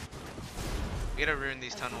that. We gotta ruin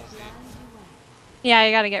these tunnels, dude. Yeah,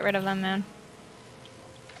 you gotta get rid of them, man.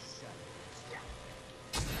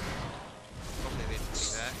 Hopefully they didn't do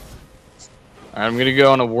that. Alright, I'm gonna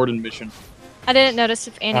go on a warden mission. I didn't notice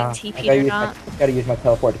if Annie I TP'd gotta or use not. gotta use my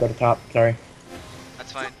teleport to go to top. Sorry.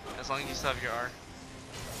 That's fine. As long as you still have your R.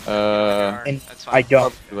 And That's fine. I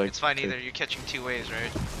don't. like, It's fine either. You're catching 2 waves,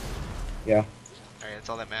 right? Yeah. Alright, that's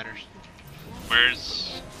all that matters.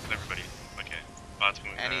 Where's everybody? Okay. Bot's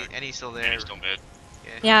moving back. Annie's still there. Annie's still mid.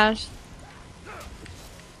 Yeah,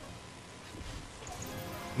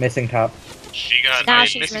 Missing top. She got Nah, mid,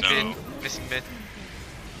 she's missing missing. mid. Missing mid.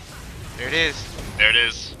 There it is. There it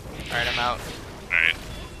is. Alright, I'm out. Alright.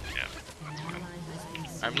 Yeah, that's fine.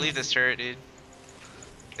 I'm leave this turret, dude.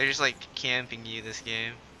 They're just like camping you this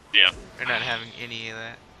game. Yeah. They're not having any of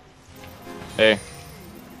that. Hey.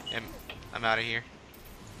 I'm out of here.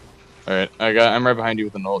 Alright, I'm right behind you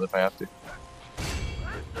with an ult if I have to.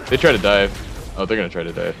 They try to dive. Oh, they're gonna try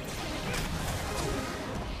to dive.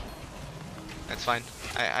 That's fine.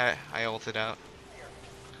 I ulted out.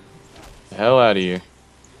 The hell out of here.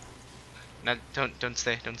 No, don't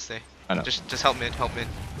stay. I know. Just help mid.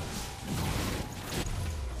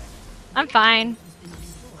 I'm fine.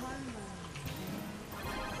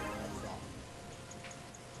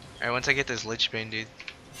 Alright, once I get this Lich Bane, dude.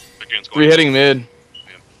 Against 3 heading mid.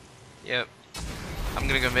 Yep. I'm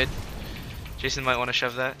gonna go mid. Jason might want to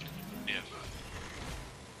shove that. Yeah.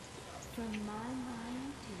 From my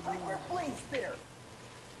mind to yours.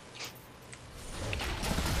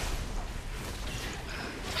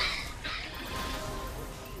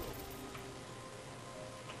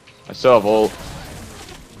 I still have ult.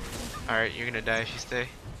 Alright, you're gonna die if you stay.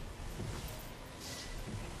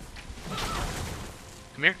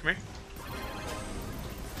 Come here.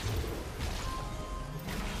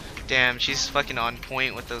 Damn, she's fucking on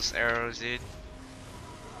point with those arrows, dude.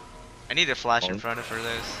 I need to flash in front of her,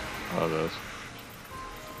 this. Oh, those.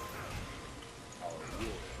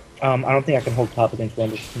 I don't think I can hold top against one.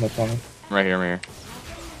 There's too much on me. I'm right here.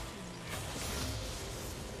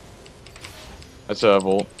 I still have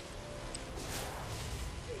ult.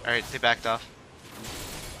 Alright, they backed off.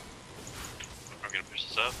 I'm gonna push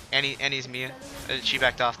this up. Annie's Mia. She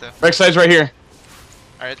backed off though. Back side's right here.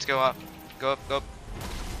 Alright, let's go up. Go up.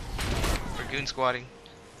 We're goon squatting.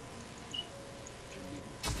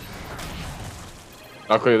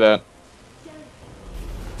 I'll clear that.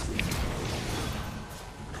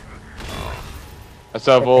 I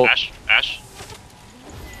saw a Volt. Ash, Ash.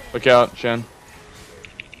 Look out, Shen.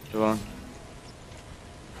 Devon.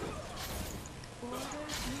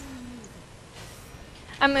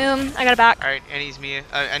 I'm I got a back. Alright, Annie's Mia.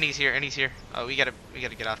 Annie's here, Annie's here. Oh, we gotta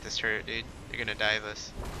get off this turret, dude. You're gonna dive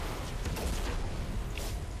us.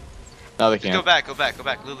 No, they Just can't. go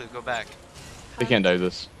back. Lulu, go back. They can't dive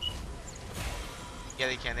this. Yeah,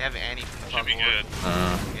 they can. They have Annie from the Should top be ward.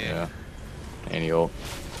 good. Yeah. Any ult.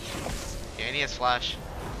 Yeah, Annie has flash.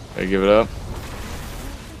 Gotta give it up.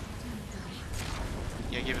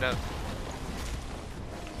 Yeah, give it up.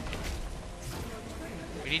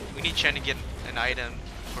 We need Chen to get an item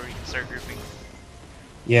before we can start grouping.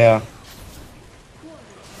 Yeah.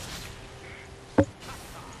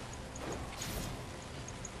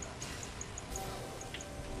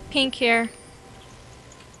 Pink here.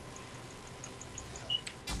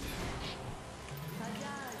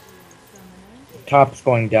 Top's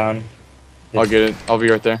going down. I'll get it. I'll be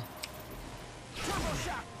right there.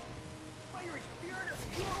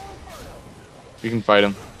 You can fight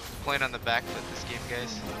him. Playing on the back foot this game,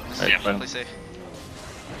 guys. Just Alright, fight him. play safe.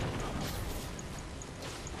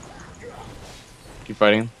 Keep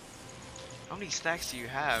fighting him. How many stacks do you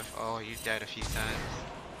have? Oh, you died a few times.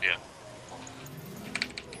 Yeah.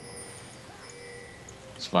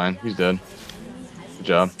 It's fine. He's dead. Good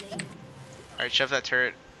job. Alright, shove that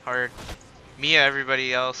turret hard. Mia,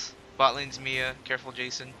 everybody else. Bot lane's Mia. Careful,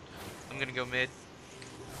 Jason. I'm gonna go mid.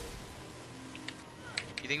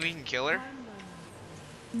 You think we can kill her?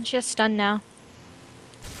 She's just stunned now.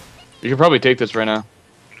 You can probably take this right now.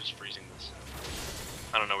 I'm just freezing this.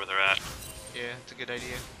 I don't know where they're at. Yeah, it's a good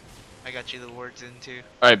idea. I got you the wards in too.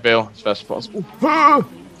 Alright, bail as fast as possible. Alright,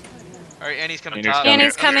 Annie's coming Annie's top. coming.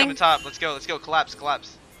 Annie's coming. Top. Let's go. Collapse.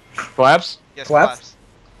 Collapse? Yes, Collapse?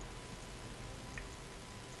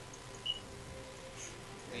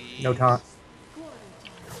 Please. No taunt.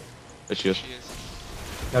 There she is. She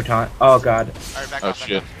is. No taunt. Oh god. Alright, back Oh off.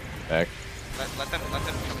 shit. Back. Let them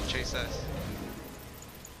come and chase us.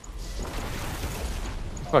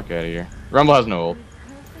 Fuck out of here. Rumble has no ult.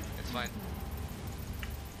 It's fine.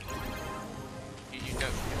 You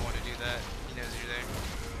don't want to do that. He knows you're there.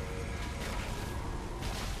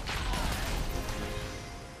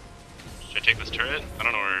 Should I take this turret? I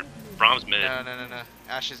don't know where. Brahm's mid. No.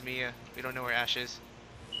 Ash is Mia. We don't know where Ash is.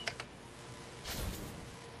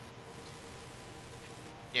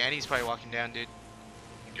 Yeah, Annie's probably walking down, dude.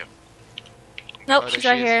 Okay. Nope, Oh, she's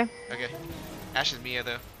there right she here. is. Okay. Ash is Mia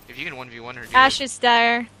though. If you can 1v1 her, do Ash it. is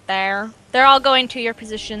there. They're all going to your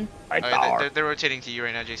position. Alright, they're rotating to you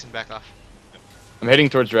right now, Jason. Back off. I'm heading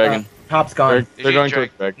towards Dragon. Top's They're, gone. they're going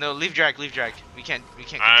towards drag. Dragon. No, leave drag. We can't I'm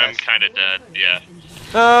contest. kind of dead. Yeah.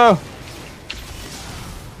 No!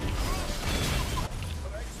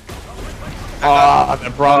 Ah,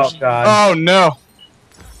 that Brahms. Oh, God. Oh no!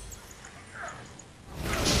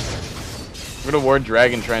 I'm gonna ward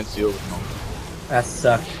Dragon, try and steal it. That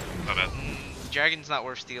sucked. My bad. Dragon's not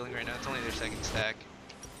worth stealing right now. It's only their second stack.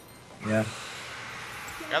 Yeah.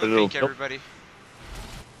 Grab the It'll pink, tilt. everybody.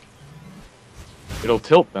 It'll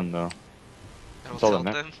tilt them though. That'll That's all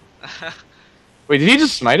that tilt them. Wait, did he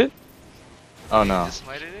just smite it? Oh no. Just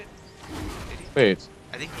smited it? Did he? Wait.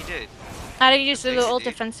 I think he did. How do you use the Thanks, ult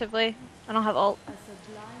dude. defensively? I don't have ult.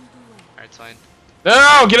 Alright, it's fine.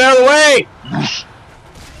 No! Get out of the way!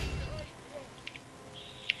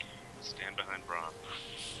 Stand behind Brahm.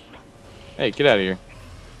 Hey, get out of here.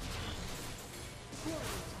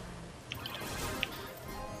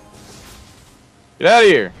 Get out of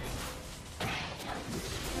here!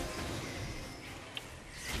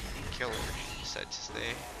 Kill her. She said to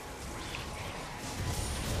stay.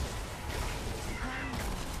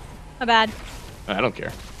 My bad. I don't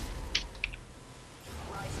care.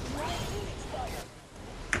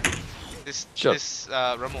 Shut- This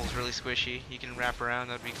Rummel is really squishy. You can wrap around,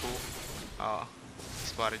 that'd be cool. Oh, he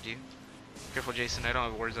spotted you. Careful, Jason, I don't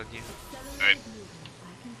have wards on you. Alright.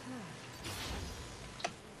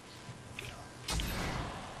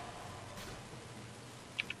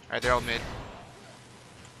 Alright, they're all mid.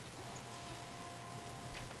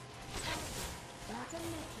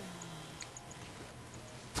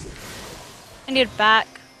 I need back,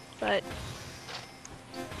 but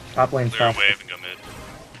Top lane's Clear a top. wave and go mid.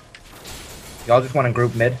 Y'all just want to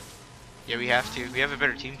group mid? Yeah, we have to. We have a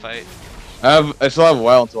better team fight. I still have a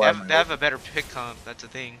while until They I have, have they my have a better pick comp, that's the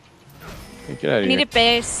thing. ult. Get out I of need here. a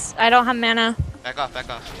base. I don't have mana. Back off,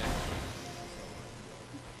 yeah.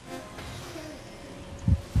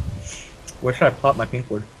 Where should I plot my pink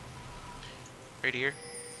ward? Right here.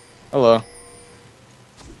 Hello.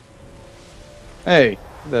 Hey,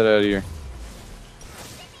 get that out of here.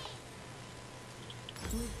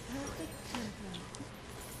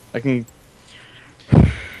 I can.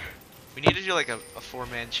 We need to do like a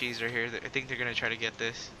 4-man cheese right here. I think they're gonna try to get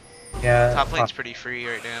this. Yeah. Top lane's pretty free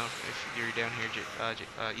right now. If you're down here,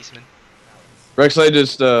 Eastman. Rek'Sai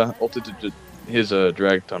just ulted to his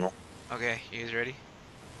drag tunnel. Okay, you guys ready?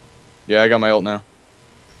 Yeah, I got my ult now.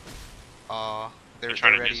 They're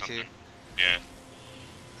trying to do ready something. too. Yeah.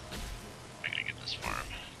 I'm gonna get this farm.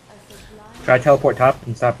 Try to teleport top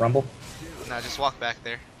and stop Rumble. Nah, just walk back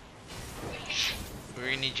there. We're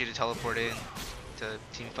gonna need you to teleport in to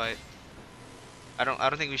team fight. I don't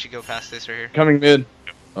think we should go past this right here. Coming mid.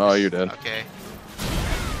 Oh, you're dead. Okay.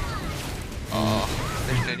 Oh,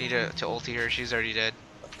 there's no need to ulti her. She's already dead.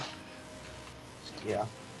 Yeah.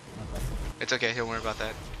 It's okay. Don't worry about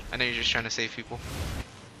that. I know you're just trying to save people.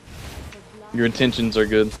 Your intentions are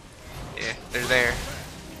good. Yeah, they're there.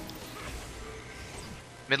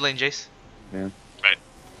 Mid lane, Jace. Yeah. Right.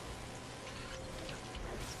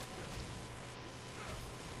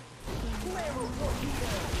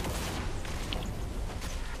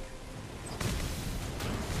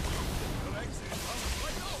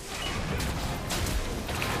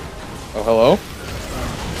 Oh, hello?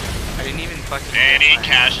 I didn't even fucking. And he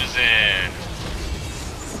cashes in.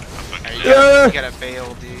 Alright, Yeah. you gotta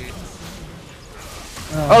bail, dude.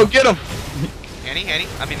 Oh, get him! Annie?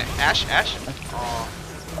 I mean, Ash? Oh,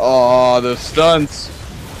 Oh, the stunts.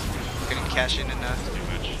 couldn't cash in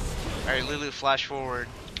enough. Alright, Lulu, flash forward.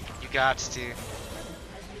 You gots to.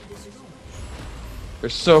 They're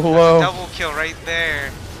so low. Double kill right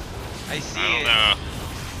there. I see I don't it. know.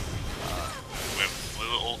 Wait,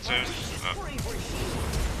 Lulu ult soon? Oh.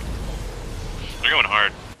 They're going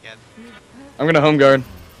hard. Yeah, I'm gonna home guard.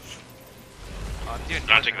 I'm doing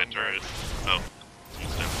Not taking the turret. Oh.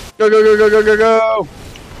 Go, go, go, go, go, go, go!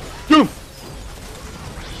 Boom!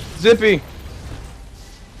 Zippy!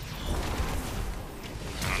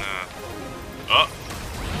 I don't know. Oh!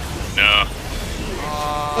 No.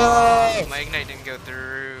 Oh, my ignite didn't go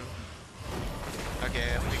through. Okay,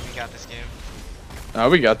 I think we got this game. Oh,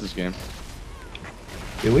 we got this game.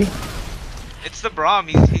 Do we? It's the Braum.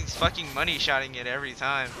 He's fucking money shotting it every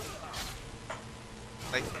time.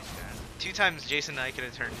 Like 2 times Jason and I could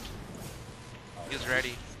have turned. He was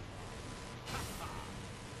ready.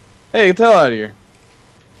 Hey, get the hell out of here.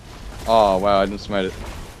 Oh, wow, I didn't smite it.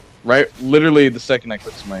 Right, literally the second I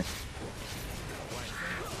clicked smite.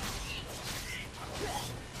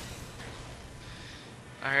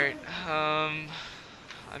 Alright,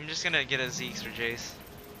 I'm just gonna get a Zeke's for Jace.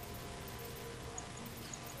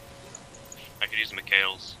 I could use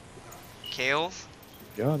Mikhail's. Kales?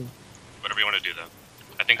 Got him. Whatever you want to do though.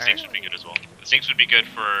 I think Alright. Zinx would be good as well. Zinx would be good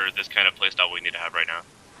for this kind of playstyle we need to have right now.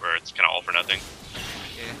 Where it's kind of all for nothing.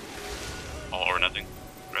 Yeah. All or nothing,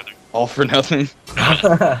 rather. All for nothing.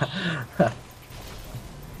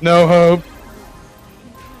 No hope.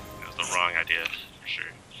 It was the wrong idea, for sure.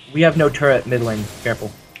 We have no turret mid lane.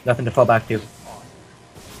 Careful. Nothing to fall back to.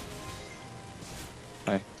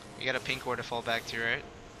 You got a pink ward to fall back to, right?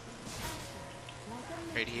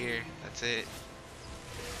 Right here. That's it.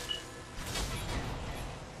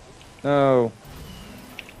 No.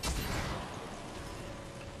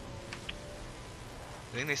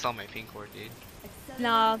 I think they saw my pink ward, dude.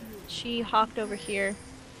 Nah, she hawked over here.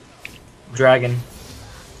 Dragon.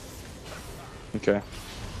 Okay.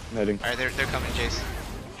 I'm heading. Alright, they're coming, Jace.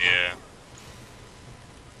 Yeah.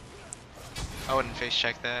 I wouldn't face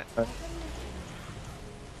check that.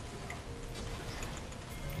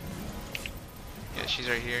 Yeah, she's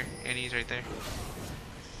right here. Annie's right there.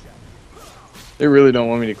 They really don't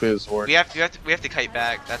want me to clear this ward. We have to kite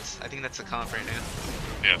back. I think that's the comp right now.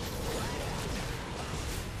 Yeah.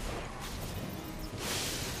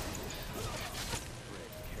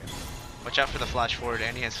 Watch out for the flash forward.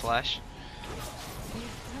 Annie has flash.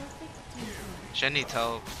 Shen needs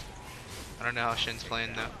help. I don't know how Shen's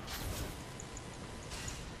playing though.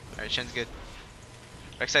 Alright, Shen's good.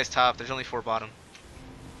 Rek'Sai's top. There's only 4 bottom.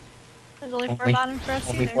 There's only 4 Only- bottom for us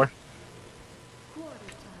Only either. 4.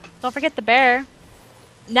 Don't forget the bear.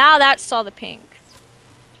 Now that's all the pink.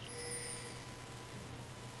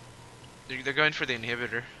 They're going for the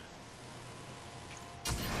inhibitor.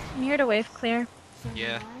 I'm here to wave clear.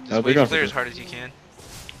 Yeah. Just they're wave going for clear the- as hard as you can.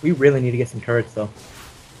 We really need to get some turrets though.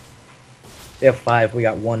 They have 5. We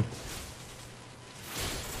got 1.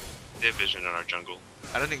 They have vision in our jungle.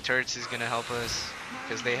 I don't think turrets is gonna help us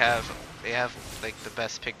because they have like the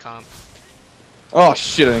best pick comp. Oh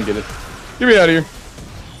shit, I didn't get it. Get me out of here.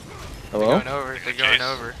 They're Hello? going over. They're going Chase.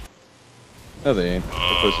 over. No, they ain't. They're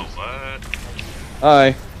Oh, pussies. what?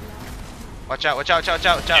 Hi. Watch out! Watch out! Watch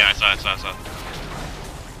out! Watch out! Yeah, I saw.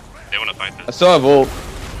 They want to fight I this. still have ult.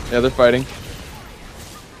 Yeah, they're fighting.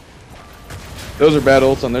 Those are bad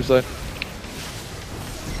ults on their side.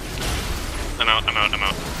 I'm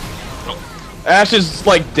out. Ash is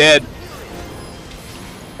like dead.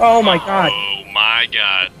 Oh my god. Oh my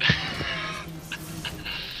god.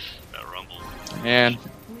 That rumble. Man,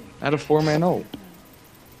 I had a 4-man ult.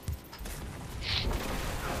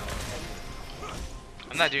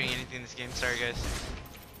 I'm not doing anything this game. Sorry, guys.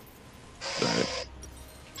 Alright.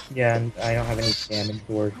 Yeah, and I don't have any damage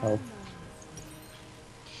or health.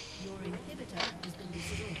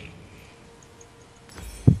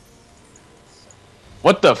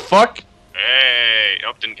 What the fuck? Hey!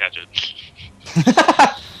 Oh, didn't catch it.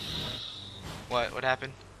 What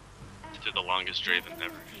happened? Did the longest Draven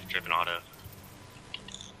ever. Draven auto.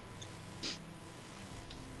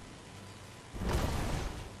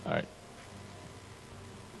 Alright.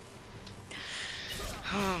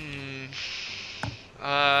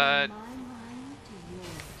 Uh. From my mind to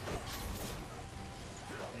yours.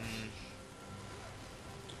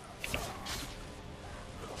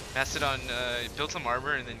 Mastodon, build some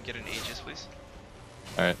armor and then get an Aegis, please.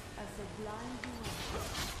 Alright. A sublime duel.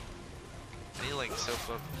 I need to like soak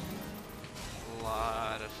up a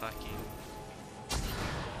lot of fucking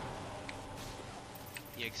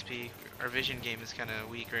EXP. Our vision game is kind of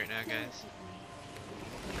weak right now, guys.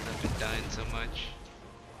 I've been dying so much.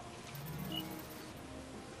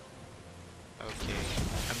 Okay,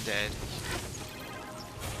 I'm dead.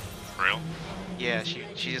 For real? Yeah, she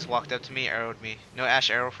just walked up to me, arrowed me. No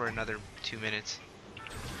Ash arrow for another 2 minutes.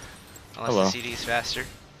 Unless Hello. the CD is faster.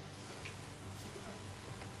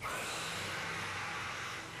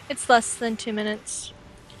 It's less than 2 minutes.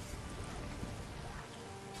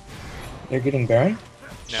 They're getting Baron?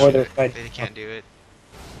 No, Or they're fighting. they can't do it.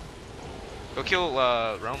 Go kill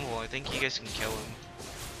Rumble. I think you guys can kill him.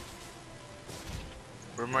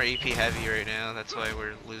 We're more AP heavy right now. That's why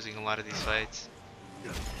we're losing a lot of these fights.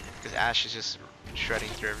 Because Ash is just shredding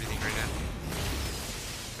through everything right now.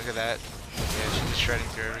 Look at that. Yeah, she's just shredding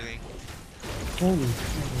through everything. Holy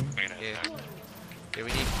I'm gonna Yeah. attack. Yeah,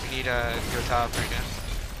 we need to go top right now.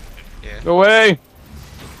 Yeah, Go away!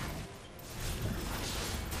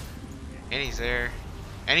 and he's there.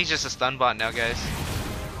 And he's just a stun bot now, guys.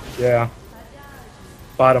 Yeah.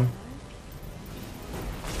 Bottom.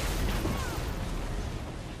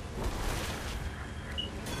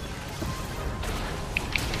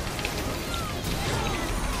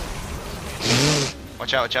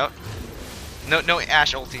 Watch out, watch out. No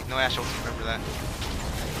Ash ulti. No Ash ulti, remember that.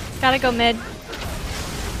 Gotta go mid.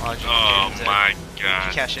 Oh, did you- Oh did my you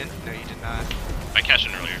god. cash in? No, you did not. I cashed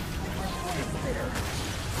in earlier.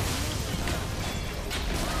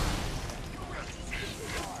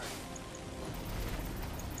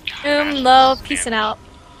 Low, peacing out.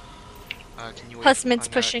 Can you wait? Plus mid's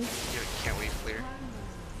on, pushing. You can't wait clear.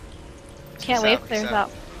 Can't He's wait, out, clears he's out.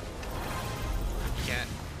 You can't.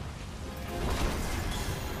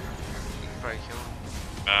 You can probably kill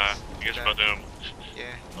him. You guys are both doom. Yeah.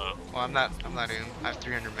 Low. Well, I'm not doom. I have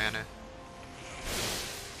 300 mana.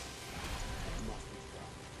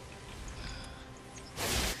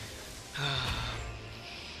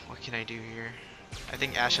 What can I do here? I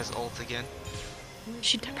think Ash has ult again.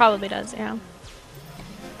 She probably does, yeah.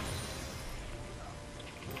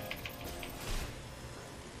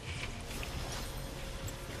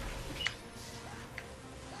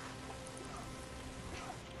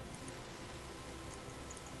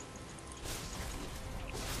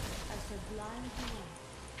 A sublime duel.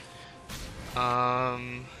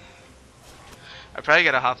 I probably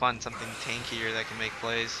gotta hop on something tankier that can make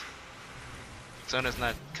plays. Zona's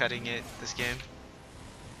not cutting it this game.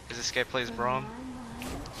 Cause this guy plays Braum. My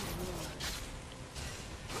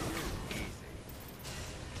mind to yours.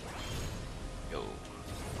 Yo.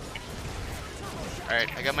 Alright,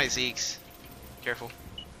 I got my Zeeks. Careful.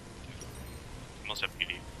 Almost have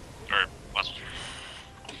PD. Or last.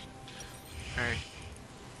 Alright.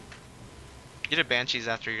 You did Banshees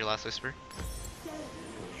after your last Whisper.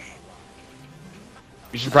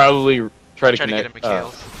 You should probably try to Try to get him connect, a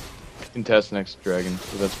kills. contest next dragon,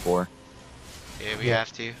 so that's 4. Yeah, we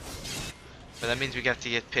have to. But that means we have to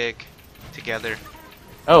get Pig together.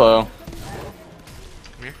 Hello.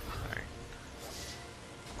 Come here. Alright.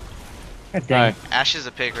 God dang. Hi. Ash is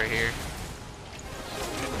a pig right here.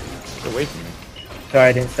 Get away from me. Sorry,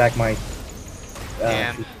 I didn't stack my.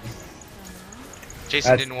 Damn. Jason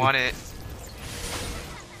That's- didn't want it.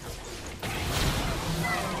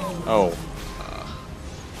 Oh.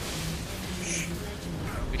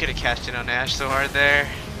 We could have cashed in on Ash so hard there.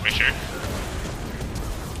 Make sure.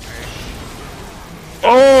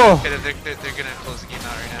 Oh! They're gonna close the game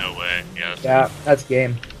out right now. No way. Yeah. Yeah, that's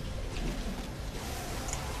game.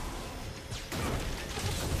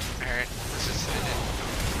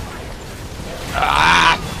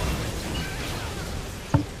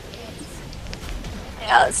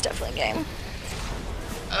 Yeah, that's definitely game.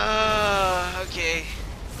 Okay.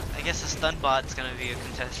 I guess the stun bot's gonna be a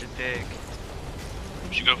contested pick.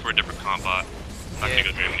 We should go for a different comp bot. I'm not Yeah.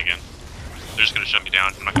 gonna go Draven again. They're just gonna shut me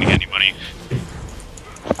down. I'm not gonna get any money.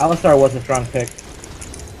 Alistar was a strong pick.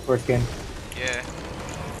 First game. Yeah.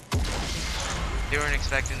 They weren't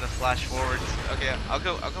expecting the flash forwards. Okay, I'll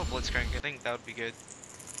go Blitzcrank. I think that would be good.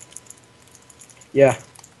 Yeah.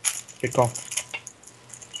 Good call.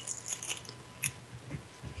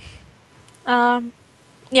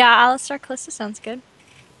 Yeah, Alistar Calista sounds good.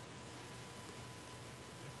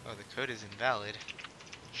 Oh, the code is invalid.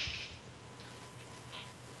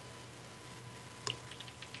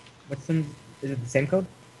 What's in? Is it the same code?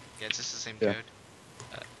 Yeah, it's just the same Yeah. code.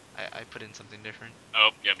 I put in something different.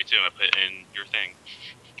 Oh, yeah, me too. I put in your thing.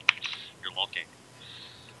 Your lolking.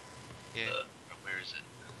 Yeah. Where is it?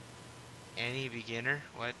 Any beginner?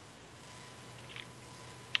 What?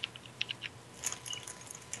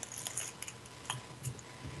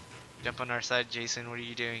 Jump on our side, Jason. What are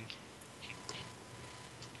you doing?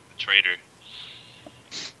 The traitor.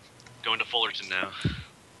 Going to Fullerton now.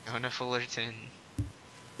 Going to Fullerton.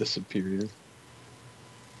 The superior.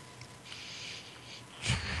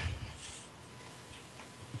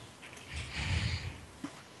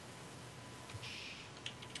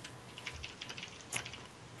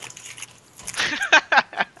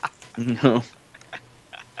 No.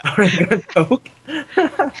 Are you gonna choke?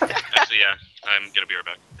 Actually, yeah. I'm gonna be right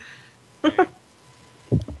back. The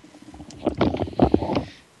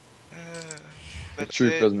That's true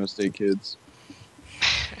it. Fresno State kids.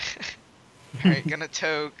 Alright, gonna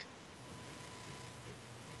toke.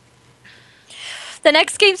 The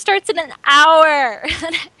next game starts in an hour.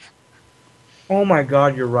 Oh my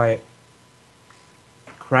god, you're right.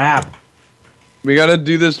 Crap. We gotta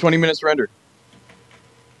do this 20 minute surrender.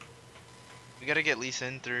 We gotta get Lee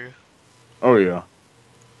Sin through. Oh yeah.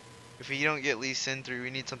 If we don't get Lee Sin through,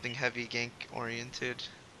 we need something heavy gank oriented.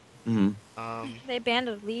 Mm-hmm. They banned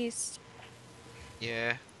at least.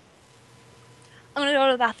 Yeah. I'm gonna go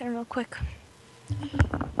to the bathroom real quick.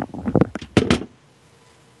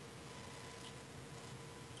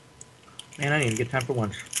 Man, I need to get time for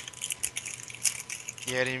lunch.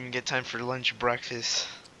 Yeah, I didn't even get time for lunch, breakfast.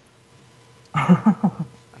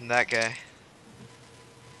 I'm that guy.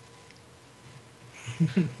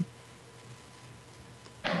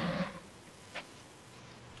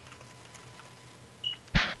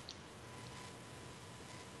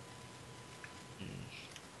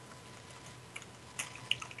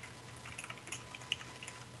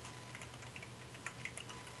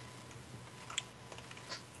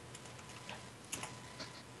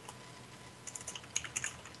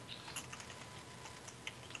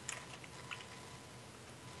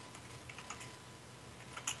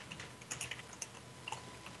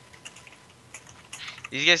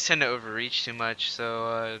 These guys tend to overreach too much,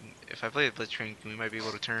 so if I play the Blitzcrank, we might be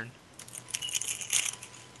able to turn.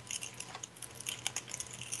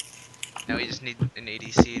 Now we just need an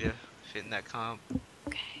ADC to fit in that comp.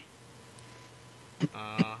 Okay.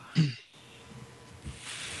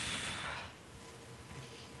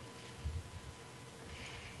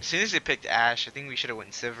 As soon as they picked Ashe, I think we should have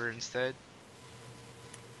went Sivir instead.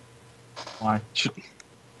 Why?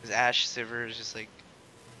 Because Ashe Sivir is just like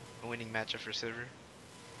a winning matchup for Sivir.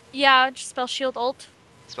 Yeah, just spell shield ult.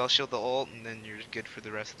 Spell shield the ult, and then you're good for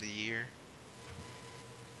the rest of the year.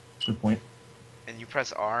 Good point. And you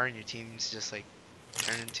press R, and your team's just like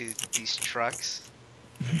turn into these trucks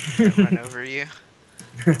that run over you.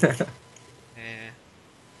 Yeah.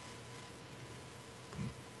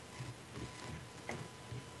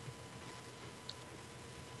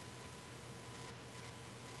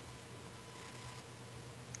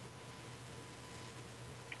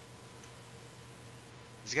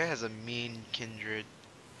 This guy has a mean kindred.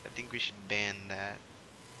 I think we should ban that.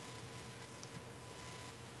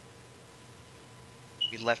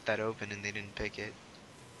 We left that open and they didn't pick it.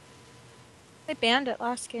 They banned it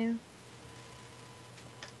last game.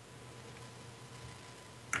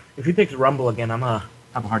 If he picks Rumble again, I'm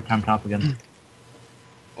Have a hard time top again.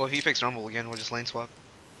 Well, if he picks Rumble again, we'll just lane swap.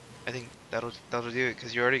 I think that'll do it,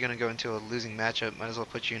 because you're already gonna go into a losing matchup. Might as well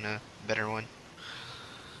put you in a better one.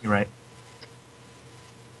 You're right.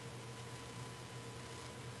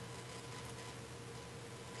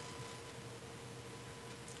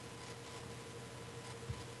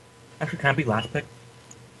 Actually, can I be last pick?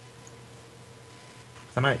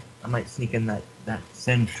 'Cause I might sneak in that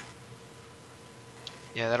Singe.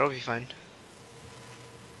 Yeah, that'll be fine.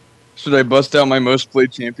 Should I bust out my most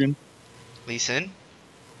played champion? Lee Sin?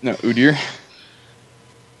 No, Udyr.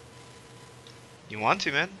 You want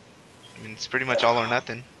to, man? I mean, it's pretty much all or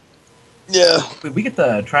nothing. Yeah. Wait, we get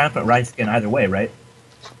the Triumphant Rise skin either way, right?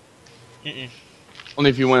 Mm-mm. Only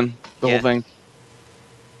if you win the Yeah. whole thing.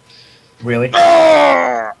 Really?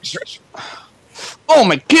 Ah! Stretch. Oh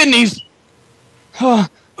my kidneys! Ah,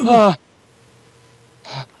 ah.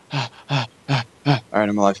 All right,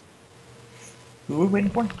 I'm alive. Who are we waiting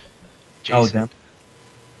for? Oh, Jason. them.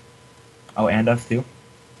 Oh, and us too.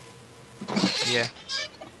 Yeah.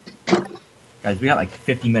 Guys, we got like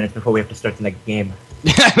 50 minutes before we have to start the next game.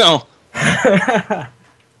 Yeah, I know.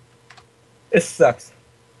 This sucks.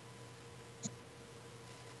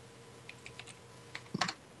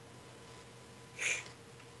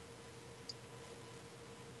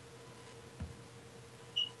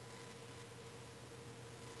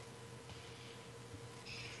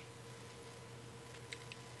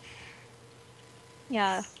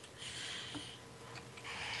 Yeah.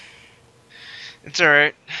 It's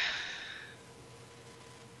alright.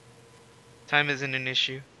 Time isn't an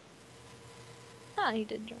issue. Ah, he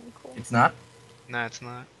did join. Cool. It's not? Nah, it's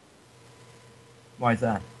not. Why is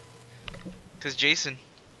that? Cause Jason.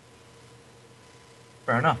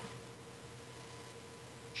 Fair enough.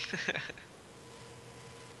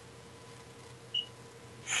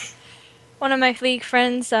 One of my league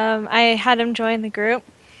friends, I had him join the group,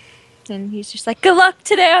 and he's just like, "Good luck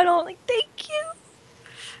today." I don't like, "Thank you."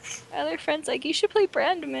 My other friend's like, "You should play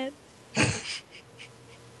brand mid."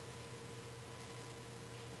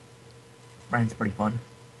 Brian's pretty fun.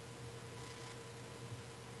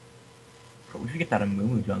 But we should get that in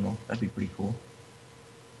Moo Jungle. That'd be pretty cool.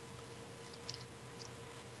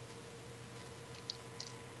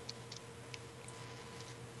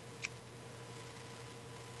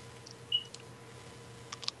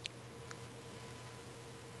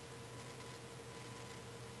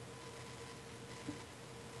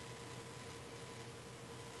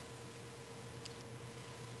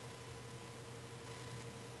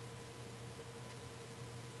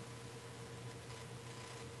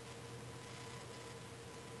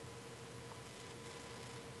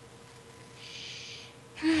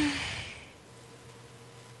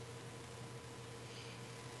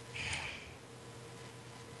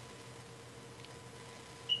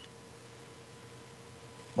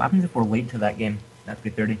 What happens if we're late to that game? That's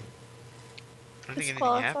 3:30. I don't think anything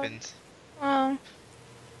Disqualified. happens. Oh,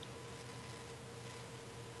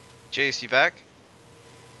 Jace, you back?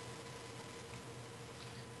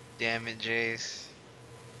 Damn it, Jace.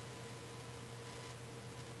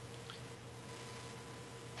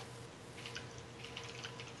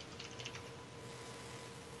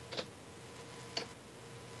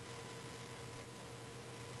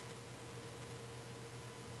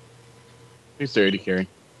 He's 30 carry.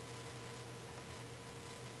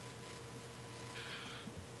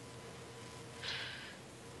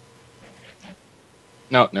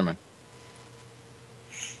 No, never mind.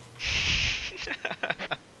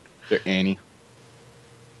 They're Annie.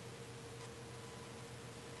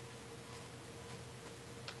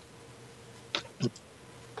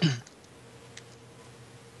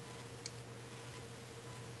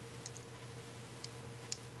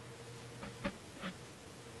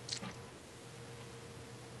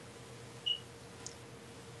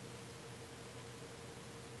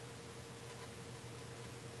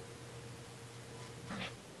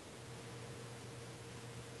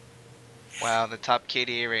 Wow, the top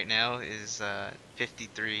KDA right now is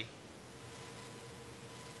 53.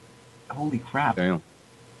 Holy crap. Damn.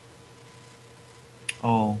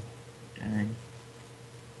 Oh, dang.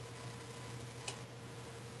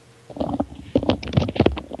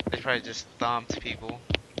 They probably just stomped people.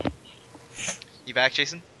 You back,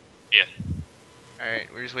 Jason? Yeah.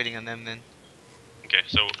 Alright, we're just waiting on them then. Okay,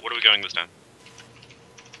 so what are we going this time?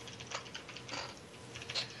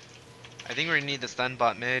 I think we're gonna need the stun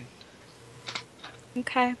bot mid.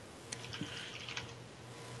 okay.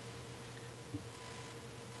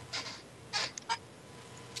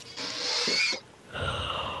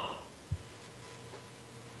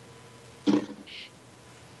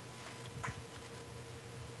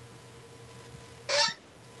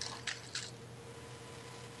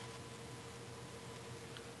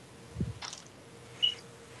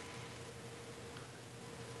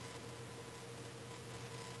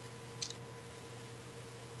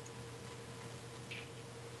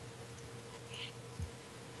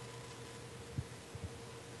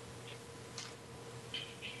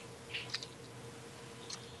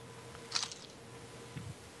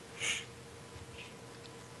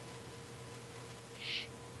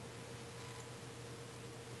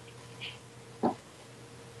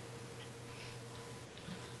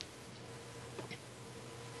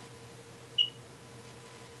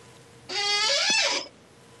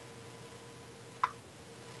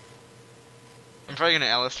 probably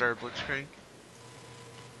gonna Alistar Blitzcrank.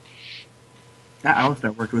 That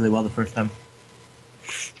Alistar worked really well the first time.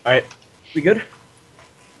 Alright, we good?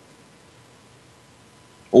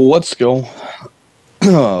 Well, let's go.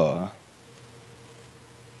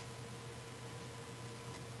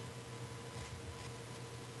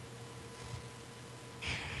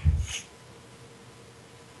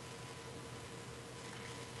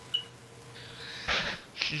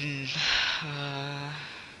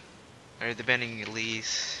 Alright, they're banning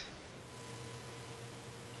Elise.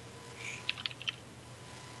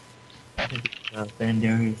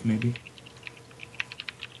 Bandarius, maybe.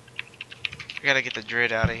 I gotta get the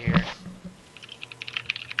Dread out of here.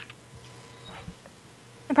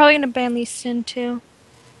 I'm probably gonna ban Lee Sin too.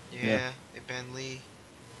 Yeah, they banned Lee.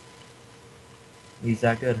 He's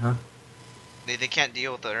that good, huh? They can't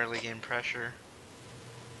deal with the early game pressure.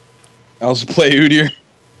 I also play Udyr. You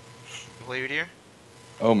play Udyr?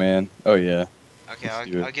 Oh man. Oh yeah. Okay,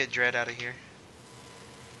 Let's do it. I'll get Dread out of here.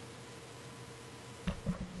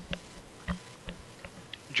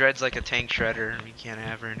 Dread's like a tank shredder, and we can't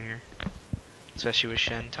have her in here. Especially with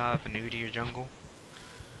Shen top and Udyr jungle.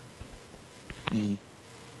 Mm.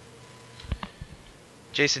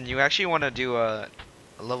 Jason, you actually want to do a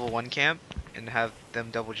level 1 camp and have them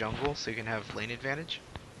double jungle so you can have lane advantage?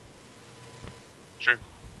 Sure.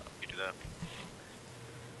 You do that.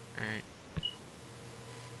 Alright.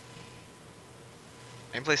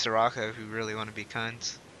 I can play Soraka if you really want to be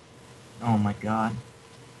cunts. Oh my god.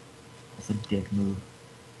 That's a dick move.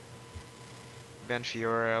 Ban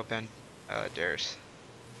Fiora, I'll ban Darius.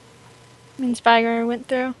 Means Bagger went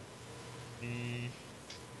through.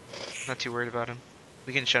 Not too worried about him.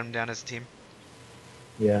 We can shut him down as a team.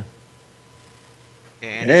 Yeah. Yeah,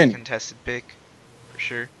 and he's a contested pick, for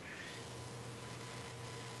sure.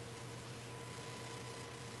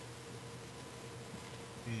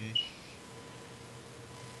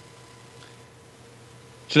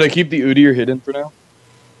 Should I keep the Udyr hidden for now?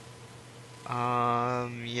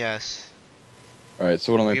 Yes. All right.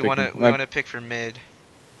 So what am I We picking? wanna pick for mid.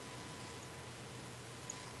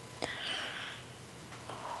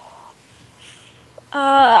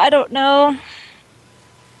 I don't know.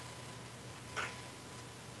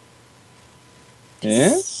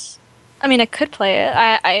 Yeah. I mean, I could play it.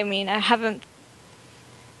 I mean, I haven't.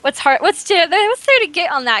 What's hard? What's there to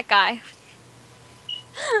get on that guy?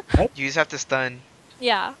 You just have to stun.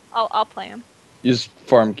 Yeah, I'll play him. Use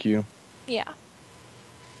farm Q. Yeah.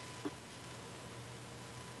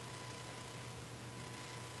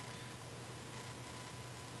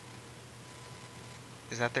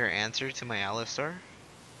 Is that their answer to my Alistar?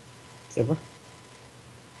 Silver.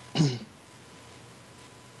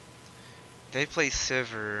 They play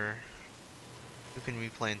Sivir. Who can we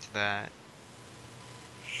play into that?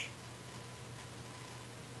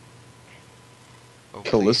 Oh,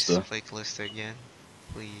 Callista. please play Callista again,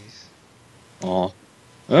 please. Aw.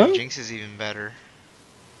 Huh? Jinx is even better.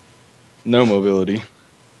 No mobility.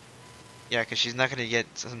 Yeah, because she's not gonna get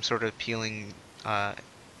some sort of appealing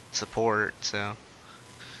support. So,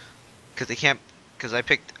 because they can't, because I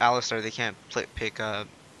picked Alistar, they can't pick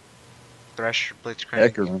Thresh,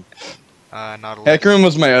 Blitzcrank, Hecarim. Nautilus. Hecarim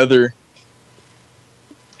was my other.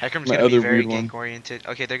 Hecarim's my gonna be other very weird one. gank oriented.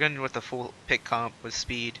 Okay, they're going with the full pick comp with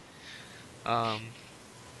speed.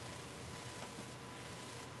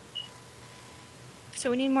 So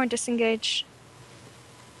we need more disengage.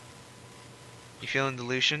 You feeling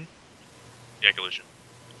Dilution? Yeah, Collision.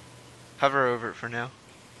 Hover over it for now.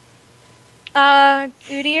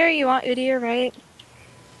 Udyr, you want Udyr, right?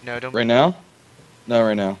 No, don't. Right now? Not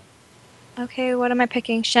right now. Okay, what am I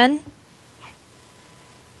picking? Shen?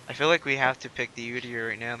 I feel like we have to pick the Udyr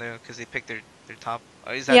right now though, because they picked their top.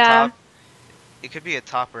 Oh, is that Yeah. top? It could be a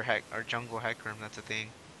top or jungle Hecarim. That's a thing.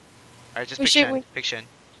 Alright, just We pick should- Shen. we- Pick Shen.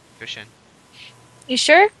 Go Shen. You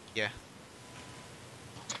sure? Yeah.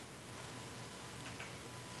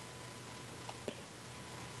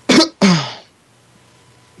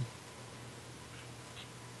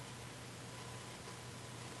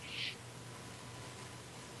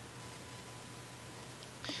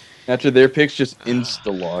 After their picks, just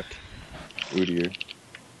insta lock Udyr.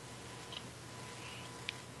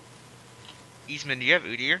 Eastman, do you have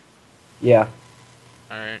Udyr? Yeah.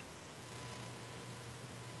 Alright.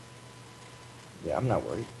 Yeah, I'm not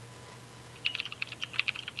worried.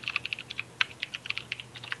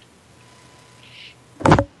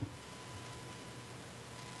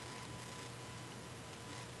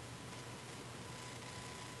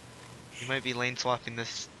 You might be lane swapping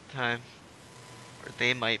this time. Or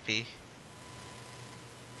they might be.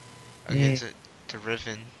 Okay, to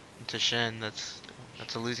Riven. To Shen, that's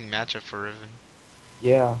a losing matchup for Riven.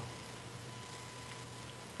 Yeah.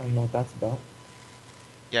 I don't know what that's about.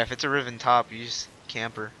 Yeah, if it's a Riven top, you just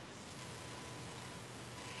camper.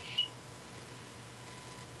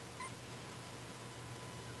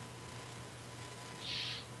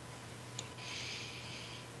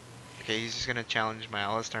 Okay, he's just gonna challenge my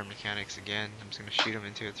All-Star mechanics again. I'm just gonna shoot him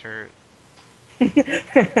into a turret.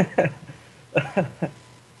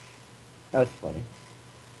 That's funny.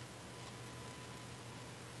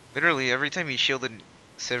 Literally, every time he shielded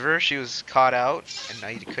Sivir, she was caught out, and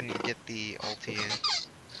I couldn't get the ulti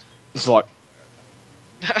Zlock.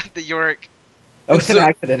 in. The Yorick. Oh, it's an The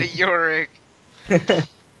accident. Yorick.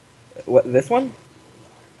 What, this one?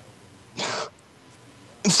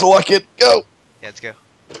 Zlock it. Go. Yeah, let's go.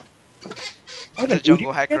 Oh, It's a the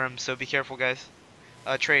jungle Udyr hacker kit? room, so be careful, guys.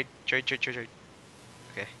 Trade.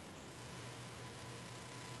 Okay.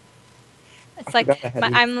 It's I like forgot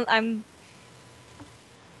I had I'm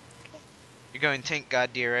You're going tank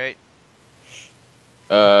god deer,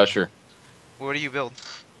 right? Sure. What do you build?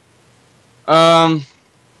 I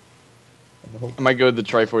I hope- might go with the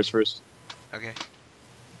Triforce first. Okay.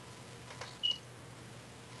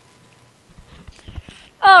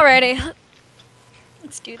 alrighty.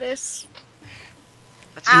 Let's do this.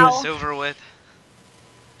 Let's get Ow. this over with.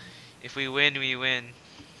 If we win, we win.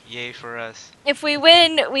 Yay for us. If we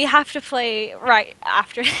win, we have to play right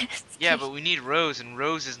after this. Yeah, but we need Rose, and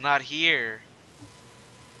Rose is not here.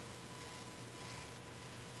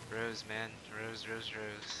 Rose, man. Rose.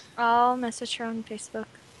 I'll message her on Facebook.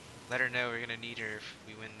 Let her know we're gonna need her if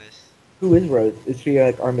we win this. Who is Rose? Is she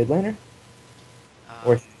like our mid laner?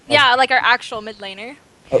 Or- Yeah, like our actual mid laner.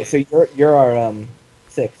 Oh, so you're our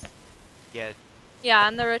 6. Yeah, Yeah,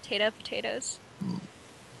 and the Rotato potatoes. Fair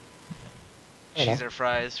she's enough. our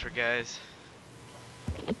fries for guys.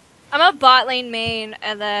 I'm a bot lane main,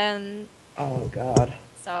 and then Oh god.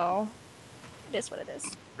 so it is what it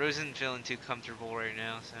is. Rose isn't feeling too comfortable right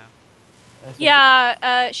now, so. That's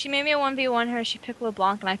Yeah, she made me a 1v1 her. She picked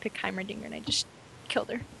LeBlanc, and I picked Heimerdinger, and I just killed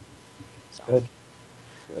her. So. Good.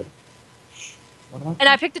 Good. What about And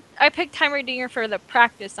I picked Heimerdinger for the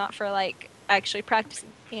practice, not for like actually practicing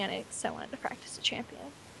mechanics. I wanted to practice the champion.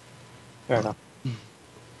 Fair enough.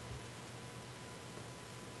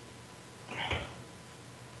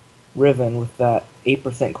 Riven with that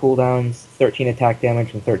 8% cooldowns, 13 attack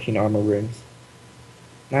damage, and 13 armor runes.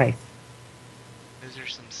 Nice. Those are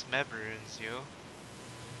some smeb runes, yo.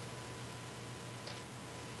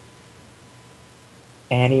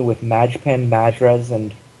 Annie with Mage Pen, Madres,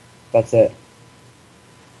 and that's it.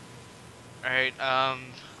 Alright,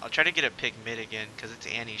 I'll try to get a pick mid again, because it's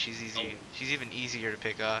Annie. She's easy. She's even easier to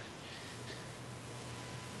pick off.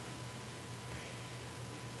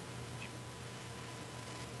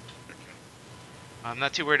 I'm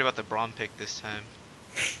not too worried about the Braum pick this time.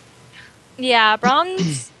 Yeah,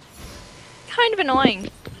 Braum's kind of annoying.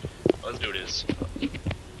 Let's do this.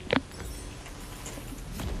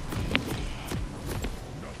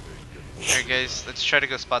 Alright guys, let's try to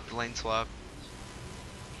go spot the lane swap.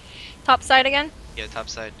 Top side again. Yeah, top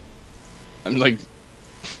side. I'm like,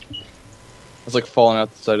 I was like falling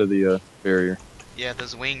out the side of the barrier. Yeah,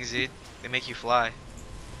 those wings, dude. They make you fly.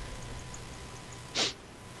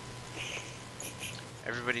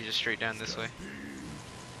 Everybody just straight down this way.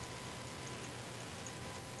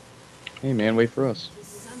 Hey man, wait for us.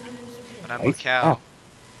 But I'm a Nice. cow. Ah.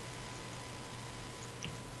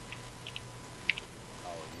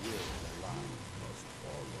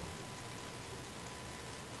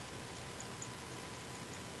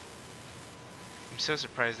 I'm so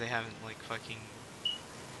surprised they haven't like fucking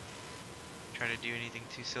tried to do anything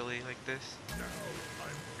too silly like this.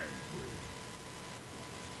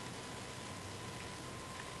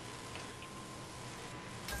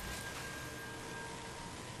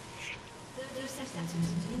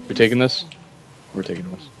 We taking this? We're taking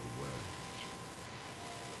this.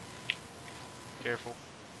 Careful.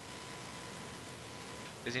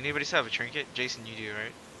 Does anybody still have a trinket? Jason, you do,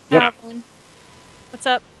 right? Yep. What's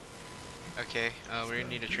up? Okay, we're gonna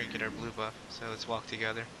need a trinket or blue buff, so let's walk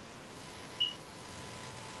together.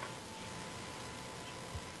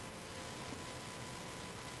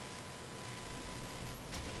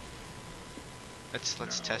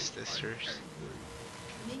 Let's test this first.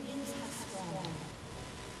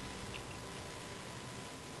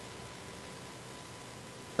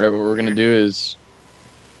 Alright, what we're gonna do is,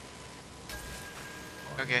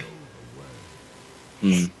 Okay,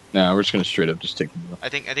 nah, we're just gonna straight up just take them. I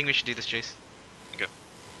think we should do this, Jace. Okay.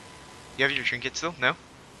 You have your trinket still? No?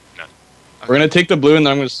 No. We're gonna take the blue and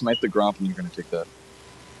then I'm gonna smite the Gromp and you're gonna take that.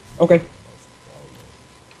 Okay.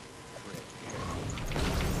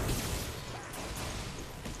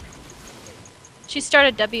 She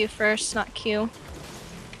started W first, not Q.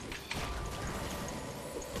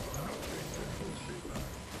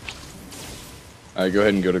 Alright, go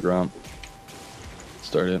ahead and go to ground.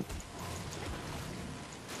 Start it.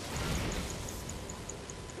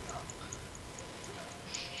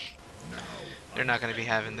 They're not gonna be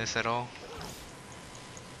having this at all.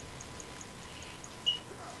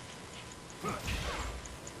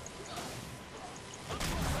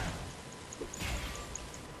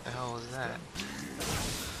 The hell was that?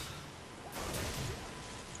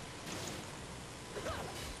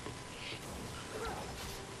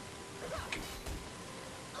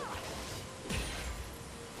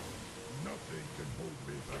 Nothing can hold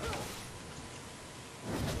me back.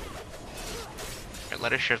 Here,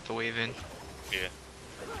 let her shift the wave in. Yeah.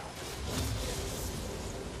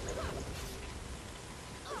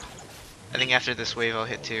 I think after this wave I'll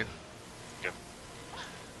hit 2.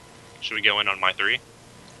 Should we go in on my 3?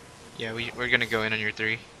 Yeah, we're gonna go in on your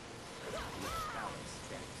 3.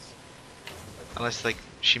 Unless like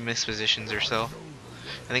she mispositions herself.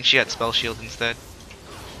 I think she got spell shield instead.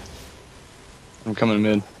 I'm coming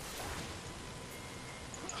mid.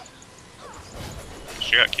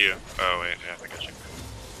 She got Q. Oh wait, yeah, I got you.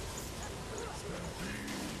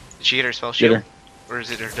 Did she get her spell Get shield? her. Or is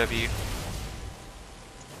it her W?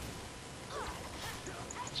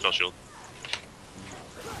 Spell shield.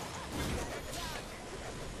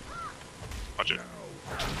 Watch it.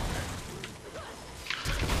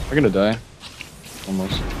 I'm gonna die.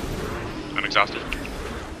 Almost. I'm exhausted.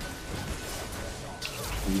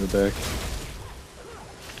 In the back.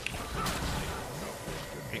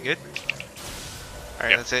 You good?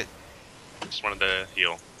 Alright, Yeah. that's it. Just wanted to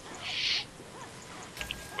heal.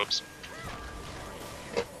 Whoops.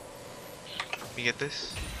 You get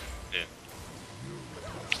this? Yeah.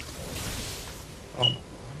 Oh.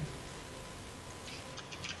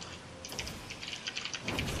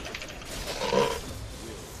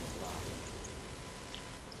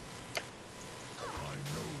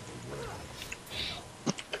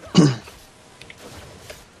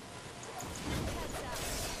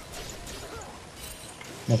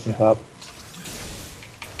 Missing top.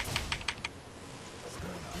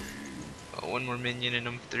 Oh, one more minion and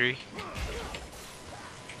I'm 3.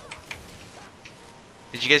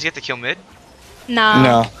 Did you guys get the kill mid? No.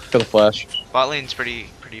 No, got the flash. Bot lane's pretty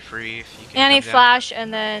free if you can. Annie come down. flash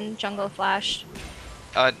and then jungle flashed.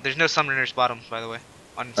 There's no summoners bottom, by the way.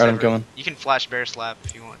 On I'm server. coming. You can flash bear slap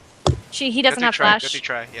if you want. He Go doesn't through have try. Go flash. through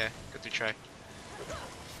try. Yeah, go through try.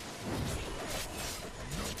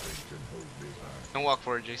 Don't walk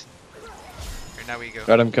forward, Jason. Alright, now we go.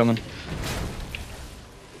 Got him coming.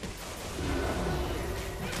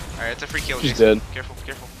 Alright, it's a free kill, She's Jason. dead. Careful,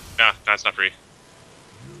 careful. Nah, it's not free.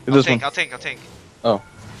 Get I'll this tank, one. I'll tank. Oh.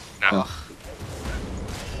 Nah. Oh.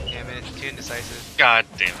 Damn it, too indecisive. God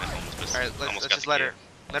damn it. Almost missed. Alright, let's Almost got just the let Q. her.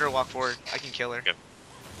 Let her walk forward. I can kill her. Okay.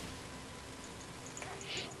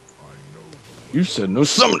 You said no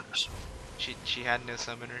summoners. She had no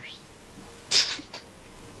summoners.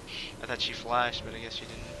 I thought she flashed, but I guess she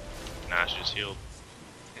didn't. Nah, she just healed.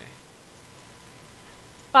 Okay.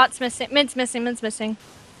 Bot's missing. Mid's missing. Mid's missing.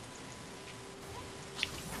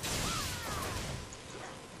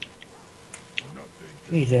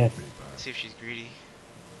 Jesus. Let's see if she's greedy.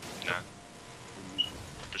 Nah.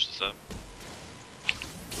 Push this up.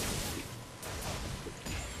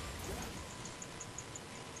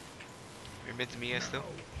 You're mid to Mia still?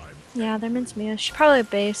 Yeah, they're mid's Mia. She's probably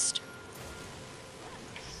based.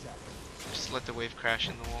 Just let the wave crash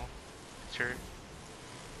in the wall. Turret.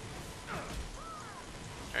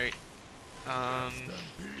 Alright. How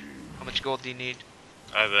much gold do you need?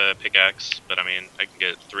 I have a pickaxe, but I mean, I can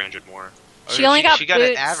get 300 more. She only got She got an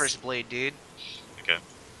boots. Avarice blade, dude. Okay.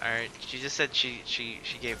 Alright, she just said she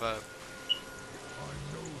gave up.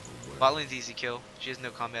 Bot lane's easy kill. She has no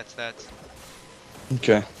combat stats.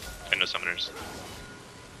 Okay. And no summoners.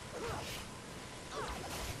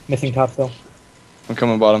 Missing top still. I'm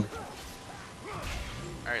coming bottom.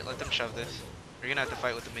 Alright, let them shove this. We're gonna have to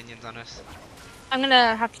fight with the minions on us. I'm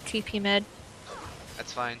gonna have to TP mid.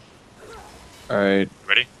 That's fine. Alright.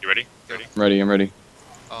 Ready? You ready? Go. Ready? I'm ready. I'm ready.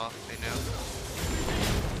 Oh, they know.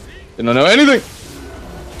 They don't know anything.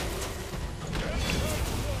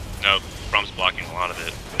 No, Brom's blocking a lot of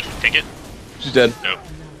it. Take it? She's dead. No.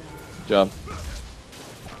 Good job.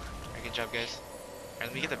 Alright, good job, guys. Alright,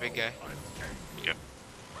 let me get the big guy. Okay.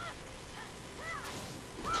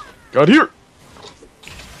 Got here.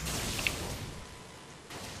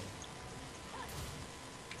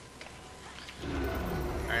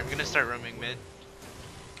 Alright, I'm gonna start roaming mid.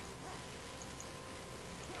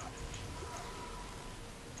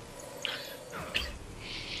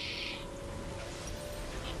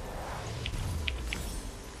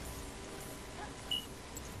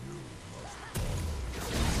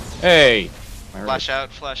 Hey. My Alright. Flash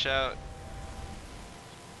out, flash out.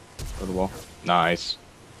 Go to the wall. Nice.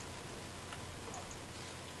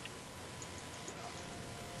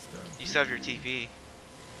 You still have your TP.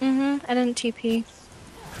 I didn't TP.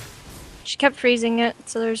 She kept freezing it,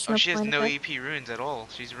 so there's Oh, no she has point no of it. EP runes at all.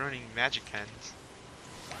 She's running magic pens.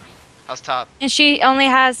 How's top? And she only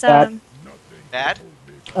has That- Bad?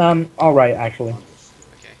 All right, actually.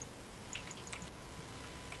 Okay.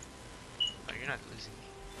 Oh, you're not losing.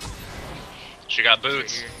 She got It's right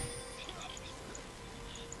boots. here.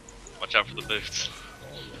 Watch out for the boots.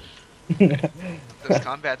 Those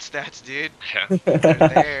combat stats, dude. Yeah. They're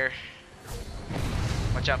there.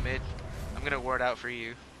 Watch out mid. I'm gonna ward out for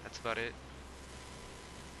you. That's about it.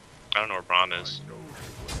 I don't know where Braun is.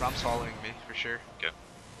 Rom's following me for sure. Okay.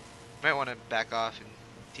 Might want to back off and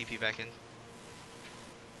TP back in.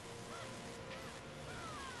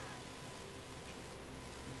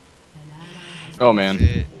 Oh man.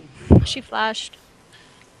 That's it. She flashed.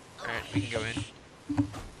 Alright, we can go in.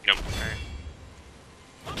 Nope.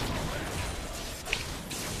 Alright.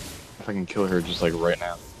 If I can kill her just like right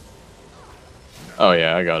now. Oh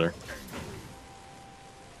yeah, I got her.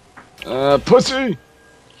 Pussy!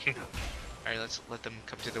 Alright, let's let them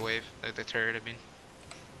come to the wave. The turret, I mean.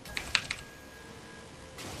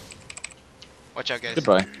 Watch out, guys.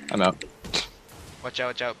 Goodbye. I'm out. Watch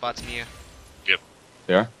out, bots Mia.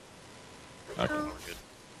 They are? Okay. We're good.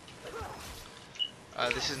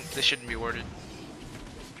 This shouldn't be warded.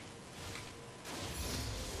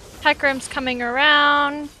 Hecarim's coming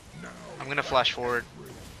around. I'm gonna flash forward.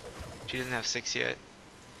 She doesn't have 6 yet.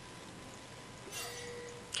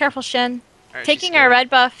 Careful, Shen. Alright, she's Taking our scared. red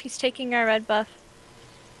buff. He's taking our red buff.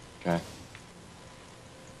 Okay.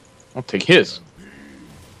 I'll take his.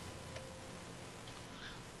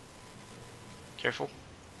 Careful.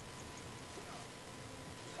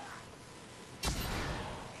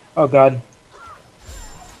 Oh god.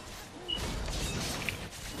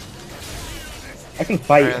 I can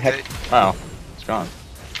fight. Alright, Heck, that's it. Wow. It's gone.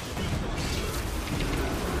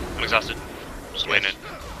 I'm exhausted. Just waiting it.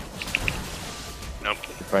 Nope.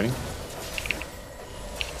 You're fighting?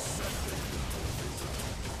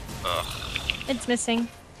 Ugh. It's missing.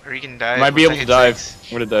 Or you can dive. Might be once able I to hit dive.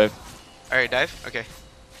 6. I'm gonna dive. Alright, dive? Okay.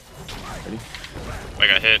 I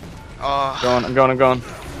got hit. Oh. I'm going.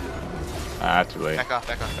 Ah, too late. Back off.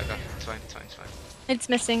 It's fine. It's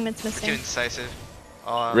missing. It's We're too missing. incisive.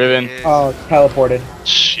 Oh, Riven. it is. oh, teleported.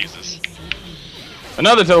 Jesus.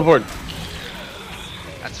 Another teleport!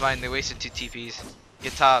 That's fine, they wasted 2 TPs.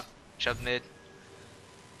 Get top, shove mid.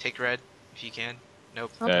 Take red, if you can.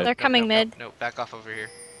 Nope. Oh, Yeah. they're coming mid. Nope, back off over here.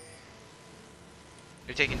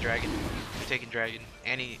 They're taking dragon.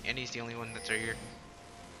 Annie's the only one that's right here.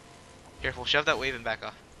 Careful, shove that wave and back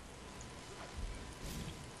off.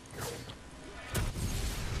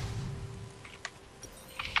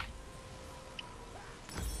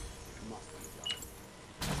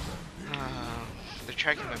 They're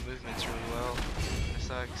tracking my movements really well. That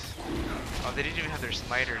sucks. Oh, they didn't even have their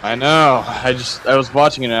smiter. I know. I was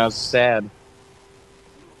watching it and I was sad.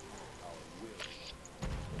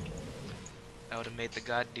 That would have made the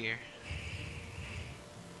god deer.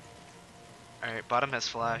 Alright, bottom has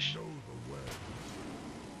flash.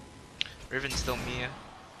 Riven's still Mia.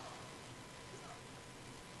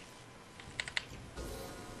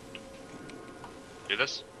 Do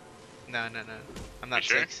this? No. I'm not You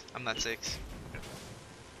sure? 6. I'm not 6.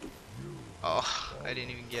 Oh, I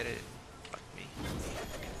didn't even get it. Fuck me.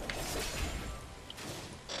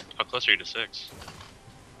 How close are you to 6?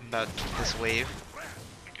 I'm about this wave.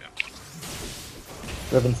 Okay.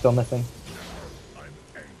 Riven's still missing.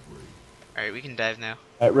 Alright, we can dive now.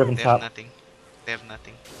 Alright, Riven They have top. nothing. They have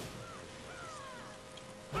nothing.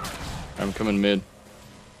 I'm coming mid.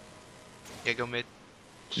 Yeah, go mid.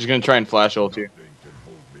 She's gonna try and flash ult you. Nothing can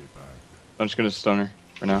hold me back. I'm just gonna stun her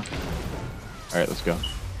for now. Alright, let's go.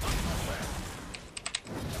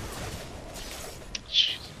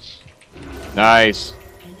 Jesus. Nice.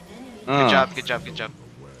 Good job, good job, good job.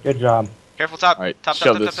 Good job. Careful top. Alright, Top.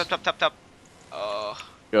 shove this. Top. Oh.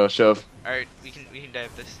 Go, shove. Alright, we can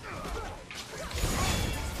dive this.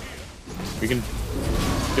 We can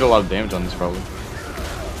get a lot of damage on this probably.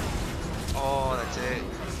 Oh, that's it.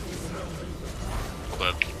 Hold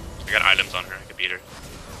up. I got items on her. I could beat her.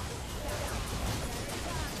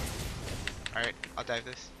 Alright, I'll dive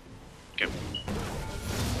this. Okay.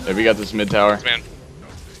 Yeah, we got this mid tower. This man.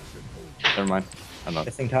 Never mind. I'm not.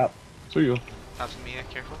 Missing top. So you. Top's Mia,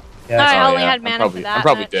 careful. Yeah. I Oh, only yeah, had mana for that I'm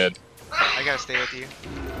probably much. dead. I gotta stay with you.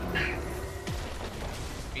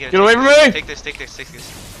 We gotta Get away take from this. me! Take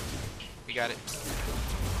this. We got it.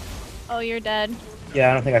 Oh, you're dead.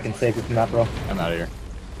 Yeah, I don't think I can save you from that, bro. I'm out of here.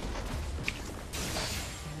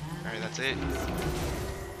 That's it.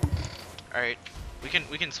 All right, we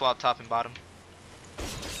can swap top and bottom.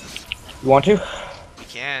 You want to? We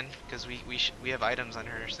can, cause we have items on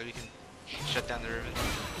her, so we can shut down the Riven.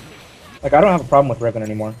 Like, I don't have a problem with Riven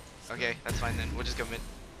anymore. Okay, that's fine then. We'll just go mid.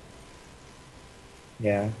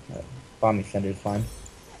 Yeah, bomb extender is fine.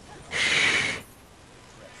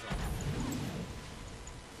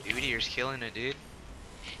 You're killing it, dude.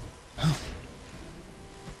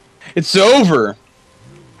 It's over.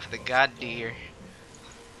 The god deer.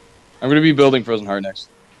 I'm gonna be building Frozen Heart next.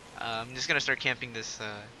 I'm just gonna start camping this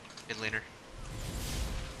mid laner.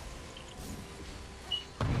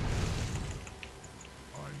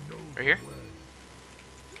 Right here?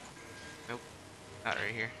 Nope. Not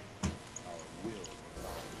right here.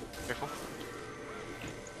 Careful.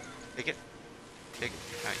 Take it. Take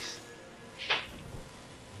it. Nice.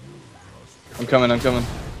 I'm coming.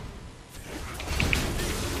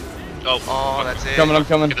 Oh, that's it. I'm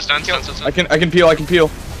coming. Get the stun. I can peel.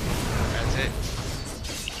 That's it.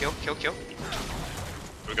 Kill. What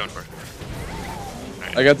are we going for?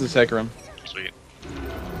 Alright, I got the Sacrum. sweet.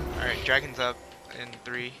 Alright, dragon's up in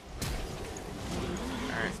 3.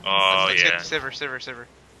 Alright. Oh, let's yeah. get Sivir.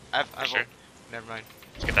 I've Sure. ult. Never mind.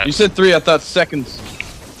 Let's get that. You said 3. I thought seconds.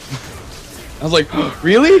 I was like,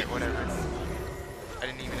 really? Alright, whatever. I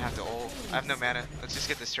didn't even have to ult. I have no mana. Let's just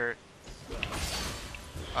get this turret.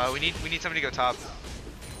 We need somebody to go top.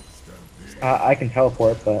 I can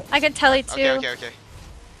teleport, but I could telly too. Okay.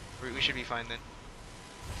 We should be fine then.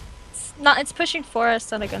 It's pushing for us,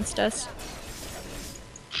 not against us.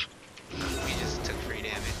 We just took free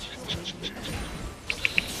damage.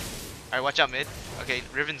 Alright, watch out mid. Okay,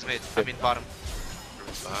 Riven's mid. I mean bottom.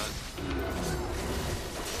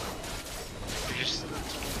 You're just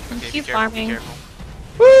okay, Keep be careful, farming. be careful.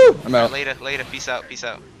 Woo! I'm out. Later, peace out.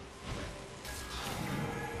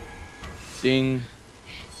 Ding.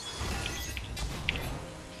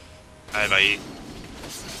 I have IE.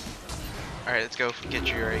 Alright, let's go get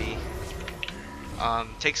your AE.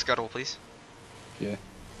 Take Scuttle, please. Yeah.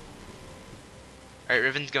 Alright,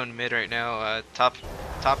 Riven's going mid right now. Top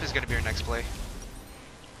is gonna be our next play.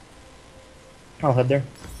 I'll head there.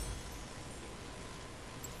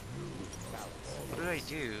 What did I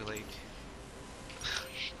do? Like,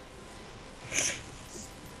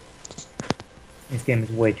 This game is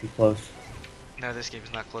way too close. no, this game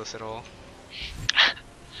is not close at all.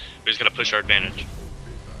 We're just gonna push our advantage.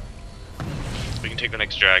 We can take the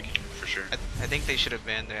next drag, for sure. I think they should have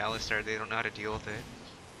banned the Alistar. They don't know how to deal with it.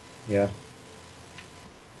 Yeah.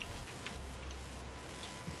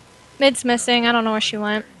 Mid's missing. I don't know where she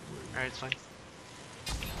went. Alright, it's fine.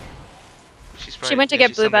 She went to get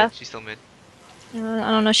she's blue still buff. mid. She's still mid. I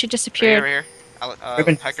don't know. She Right disappeared. here.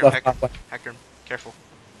 Riven Hack left top lane. him. Careful.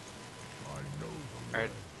 Alright,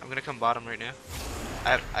 I'm gonna come bottom right now.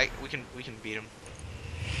 We can beat him.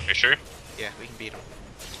 Are you sure? Yeah, we can beat him.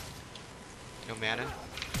 No mana.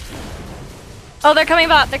 Oh, they're coming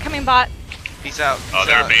bot. Peace out. Oh, peace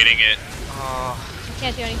they're out. baiting it. Oh. I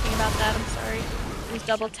can't do anything about that. I'm sorry. It was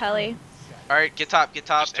double telly. Alright, get top.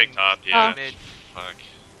 Just take and top, yeah. Mid. Fuck.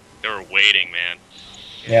 They were waiting, man.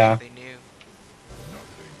 Yeah. They knew.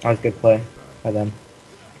 That was a good play by them.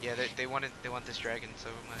 Yeah, they want this dragon so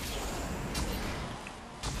much.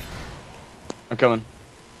 I'm coming.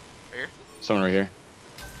 Right here? Someone right here.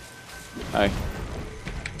 Hi.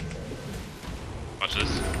 Watch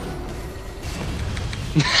this.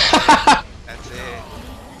 That's it.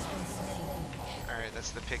 Alright,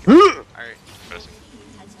 that's the pick. Alright. Pressing.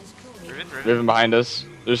 Riven behind us.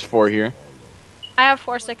 There's 4 here. I have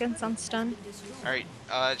 4 seconds on stun. Alright,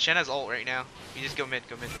 Shen has ult right now. You just go mid.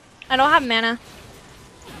 I don't have mana.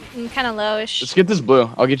 I'm kind of lowish. Let's get this blue.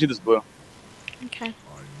 I'll get you this blue. Okay.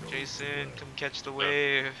 Jason, come catch the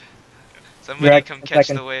wave. Somebody Yeah, come a catch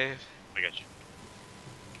second. the wave. I got you.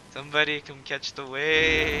 Somebody come catch the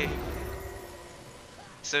wave.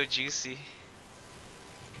 So juicy.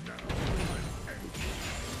 There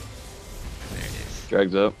it is.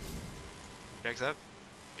 Drags up. Drags up?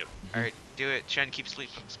 Yep. Alright, do it. Shen, keep split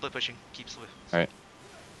pushing. Keep split. Alright.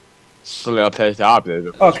 Okay.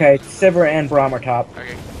 Okay, Sivir and Braum are top.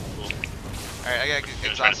 Okay. Alright, I got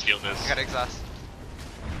Gonna try to exhaust. steal this. I got exhaust.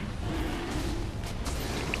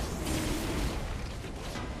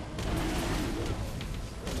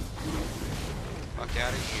 Fuck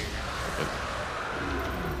out of here.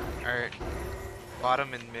 Alright.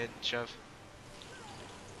 Bottom and mid, shove.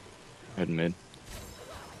 Head mid.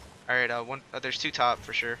 Alright, there's 2 top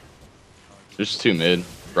for sure. There's 2 mid.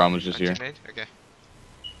 Braum was just Two here. mid? Okay.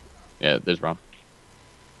 Yeah, there's Braum.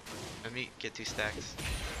 Let me get 2 stacks.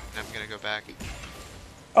 And I'm gonna go back.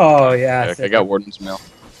 Oh yeah. I got Warden's mail.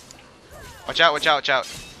 Watch out.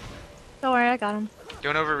 Don't worry, I got him.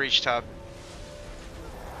 Don't overreach top.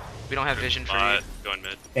 We don't have vision for you. Bot, going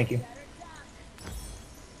mid. Thank you.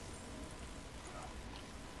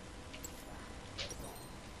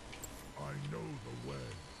 I know the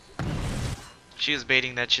way. She was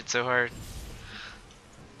baiting that shit so hard.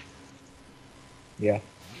 Yeah.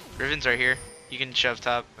 Riven's right here. You can shove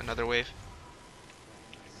top another wave.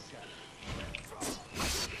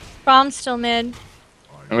 Bomb's still mid.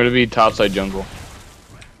 I'm gonna be topside jungle.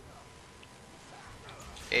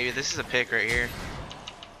 Hey, this is a pick right here.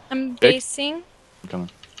 I'm Pick? basing. I'm coming.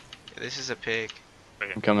 Yeah, this is a pick.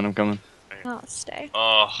 I'm coming. I'm coming. I'll stay.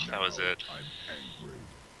 Oh, that was it. I'm angry.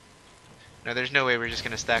 No, there's no way we're just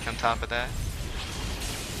gonna stack on top of that.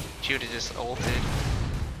 She would've just ulted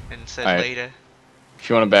and said Alright. later. If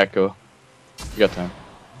you want to back, go. You got time.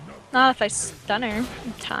 Not if I stun her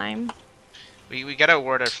in time. We gotta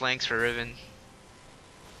ward our flanks for Riven.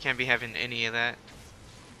 Can't be having any of that.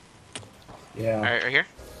 Yeah. Alright, right here.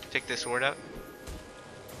 Take this ward out.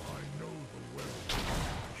 I know the way.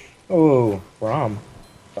 Oh, Rom.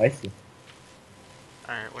 Spicy.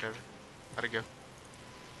 Alright, whatever. Let it go.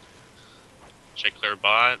 Should I clear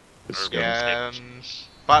bot? This is Or- good. Yeah,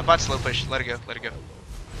 bot slow push. Let it go. Let it go.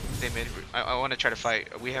 Stay mid. I want to try to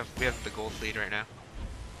fight. We have the gold lead right now,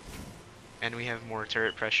 and we have more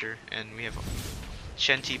turret pressure, and we have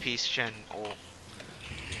Shen TP, Shen ult.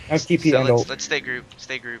 I have TP So and ult. let's stay grouped.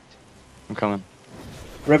 Stay grouped. I'm coming.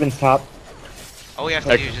 Riven's top. All we have to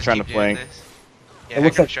do Hector's is just trying keep to doing flank. this. Yeah, It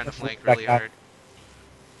looks Hector's like- trying to flank back really back. hard.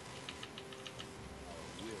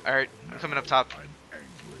 Alright, I'm coming up top. I'm angry.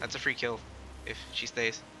 That's a free kill if she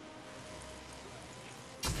stays.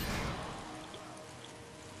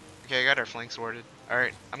 Okay, I got our flanks warded.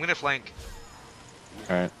 Alright, I'm gonna flank.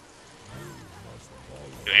 All right.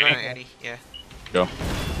 Do I'm going to Annie? Annie, yeah. Go.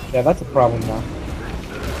 Yeah, that's a problem now.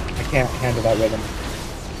 I can't handle that rhythm.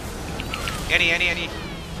 Annie.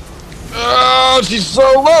 Oh, she's so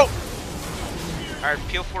low. Alright,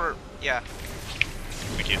 peel for, yeah.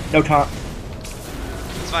 Thank you. No taunt.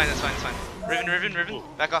 It's fine. Riven.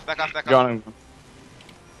 Back off. Got him.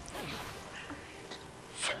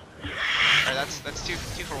 Alright, that's two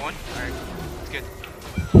for one. Alright, that's good.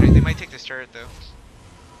 Alright, they might take this turret though.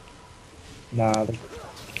 Nah, they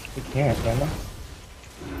can't, can they?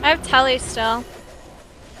 I have Telly still.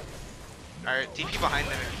 Alright, TP behind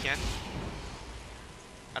them if you can.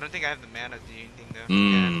 I don't think I have the mana to do anything though.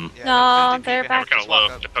 Mm. Yeah, No, don't they're TP behind. back. We're kind Just of walk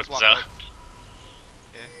low. up, The just poke is walk out. up.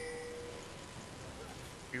 Yeah.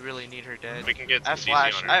 We really need her dead. We can get I have some CC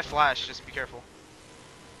flash. on her. I have flash. Just be careful.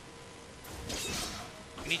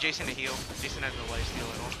 We need Jason to heal. Jason has no life steal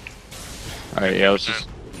at all. All right. Yeah. Let's just.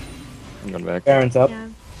 I'm going back. Baron's up. Yeah.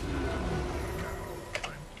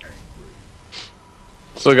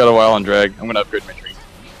 Still got a while on drag. I'm gonna upgrade my tree.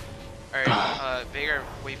 Alright, Veigar,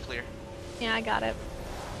 wave clear. Yeah, I got it.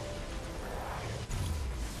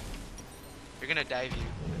 They're gonna dive you.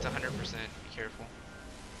 It's 100%. Be careful.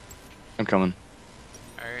 I'm coming.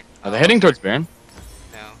 Alright. Are they heading towards Baron?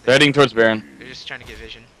 No. They're heading towards Baron. They're just trying to get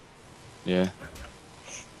vision. Yeah.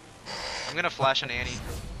 I'm gonna flash on Annie.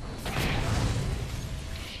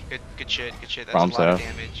 Good shit. That's Problem a lot of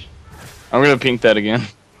solved. damage. I'm gonna pink that again.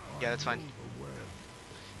 Yeah, that's fine.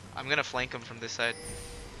 I'm gonna flank him from this side.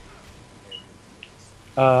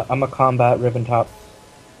 I'm a combat Riven top.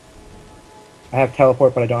 I have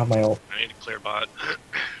teleport, but I don't have my ult. I need to clear bot.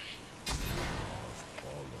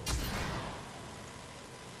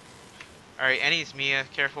 Alright, Annie's Mia,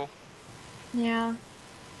 careful. Yeah.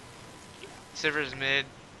 Siver's mid.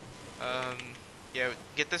 Yeah,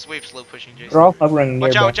 get this wave slow pushing, Jason. They're all hovering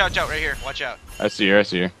Watch nearby. out, right here. Watch out. I see her.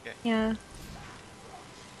 Yeah.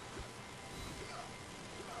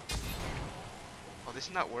 Oh, this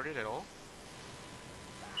is not worded at all.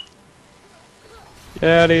 Get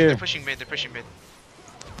out of They're here. pushing mid. Coming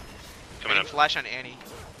Getting up. flash on Annie.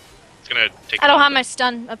 It's gonna take. I don't have my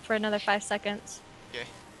stun up for another 5 seconds.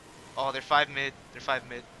 Oh, they're 5 mid.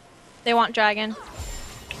 They want dragon.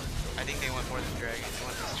 I think they want more than dragon. They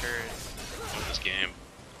want this turret. Win this game.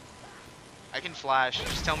 I can flash.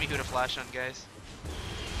 Just tell me who to flash on, guys.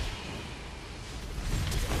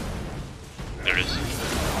 There it is.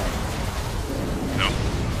 No.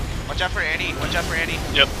 Watch out for Annie.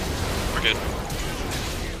 Yep. We're good.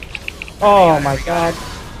 Oh my god.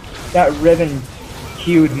 That Riven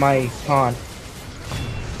queued my taunt.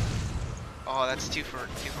 Oh, that's 2 for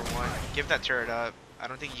 1. Give that turret up. I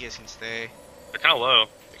don't think you guys can stay. They're kind of low.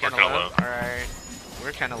 We're We're kind of kind low. of low. Alright.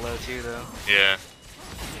 We're kind of low too, though. Yeah.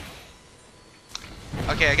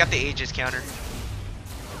 Okay, I got the Aegis counter.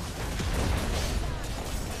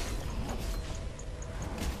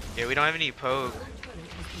 Yeah, we don't have any poke.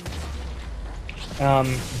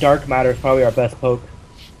 Dark Matter is probably our best poke.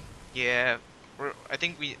 Yeah, I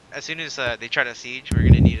think as soon as they try to siege, we're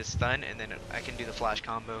gonna need a stun, and then I can do the flash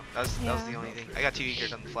combo. That was the Yeah. only thing. I got too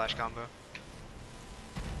eager on the flash combo.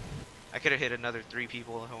 I could have hit another 3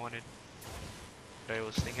 people if I wanted. But I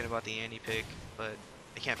was thinking about the Annie pick, but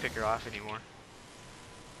I can't pick her off anymore.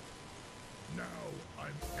 Now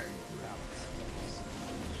I'm angry.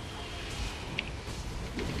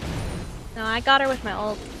 No, I got her with my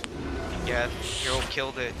ult. Yeah, your ult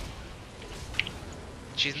killed it.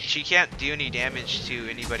 She can't do any damage to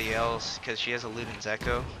anybody else because she has a Luden's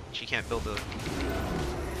Echo. She can't build a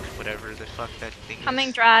whatever the fuck that thing Coming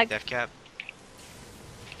is. drag. Def cap.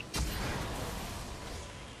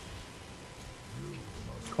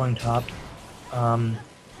 Going top.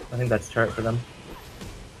 I think that's chart for them.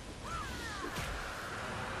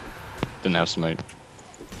 Didn't have smite.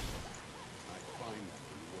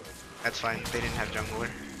 That's fine. They didn't have jungler.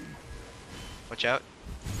 Watch out.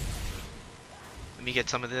 Let me get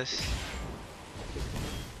some of this.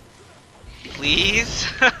 Please?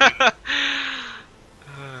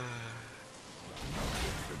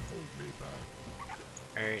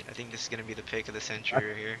 Alright, I think this is gonna be the pick of the century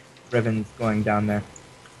right here. Riven's going down there.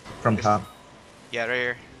 From This- top. Yeah, right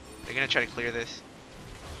here. They're gonna try to clear this.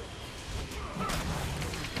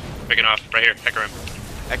 Picking off right here. Hecarim.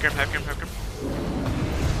 Hecarim.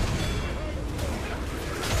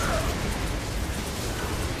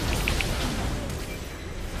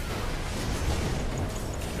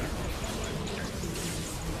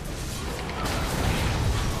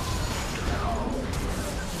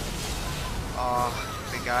 Oh,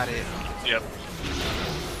 they got it. Yep.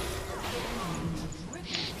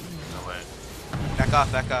 No way.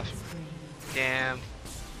 Back off. Damn.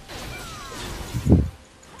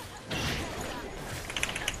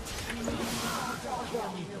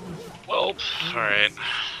 Well, alright.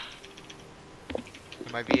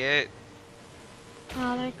 That might be it.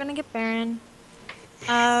 Oh, they're gonna get Baron.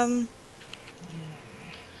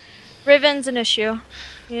 Riven's an issue.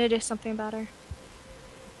 We need to do something about her.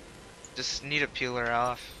 Just need to peel her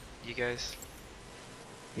off, you guys.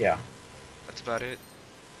 Yeah. That's about it.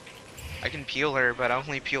 I can peel her, but I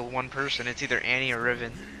only peel one person. It's either Annie or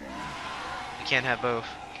Riven. You can't have both.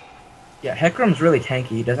 Yeah, Hecarim's really tanky.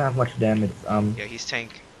 He doesn't have much damage. Yeah, he's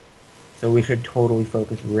tank. So we should totally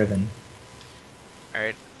focus Riven.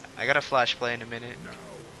 Alright, I got a flash play in a minute. Now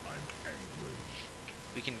I'm angry.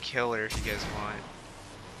 We can kill her if you guys want.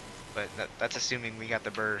 But that's assuming we got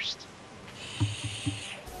the burst.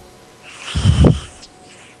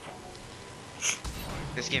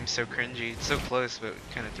 This game's so cringy. It's so close, but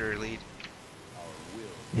kind of threw a lead.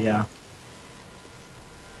 Yeah.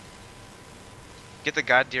 Get the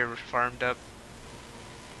god deer farmed up.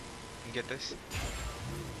 You get this.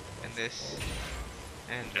 And this.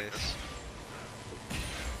 And this.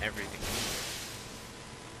 Everything.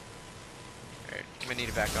 Alright, I'm gonna need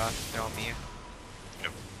to back off. They're on me.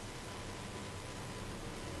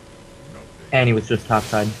 Annie was just top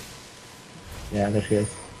side. Yeah, there she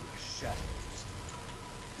is. Damn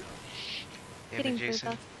Getting it, through Jason.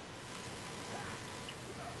 the-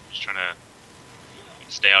 Just trying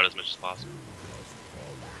to stay out as much as possible.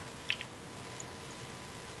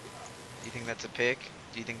 Do you think that's a pick?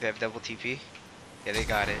 Do you think they have double TP? Yeah, they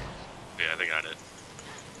got it. Yeah, they got it.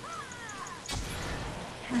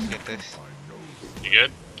 Get this. You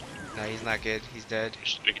good? No, he's not good. He's dead.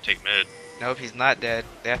 We can take mid. Nope, he's not dead.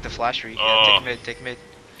 They have to flash read. Oh. Yeah, take mid.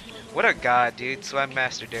 What a god, dude. Swam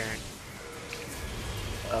Master Darren.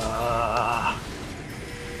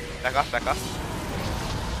 Back off.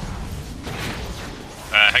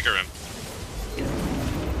 Hecarim.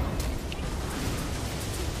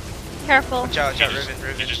 Careful. Watch out, He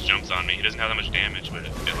Riven. just jumps on me. He doesn't have that much damage, but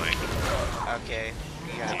it like... Okay,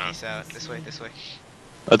 you gotta Enough. peace out. This way.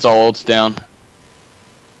 That's all ults down.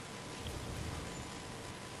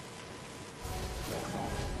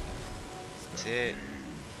 That's it.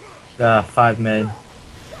 5 mid.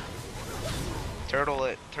 Turtle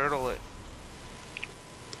it.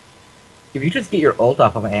 If you just get your ult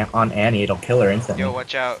off of on Annie, it'll kill her instantly. Yo,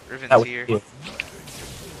 watch out. Riven's That was here. cute.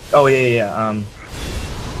 Oh yeah.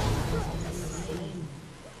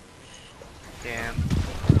 Damn.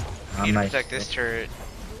 We need to Nice. protect this turret.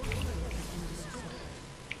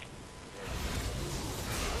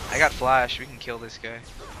 I got flash. We can kill this guy.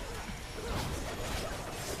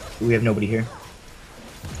 We have nobody here.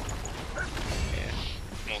 Yeah.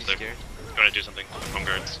 Almost She's there. scared. Gonna do something. Home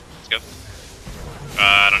guards. Let's go.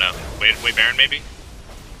 I don't know. Wait, Baron maybe?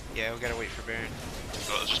 Yeah, we gotta wait for Baron.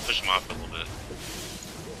 So let's just push him off a little bit.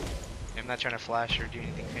 I'm not trying to flash or do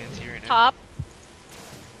anything fancy right now. Top.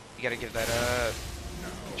 You gotta give that up.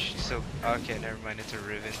 She's so okay. Never mind. It's a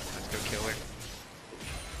Riven. Let's go kill her.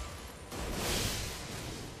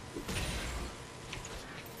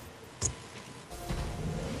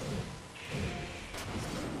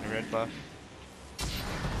 A red buff.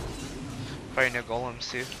 Probably no golems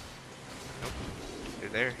too. Nope. They're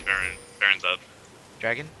there. Baron's up.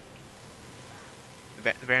 Dragon.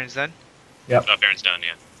 The Baron's done. Yep. Baron's done,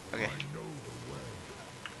 yeah. Okay.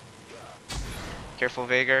 Careful,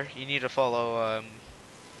 Veigar. You need to follow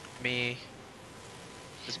me.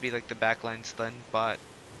 Just be like the backline stun bot.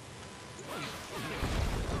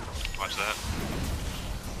 Watch that.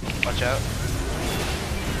 Watch out.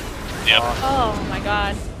 Yep. Oh, Oh my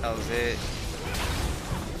god. that was it.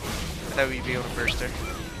 I thought we'd be able to burst her.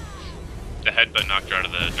 The headbutt knocked her out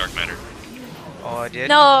of the dark matter. Oh, I did?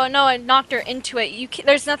 No, no, it knocked her into it.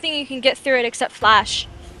 There's nothing you can get through it except flash.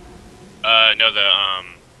 No,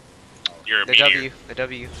 your The meteor. W. The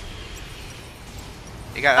W.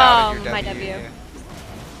 You got out of your my W. W.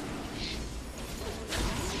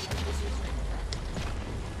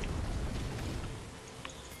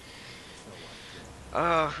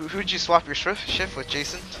 Yeah. Who'd you swap your shift with,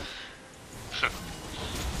 Jason?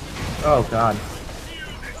 Oh god.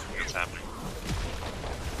 What's happening?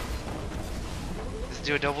 Let's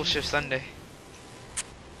do a double shift Sunday.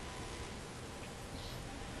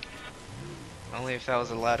 Only if that was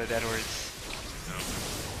allowed at Edwards. No.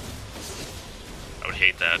 I would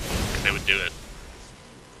hate that, because they would do it.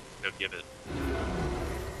 They would give it.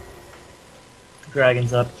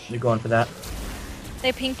 Dragon's up. You're going for that.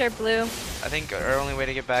 They pinked or blue. I think our only way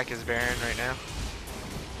to get back is Baron right now.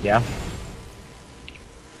 Yeah.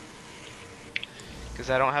 Because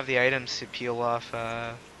I don't have the items to peel off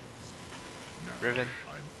Riven.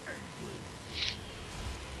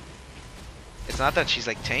 It's not that she's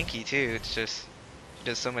like tanky too, it's just she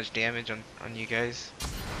does so much damage on you guys.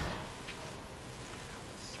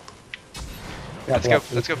 Let's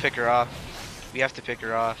go pick her off. We have to pick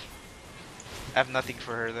her off. I have nothing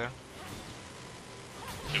for her though.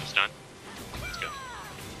 It was done. Let's go.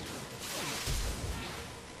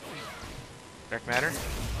 Dark matter?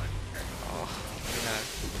 Oh,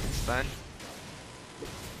 stun.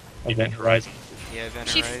 Event Horizon. Yeah, Event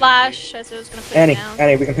She Horizon, flashed as it was gonna put Annie, it down.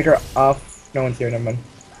 Annie, we can pick her off. No one's here, never mind.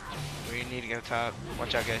 dude. We need to go top.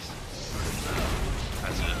 Watch out, guys.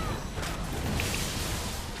 That's it.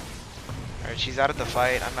 Alright, she's out of the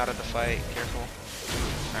fight. I'm out of the fight. Careful.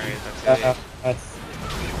 Alright, that's it.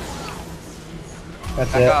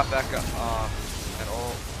 That's Back it. off, back up. Oh, that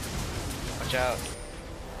ult. Watch out.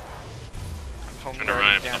 I'm home Trying to guarding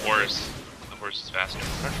run down the here. horse. The horse is faster.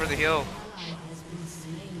 Run for the hill.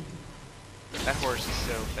 That horse is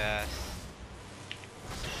so fast.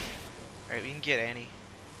 Alright, we can get Annie.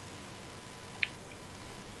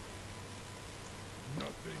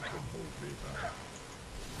 Nothing can hold me back.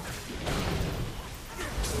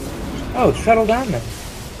 Oh, shuttle down then.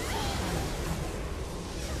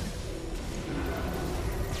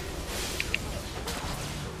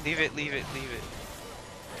 Leave it, leave it, leave it.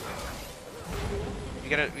 We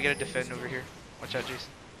gotta defend over here. Watch out, Jason.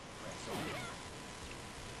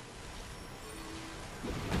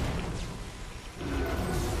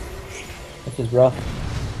 This is rough.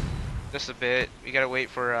 Just a bit. We gotta wait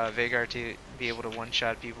for Veigar to be able to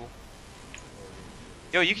one-shot people.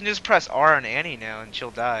 Yo, you can just press R on Annie now and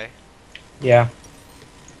she'll die. Yeah.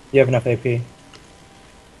 You have enough AP.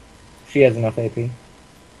 She has enough AP.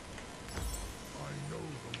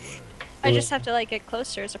 I just have to like get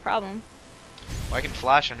closer is a problem. Well, I can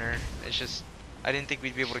flash on her. It's just I didn't think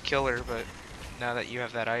we'd be able to kill her, but now that you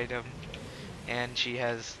have that item and she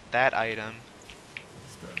has that item,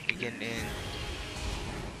 we getting in.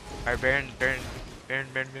 Alright, Baron.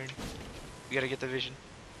 We gotta get the vision.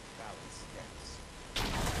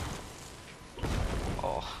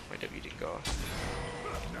 Oh, my W didn't go off.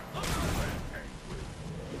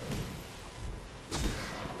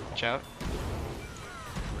 Watch out.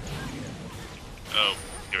 Oh,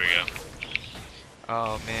 here we go.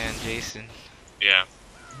 Oh man, Jason. Yeah.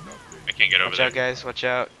 I can't get over Watch there. out, guys. Watch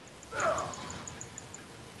out.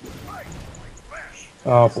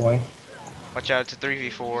 Oh boy. Watch out. It's a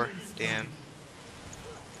 3v4. Damn.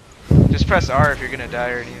 Just press R if you're gonna die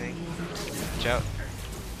or anything. Watch out.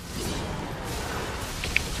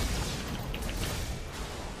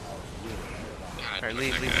 God, Alright, fuck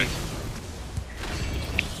leave, that leave, guy. leave.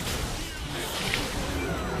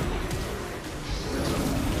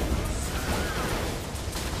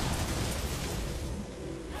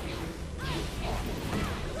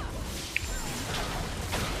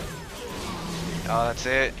 Oh, that's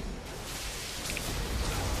it.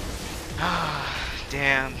 Ah,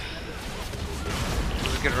 damn. It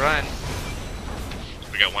was a good run.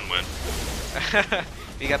 We got one win.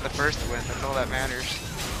 We got the first win. That's all that matters.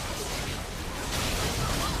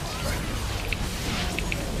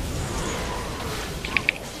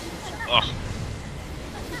 Oh,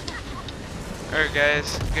 Alright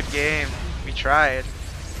guys, good game. We tried.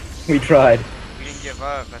 We tried. We didn't give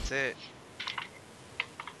up. That's it.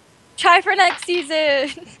 Try for next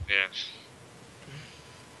season. yeah.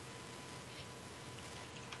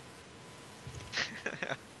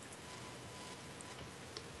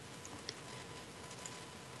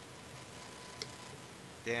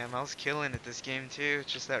 Damn, I was killing it this game too.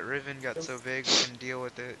 It's just that Riven got so big, we couldn't deal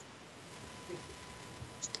with it.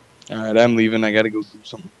 Alright, I'm leaving. I gotta go do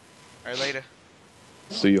something. Alright, later.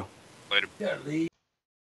 See you. Later.